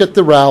going to look at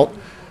the route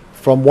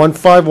from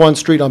 151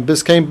 Street on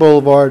Biscayne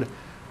Boulevard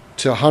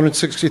to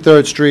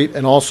 163rd Street,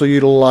 and also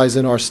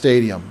utilizing our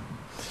stadium.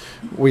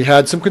 We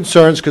had some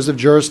concerns because of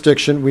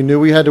jurisdiction. We knew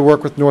we had to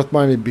work with North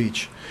Miami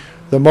Beach.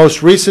 The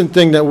most recent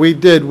thing that we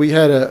did, we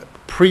had a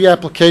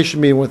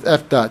pre-application meeting with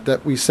FDOT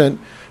that we sent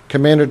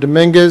Commander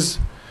Dominguez,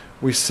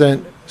 we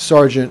sent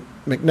Sergeant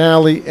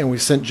McNally, and we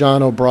sent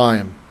John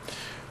O'Brien.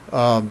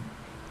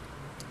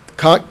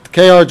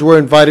 Kayards were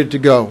invited to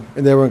go,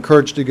 and they were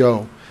encouraged to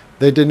go.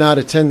 They did not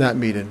attend that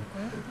meeting.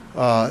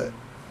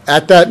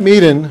 At that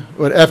meeting,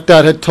 what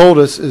FDOT had told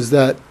us is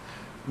that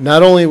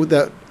not only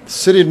that the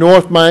city of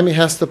North Miami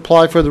has to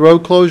apply for the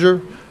road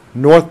closure,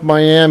 North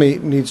Miami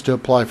needs to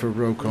apply for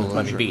road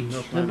closure.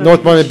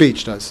 North Miami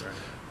Beach does.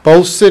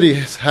 Both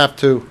cities have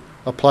to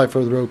apply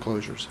for the road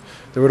closures.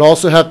 There would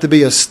also have to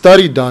be a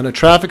study done, a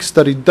traffic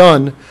study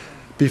done,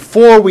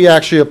 before we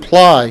actually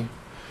apply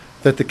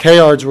that the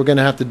Kayards were going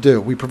to have to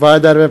do. We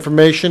provided that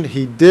information.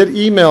 He did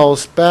email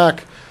us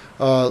back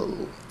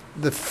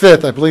the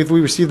 5th. I believe we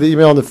received the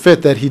email on the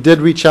 5th that he did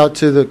reach out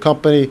to the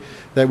company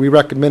that we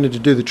recommended to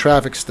do the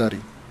traffic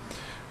study.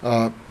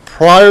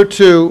 Prior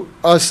to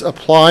us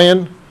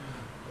applying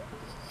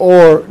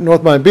or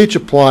North Miami Beach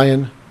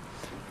applying,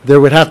 there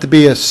would have to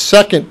be a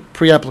second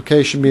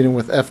pre-application meeting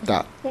with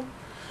FDOT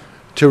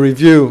to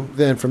review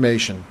the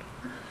information.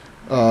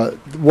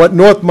 What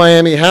North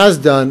Miami has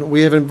done,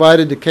 we have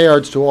invited the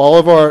Kayards to all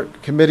of our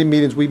committee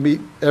meetings. We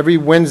meet every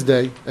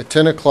Wednesday at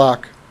 10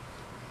 o'clock.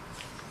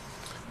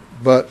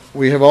 But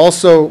we have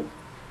also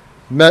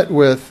met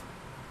with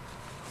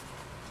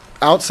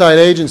outside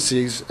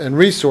agencies and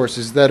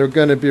resources that are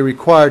going to be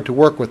required to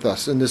work with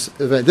us in this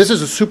event. This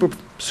is a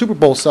Super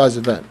Bowl size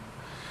event.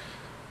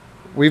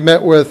 We've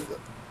met with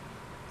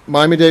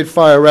Miami-Dade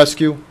Fire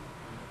Rescue,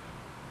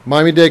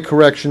 Miami-Dade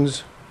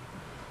Corrections,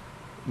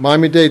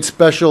 Miami-Dade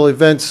Special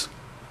Events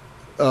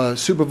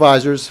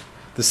Supervisors,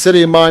 the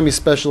City of Miami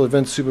Special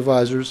Events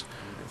Supervisors,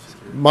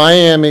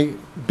 Miami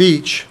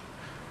Beach,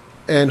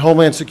 and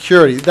Homeland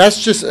Security.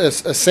 That's just a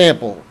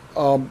sample.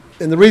 And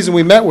the reason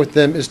we met with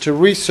them is to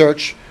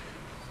research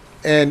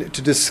and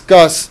to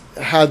discuss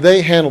how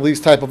they handle these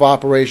type of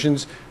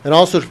operations, and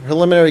also to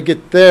preliminarily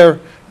get their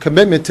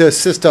commitment to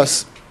assist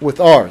us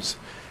with ours.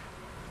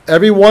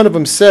 Every one of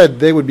them said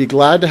they would be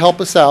glad to help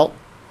us out,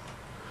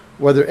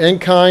 whether in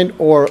kind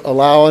or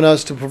allowing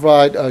us to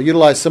provide,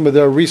 utilize some of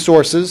their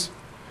resources,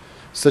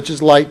 such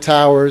as light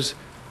towers,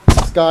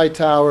 sky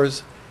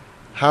towers.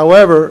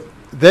 However,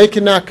 they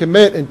cannot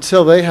commit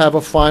until they have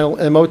a final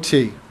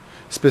MOT,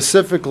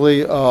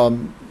 specifically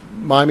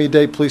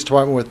Miami-Dade Police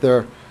Department with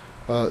their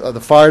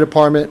the fire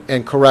department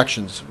and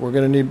corrections. We're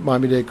going to need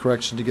Miami-Dade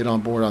Corrections to get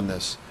on board on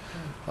this.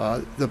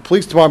 The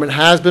police department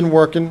has been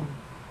working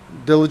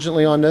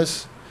diligently on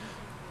this.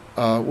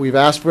 We've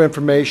asked for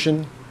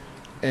information,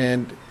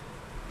 and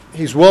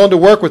he's willing to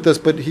work with us,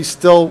 but he's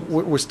still,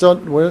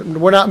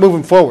 we're not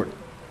moving forward.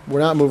 We're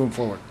not moving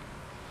forward.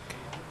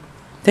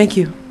 Thank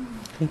you.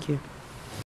 Thank you.